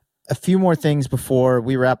 A few more things before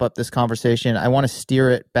we wrap up this conversation. I want to steer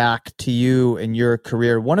it back to you and your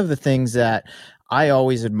career. One of the things that I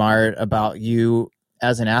always admired about you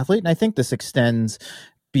as an athlete, and I think this extends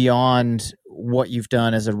beyond what you've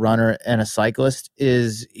done as a runner and a cyclist,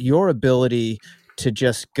 is your ability to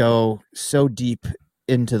just go so deep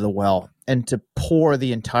into the well and to pour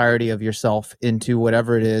the entirety of yourself into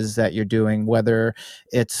whatever it is that you're doing, whether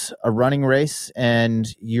it's a running race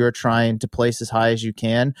and you're trying to place as high as you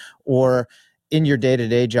can, or in your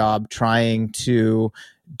day-to-day job trying to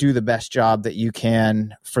do the best job that you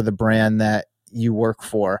can for the brand that you work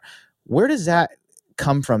for. Where does that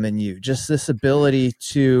come from in you? Just this ability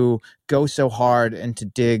to go so hard and to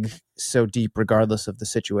dig so deep regardless of the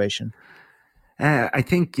situation? I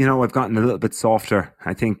think, I've gotten a little bit softer.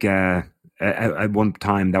 I think at one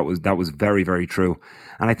time that was very, very true.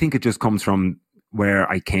 And I think it just comes from where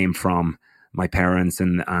I came from, my parents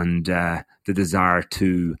and the desire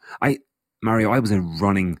to... Mario, I was a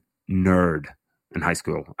running nerd in high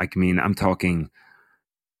school. I'm talking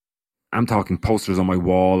posters on my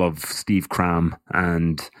wall of Steve Cram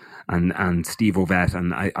and Steve Ovett,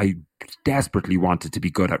 and I desperately wanted to be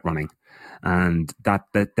good at running. And that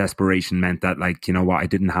desperation meant that, like, you know what, I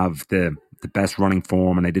didn't have the best running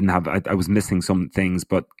form, and I was missing some things,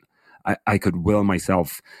 but I could will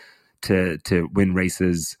myself to win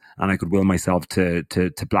races, and I could will myself to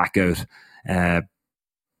black out,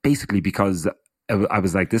 basically because I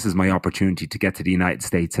was like, this is my opportunity to get to the United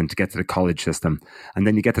States and to get to the college system. And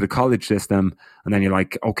then you get to the college system, and then you're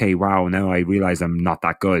like, okay, wow, now I realize I'm not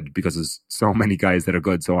that good because there's so many guys that are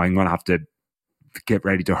good, so I'm going to have to get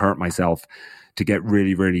ready to hurt myself to get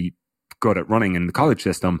really, really good at running in the college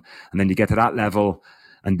system. And then you get to that level,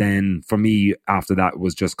 and then for me after that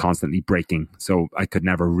was just constantly breaking, so I could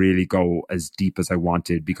never really go as deep as I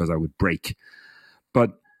wanted because I would break.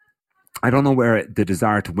 But I don't know where the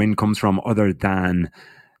desire to win comes from, other than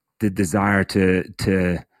the desire to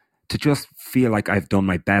just feel like I've done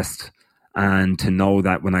my best, and to know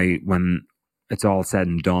that when it's all said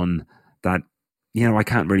and done, that I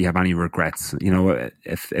can't really have any regrets.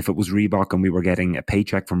 If it was Reebok and we were getting a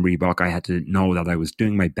paycheck from Reebok, I had to know that I was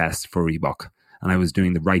doing my best for Reebok, and I was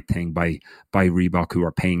doing the right thing by Reebok, who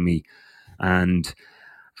are paying me. And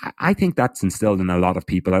I think that's instilled in a lot of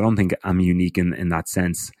people. I don't think I'm unique in that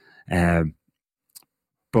sense.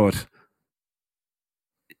 But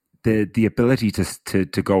the ability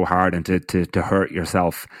to go hard and to hurt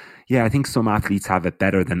yourself, I think some athletes have it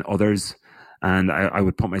better than others. And I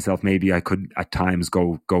would put myself, maybe I could at times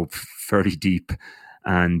go fairly deep,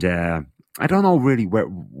 and I don't know really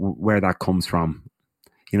where that comes from.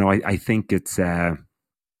 I think it's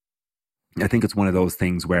one of those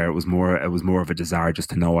things where it was more of a desire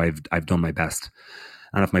just to know I've done my best,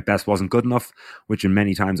 and if my best wasn't good enough, which in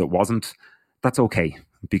many times it wasn't, that's okay,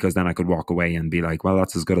 because then I could walk away and be like, well,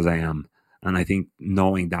 that's as good as I am. And I think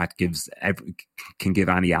knowing that can give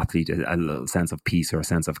any athlete a little sense of peace or a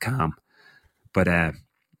sense of calm. But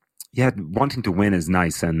wanting to win is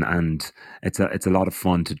nice, and it's a lot of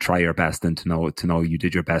fun to try your best and to know you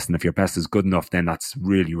did your best. And if your best is good enough, then that's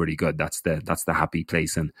really, really good. That's the happy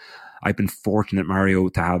place. And I've been fortunate, Mario,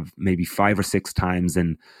 to have maybe 5 or 6 times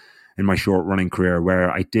in my short running career where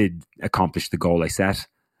I did accomplish the goal I set.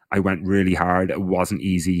 I went really hard. It wasn't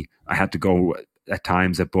easy. I had to go at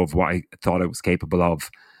times above what I thought I was capable of,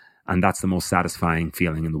 and that's the most satisfying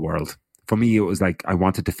feeling in the world. For me, it was like I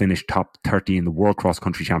wanted to finish top 30 in the World Cross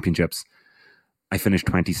Country Championships. I finished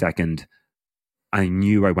 22nd. I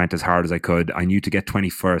knew I went as hard as I could. I knew to get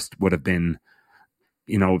 21st would have been,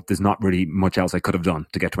 there's not really much else I could have done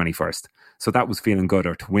to get 21st. So that was feeling good.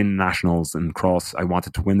 Or to win nationals and cross, I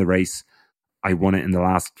wanted to win the race. I won it in the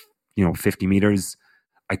last, 50 meters.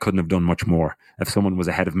 I couldn't have done much more. If someone was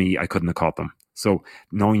ahead of me, I couldn't have caught them. So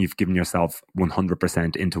knowing you've given yourself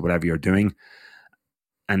 100% into whatever you're doing,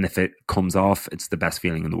 and if it comes off, it's the best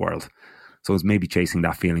feeling in the world. So it's maybe chasing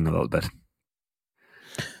that feeling a little bit.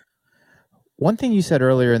 One thing you said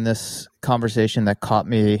earlier in this conversation that caught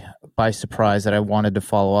me by surprise that I wanted to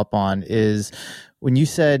follow up on is When you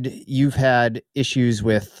said you've had issues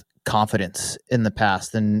with confidence in the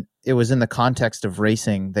past, and it was in the context of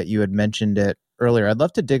racing that you had mentioned it earlier, I'd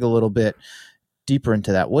love to dig a little bit deeper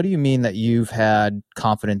into that. What do you mean that you've had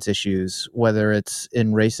confidence issues, whether it's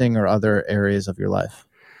in racing or other areas of your life?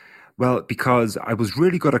 Well, because I was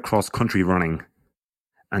really good at cross country running,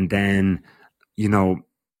 and then, you know,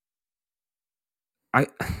 I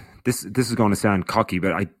this is going to sound cocky,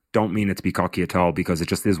 but I don't mean it to be cocky at all, because it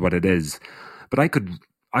just is what it is. But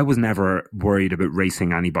I was never worried about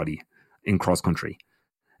racing anybody in cross country.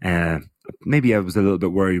 Maybe I was a little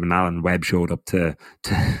bit worried when Alan Webb showed up to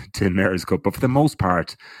Mayor's Cup, but for the most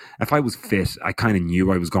part, if I was fit, I kind of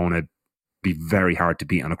knew I was going to be very hard to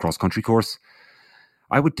beat on a cross country course.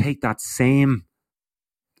 I would take that same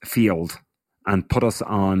field and put us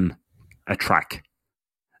on a track,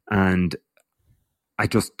 and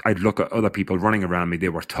I'd look at other people running around me. They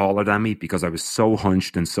were taller than me because I was so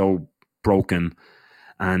hunched and so broken,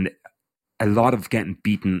 and a lot of getting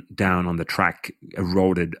beaten down on the track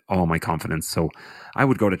eroded all my confidence. So I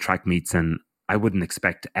would go to track meets and I wouldn't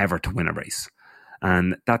expect ever to win a race.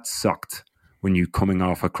 And that sucked when you coming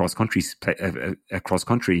off a cross country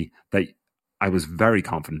that I was very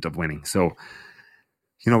confident of winning. So,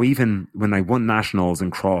 you know, even when I won nationals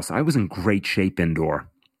in cross, I was in great shape indoor.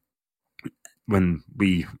 When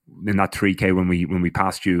we, in that 3K, when we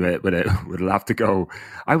passed you with a lap to go,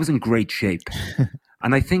 I was in great shape.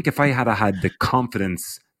 And I think if I had had the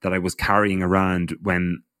confidence that I was carrying around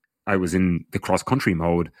when I was in the cross-country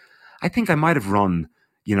mode, I think I might have run,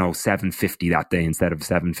 750 that day instead of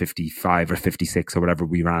 755 or 56 or whatever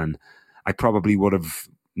we ran. I probably would have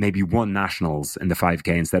maybe won nationals in the 5K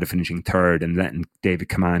instead of finishing third and letting David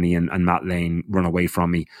Kamani and Matt Lane run away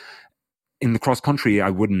from me. In the cross-country, I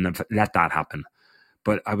wouldn't have let that happen.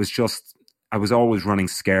 But I was always running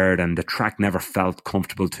scared, and the track never felt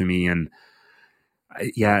comfortable to me. And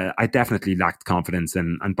yeah, I definitely lacked confidence,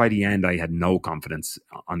 and by the end, I had no confidence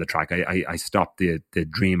on the track. I stopped the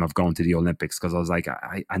dream of going to the Olympics because I was like,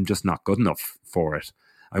 I'm just not good enough for it.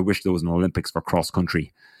 I wish there was an Olympics for cross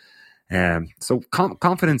country. So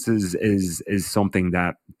confidence is something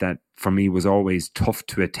that for me was always tough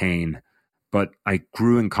to attain. But I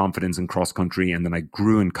grew in confidence in cross country, and then I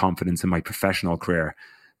grew in confidence in my professional career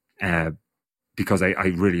because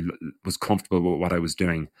I really was comfortable with what I was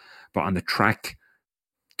doing. But on the track,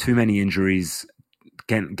 too many injuries,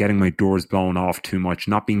 getting my doors blown off too much,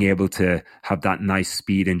 not being able to have that nice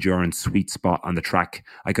speed endurance sweet spot on the track.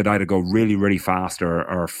 I could either go really, really fast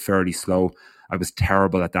or fairly slow. I was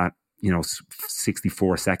terrible at that,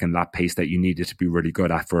 64-second lap pace that you needed to be really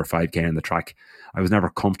good at for a 5K on the track. I was never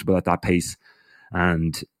comfortable at that pace.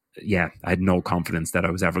 And yeah, I had no confidence that I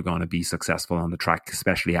was ever going to be successful on the track,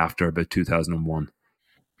 especially after about 2001.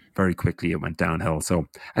 Very quickly it went downhill. So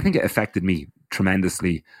I think it affected me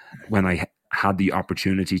tremendously. When I had the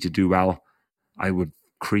opportunity to do well, I would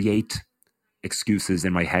create excuses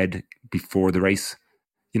in my head before the race.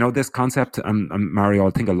 This concept, Mario, I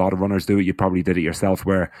think a lot of runners do it. You probably did it yourself,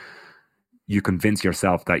 where you convince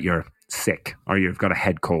yourself that you're sick, or you've got a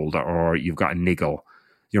head cold, or you've got a niggle.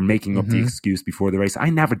 You're making up the excuse before the race. I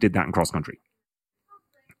never did that in cross country,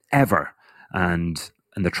 ever. And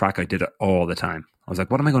in the track, I did it all the time. I was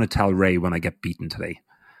like, what am I going to tell Ray when I get beaten today?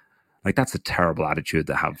 Like, that's a terrible attitude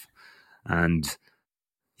to have. And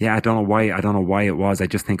yeah, I don't know why it was. I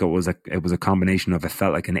just think it was a combination of, it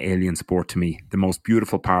felt like an alien sport to me. The most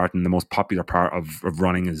beautiful part and the most popular part of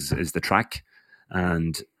running is the track.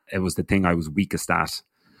 And it was the thing I was weakest at.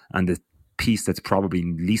 And the piece that's probably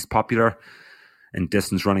least popular in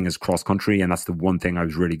distance running is cross country. And that's the one thing I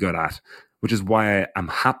was really good at, which is why I'm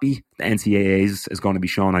happy the NCAAs is going to be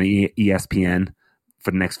shown on ESPN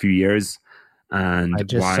for the next few years. And I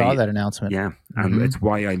just saw that announcement. Yeah. And it's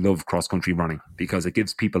why I love cross country running, because it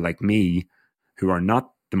gives people like me, who are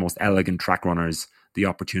not the most elegant track runners, the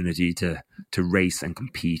opportunity to race and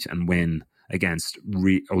compete and win against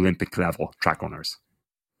Olympic level track runners.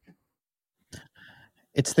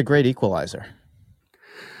 It's the great equalizer.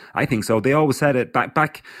 I think so. They always said it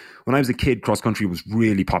back when I was a kid. Cross country was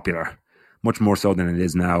really popular, much more so than it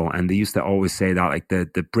is now. And they used to always say that, like,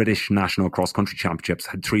 the British National Cross Country Championships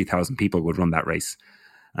had 3,000 people would run that race.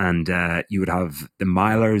 And you would have the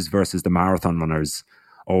milers versus the marathon runners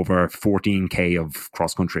over 14K of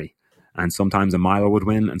cross country. And sometimes a miler would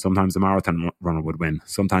win, and sometimes a marathon runner would win.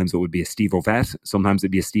 Sometimes it would be a Steve Ovett. Sometimes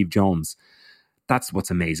it'd be a Steve Jones. That's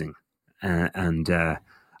what's amazing. And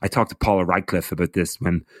I talked to Paula Radcliffe about this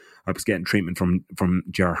when I was getting treatment from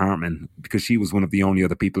Ger Hartman, because she was one of the only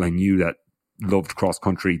other people I knew that loved cross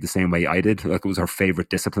country the same way I did. Like, it was her favorite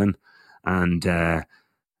discipline. And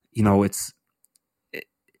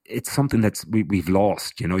it's something we've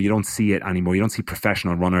lost. You know, you don't see it anymore. You don't see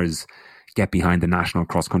professional runners get behind the national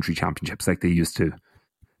cross country championships like they used to.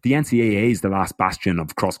 The NCAA is the last bastion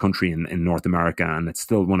of cross country in North America, and it's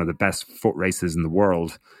still one of the best foot races in the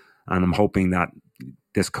world. And I'm hoping that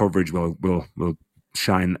this coverage will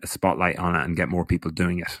shine a spotlight on it and get more people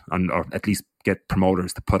doing it, or at least get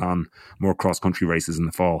promoters to put on more cross country races in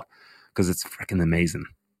the fall, because it's freaking amazing.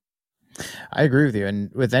 I agree with you.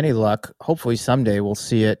 And with any luck, hopefully someday we'll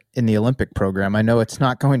see it in the Olympic program. I know it's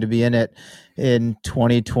not going to be in it in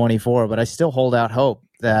 2024, but I still hold out hope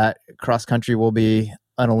that cross country will be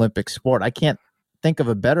an Olympic sport. I can't think of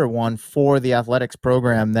a better one for the athletics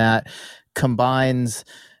program that combines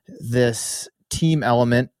this team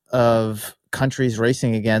element of countries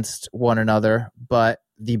racing against one another, but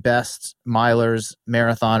the best milers,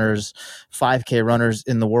 marathoners, 5K runners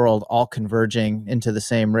in the world all converging into the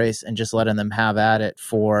same race and just letting them have at it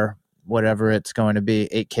for whatever it's going to be,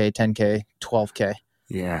 8K, 10K, 12K.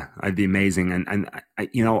 Yeah, I'd be amazing. And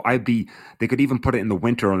you know, they could even put it in the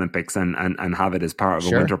Winter Olympics and have it as part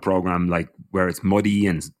of a winter program, like where it's muddy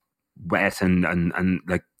and wet and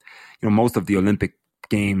like, you know, most of the Olympic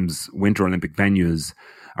Games, Winter Olympic venues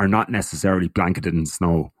are not necessarily blanketed in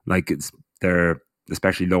snow. Like they're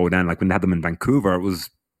especially low down. Like when they had them in Vancouver, it was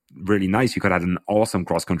really nice. You could have had an awesome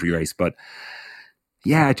cross country race, but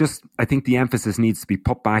yeah, I think the emphasis needs to be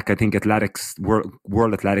put back. I think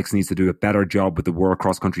World Athletics needs to do a better job with the World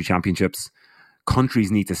Cross Country Championships. Countries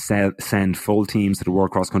need to send full teams to the World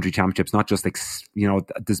Cross Country Championships, not just, you know,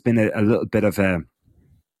 there's been a little bit of a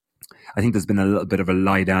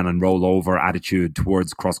lie down and roll over attitude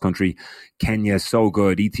towards cross country. Kenya is so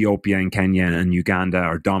good. Ethiopia and Kenya and Uganda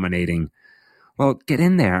are dominating. Well, get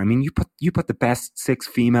in there. I mean, you put the best 6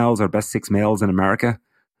 females or best 6 males in America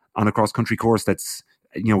on a cross country course that's,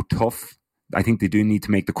 you know, tough. I think they do need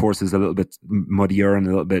to make the courses a little bit muddier and a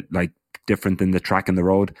little bit like different than the track and the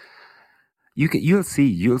road. You'll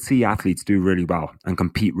see athletes do really well and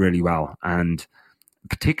compete really well, and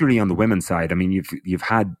particularly on the women's side. I mean, you've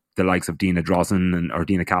had the likes of Dina Drossen or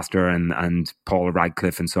Dina Castor and Paula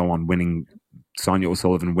Radcliffe and so on winning, Sonia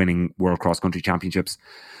O'Sullivan winning World Cross Country Championships.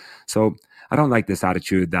 So I don't like this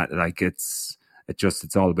attitude that like it's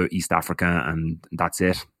all about East Africa and that's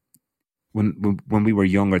it. When we were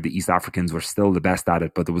younger, the East Africans were still the best at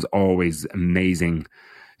it, but there was always amazing.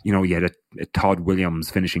 You know, you had a Todd Williams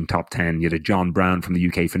finishing top 10. You had a John Brown from the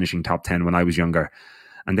UK finishing top 10 when I was younger,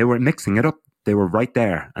 and they were mixing it up. They were right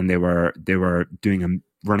there, and they were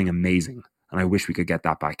running amazing. And I wish we could get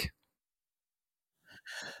that back.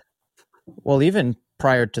 Well, even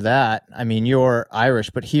prior to that, I mean, you're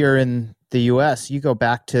Irish, but here in the U.S., you go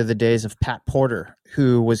back to the days of Pat Porter,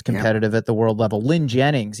 who was competitive at the world level. Lynn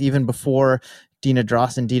Jennings, even before Dina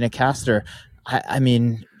Drossen, Dina Castor. I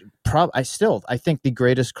mean, I think the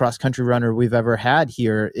greatest cross-country runner we've ever had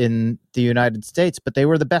here in the United States, but they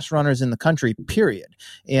were the best runners in the country, period.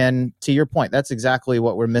 And to your point, that's exactly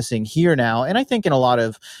what we're missing here now. And I think in a lot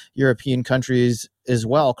of European countries as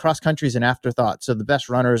well, cross-country is an afterthought. So the best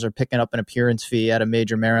runners are picking up an appearance fee at a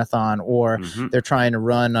major marathon, or they're trying to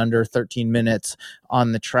run under 13 minutes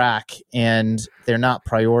on the track, and they're not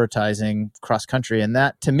prioritizing cross-country. And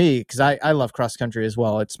that, to me, because I love cross-country as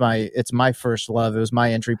well, it's my first love. It was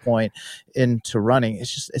my entry point into running.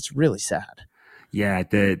 It's really sad. Yeah,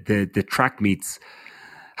 the track meets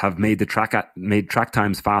have made track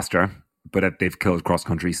times faster, but they've killed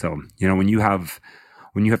cross-country. So, you know, when you have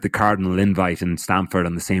the Cardinal Invite in Stamford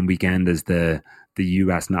on the same weekend as the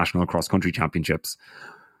US National Cross Country Championships,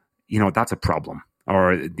 you know, that's a problem.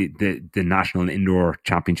 Or the National Indoor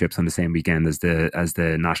Championships on the same weekend as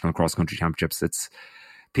the National Cross Country Championships. It's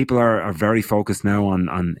people are very focused now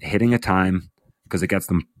on hitting a time, because it gets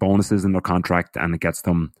them bonuses in their contract and it gets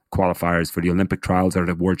them qualifiers for the Olympic trials or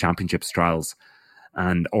the World Championships trials,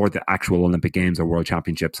 or the actual Olympic Games or World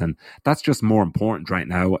Championships. And that's just more important right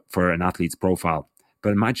now for an athlete's profile. But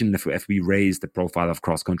imagine if we raise the profile of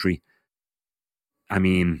cross country. I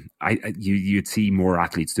mean, you'd see more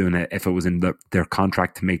athletes doing it if it was in their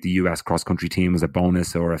contract to make the US cross country team was a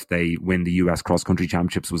bonus, or if they win the US cross country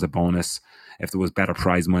championships was a bonus, if there was better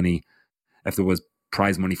prize money, if there was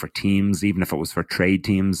prize money for teams, even if it was for trade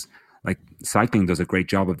teams. Like, cycling does a great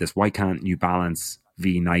job of this. Why can't New Balance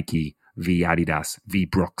v Nike v Adidas v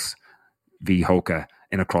Brooks v Hoka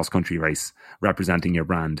in a cross country race representing your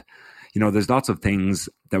brand? You know, there's lots of things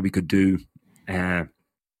that we could do,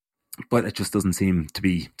 but it just doesn't seem to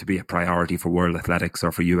be a priority for World Athletics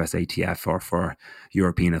or for USATF or for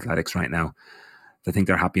European athletics right now. I think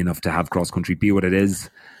they're happy enough to have cross country be what it is,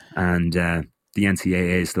 and the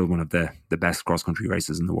NCAA is still one of the best cross country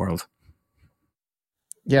races in the world.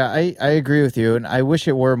 Yeah, I agree with you, and I wish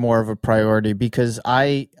it were more of a priority because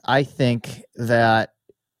I think that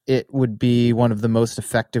it would be one of the most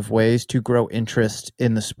effective ways to grow interest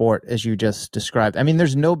in the sport, as you just described. I mean,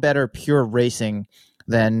 there's no better pure racing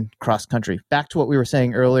than cross country. Back to what we were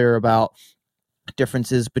saying earlier about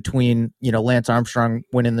differences between, Lance Armstrong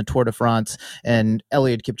winning the Tour de France and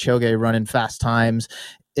Eliud Kipchoge running fast times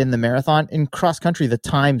in the marathon. In cross country, the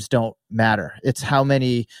times don't matter. It's how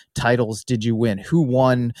many titles did you win? Who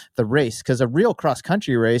won the race? Because a real cross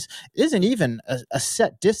country race isn't even a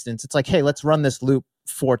set distance. It's like, hey, let's run this loop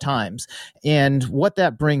 4 times. And what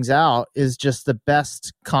that brings out is just the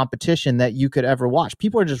best competition that you could ever watch.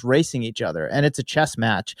 People are just racing each other, and it's a chess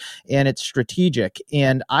match, and it's strategic.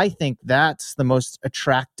 And I think that's the most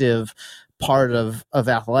attractive part of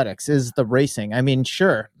athletics is the racing. I mean,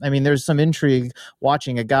 sure. I mean, there's some intrigue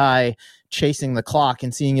watching a guy chasing the clock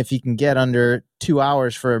and seeing if he can get under 2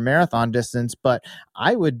 hours for a marathon distance, but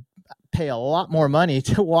I would pay a lot more money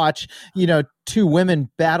to watch, 2 women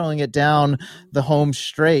battling it down the home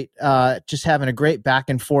straight, just having a great back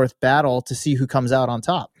and forth battle to see who comes out on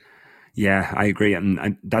top. Yeah, I agree.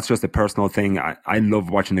 And that's just a personal thing. I love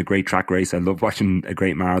watching a great track race. I love watching a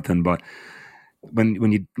great marathon, but when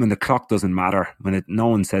the clock doesn't matter, when no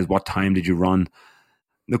one says what time did you run.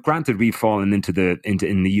 Look, granted, we've fallen into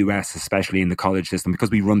in the US, especially in the college system, because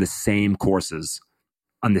we run the same courses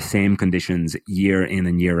on the same conditions year in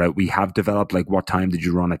and year out. We have developed like, what time did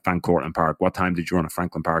you run at Van Cortlandt Park? What time did you run at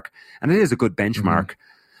Franklin Park? And it is a good benchmark.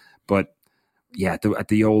 Mm-hmm. But yeah, at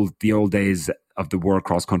the old days of the World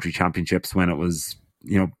Cross Country Championships, when it was,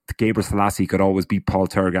 Gebre Selassie could always beat Paul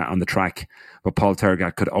Tergat on the track, but Paul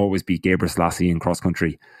Tergat could always beat Gebre Selassie in cross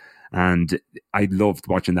country. And I loved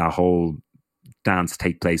watching that whole dance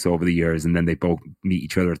take place over the years. And then they both meet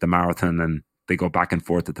each other at the marathon, and they go back and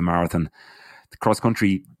forth at the marathon. The cross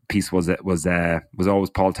country piece was always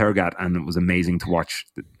Paul Tergat, and it was amazing to watch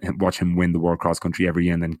him win the World Cross Country every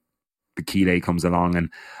year. And then Bekele comes along, and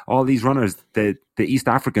all these runners, the East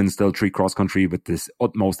Africans still treat cross country with this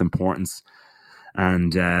utmost importance,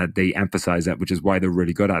 and they emphasize it, which is why they're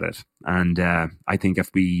really good at it. And I think if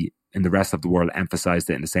we in the rest of the world emphasized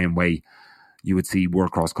it in the same way, you would see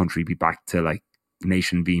World Cross Country be back to like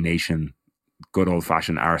nation v nation, good old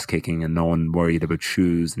fashioned arse kicking, and no one worried about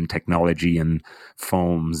shoes and technology and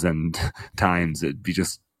foams and times. It'd be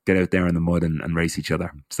just get out there in the mud and race each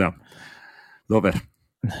other. So love it.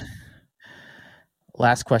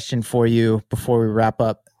 Last question for you before we wrap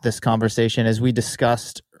up this conversation. As we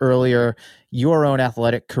discussed earlier, your own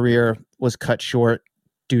athletic career was cut short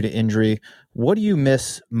due to injury. What do you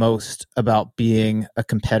miss most about being a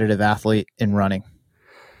competitive athlete in running?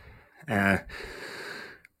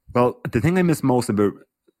 Well, the thing I miss most about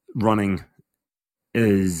running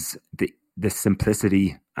is the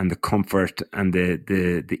simplicity and the comfort and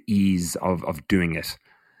the ease of doing it.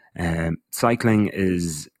 Cycling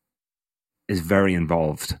is very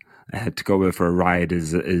involved. To go out for a ride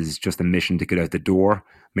is just a mission to get out the door,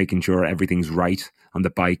 making sure everything's right on the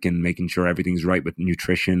bike and making sure everything's right with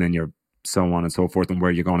nutrition and your so on and so forth and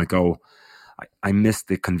where you're going to go. I miss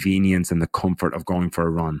the convenience and the comfort of going for a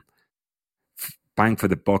run. Bang for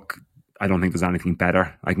the buck, I don't think there's anything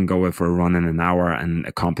better. I can go out for a run in an hour and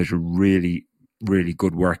accomplish a really, really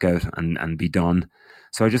good workout and be done.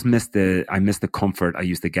 So I miss the comfort I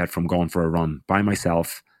used to get from going for a run by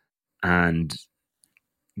myself, and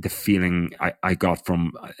the feeling I got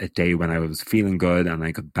from a day when I was feeling good and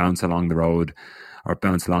I could bounce along the road or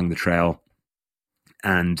bounce along the trail.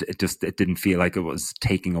 And it didn't feel like it was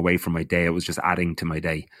taking away from my day. It was just adding to my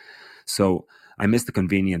day. So I miss the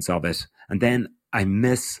convenience of it. And then I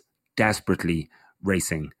miss desperately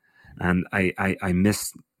racing. And I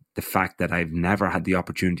miss the fact that I've never had the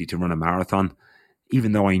opportunity to run a marathon,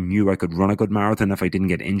 even though I knew I could run a good marathon if I didn't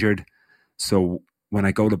get injured. So when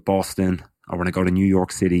I go to Boston or when I go to New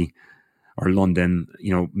York City or London,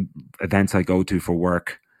 events I go to for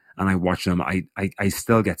work, and I watch them, I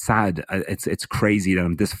still get sad. It's crazy that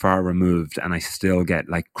I'm this far removed and I still get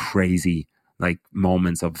like crazy like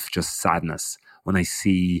moments of just sadness when I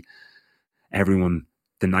see everyone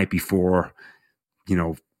the night before,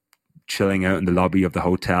 chilling out in the lobby of the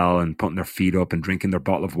hotel and putting their feet up and drinking their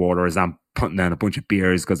bottle of water as I'm putting down a bunch of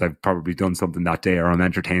beers because I've probably done something that day or I'm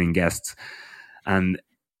entertaining guests. And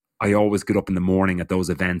I always get up in the morning at those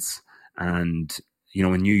events, and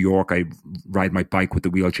in New York, I ride my bike with the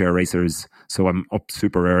wheelchair racers. So I'm up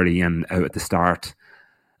super early and out at the start.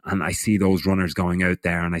 And I see those runners going out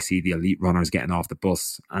there, and I see the elite runners getting off the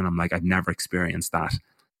bus. And I'm like, I've never experienced that.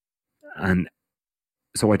 And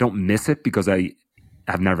so I don't miss it because I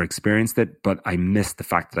have never experienced it, but I miss the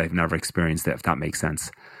fact that I've never experienced it, if that makes sense.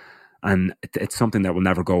 and it's something that will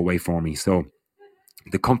never go away for me. So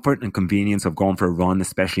the comfort and convenience of going for a run,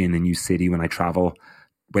 especially in a new city when I travel,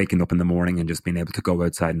 waking up in the morning and just being able to go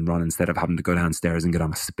outside and run instead of having to go downstairs and get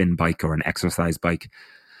on a spin bike or an exercise bike,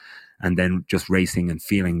 and then just racing and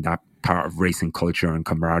feeling that part of racing culture and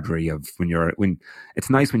camaraderie of when it's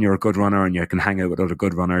nice when you're a good runner and you can hang out with other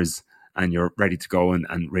good runners and you're ready to go and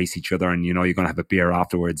race each other, and you're going to have a beer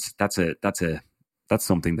afterwards. That's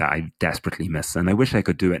something that I desperately miss, and I wish I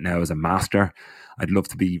could do it now as a master. I'd love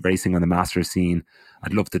to be racing on the master scene.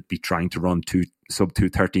 I'd love to be trying to run sub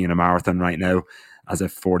 2:30 in a marathon right now as a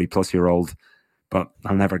 40 plus year old, but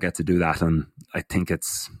I'll never get to do that. And I think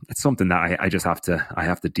it's something that I just have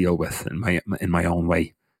to deal with in my own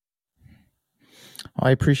way. Well,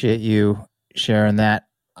 I appreciate you sharing that.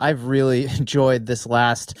 I've really enjoyed this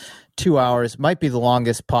last 2 hours. Might be the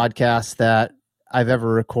longest podcast that I've ever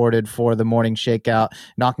recorded for the Morning Shakeout,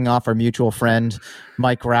 knocking off our mutual friend,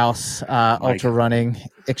 Mike Rouse, ultra running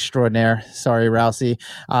extraordinaire. Sorry, Rousey.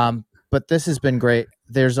 But this has been great.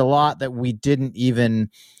 There's a lot that we didn't even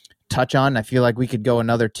touch on. I feel like we could go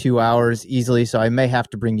another 2 hours easily, so I may have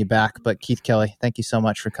to bring you back. But Keith Kelly, thank you so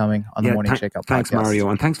much for coming on the Morning Shakeout podcast. Thanks, Mario,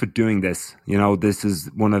 and thanks for doing this. This is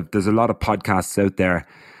there's a lot of podcasts out there.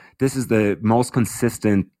 This is the most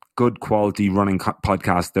consistent, good quality running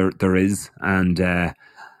podcast there is, and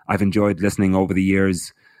I've enjoyed listening over the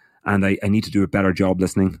years, and I need to do a better job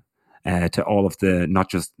listening to all of the not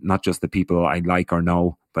just the people I like or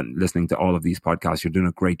know, but listening to all of these podcasts. You're doing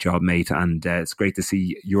a great job, mate, and it's great to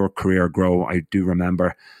see your career grow. I do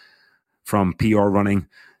remember from PR running,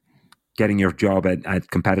 getting your job at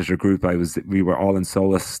Competitor Group. We were all in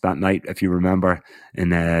solace that night, if you remember, in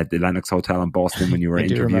the Lenox Hotel in Boston when you were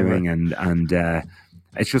interviewing, and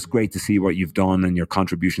it's just great to see what you've done, and your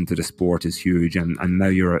contribution to the sport is huge. And now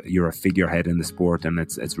you're a figurehead in the sport, and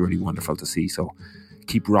it's really wonderful to see. So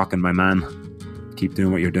keep rocking, my man. Keep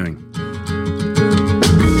doing what you're doing.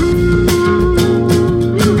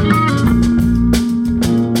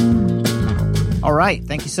 All right.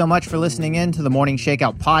 Thank you so much for listening in to the Morning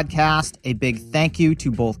Shakeout podcast. A big thank you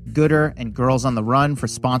to both Goodr and Girls on the Run for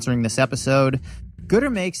sponsoring this episode.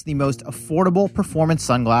 Goodr makes the most affordable performance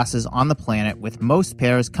sunglasses on the planet, with most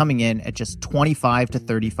pairs coming in at just $25 to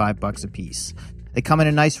 $35 a piece. They come in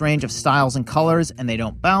a nice range of styles and colors, and they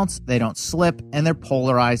don't bounce, they don't slip, and they're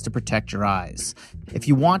polarized to protect your eyes. If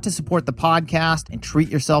you want to support the podcast and treat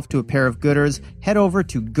yourself to a pair of Goodrs, head over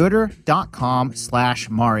to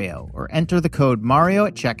goodr.com/Mario or enter the code Mario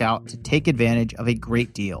at checkout to take advantage of a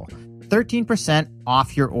great deal. 13%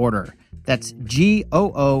 off your order. That's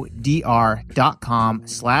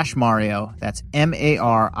goodr.com/Mario. That's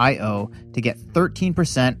MARIO to get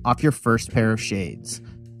 13% off your first pair of shades.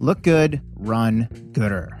 Look good, run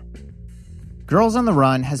Goodr. Girls on the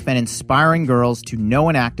Run has been inspiring girls to know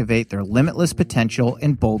and activate their limitless potential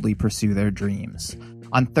and boldly pursue their dreams.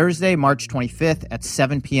 On Thursday, March 25th at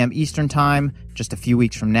 7 p.m. Eastern Time, just a few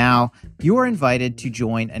weeks from now, you are invited to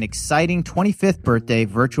join an exciting 25th birthday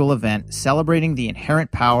virtual event celebrating the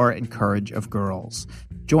inherent power and courage of girls.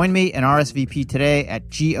 Join me and RSVP today at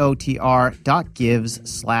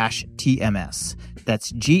gotr.gives/TMS.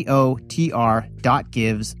 That's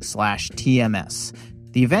gotr.gives/TMS.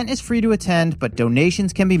 The event is free to attend, but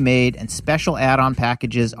donations can be made and special add-on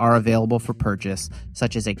packages are available for purchase,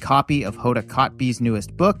 such as a copy of Hoda Kotb's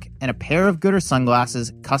newest book and a pair of Goodr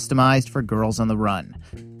sunglasses customized for Girls on the Run.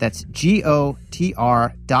 That's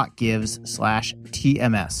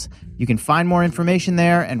gotr.gives/TMS. You can find more information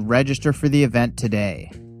there and register for the event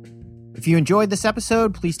today. If you enjoyed this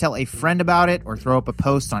episode, please tell a friend about it or throw up a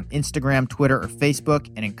post on Instagram, Twitter, or Facebook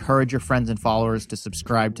and encourage your friends and followers to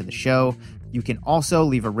subscribe to the show. You can also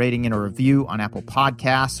leave a rating and a review on Apple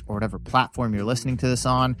Podcasts or whatever platform you're listening to this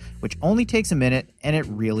on, which only takes a minute, and it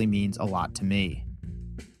really means a lot to me.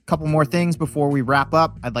 A couple more things before we wrap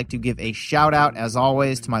up. I'd like to give a shout out, as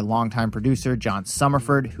always, to my longtime producer, John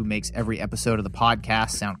Summerford, who makes every episode of the podcast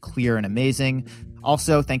sound clear and amazing.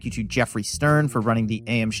 Also, thank you to Jeffrey Stern for running the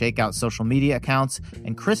AM Shakeout social media accounts,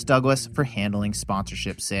 and Chris Douglas for handling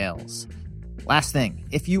sponsorship sales. Last thing,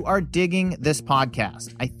 if you are digging this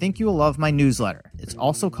podcast, I think you will love my newsletter. It's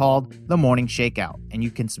also called The Morning Shakeout, and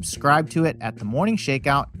you can subscribe to it at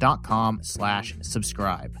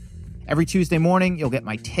themorningshakeout.com/subscribe. Every Tuesday morning, you'll get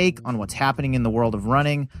my take on what's happening in the world of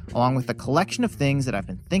running, along with a collection of things that I've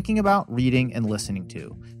been thinking about, reading, and listening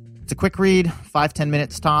to. It's a quick read, 5-10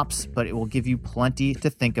 minutes tops, but it will give you plenty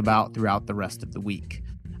to think about throughout the rest of the week.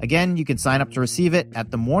 Again, you can sign up to receive it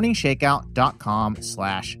at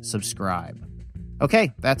themorningshakeout.com/subscribe.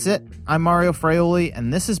 Okay, that's it. I'm Mario Fraioli,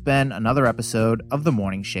 and this has been another episode of the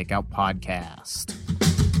Morning Shakeout Podcast.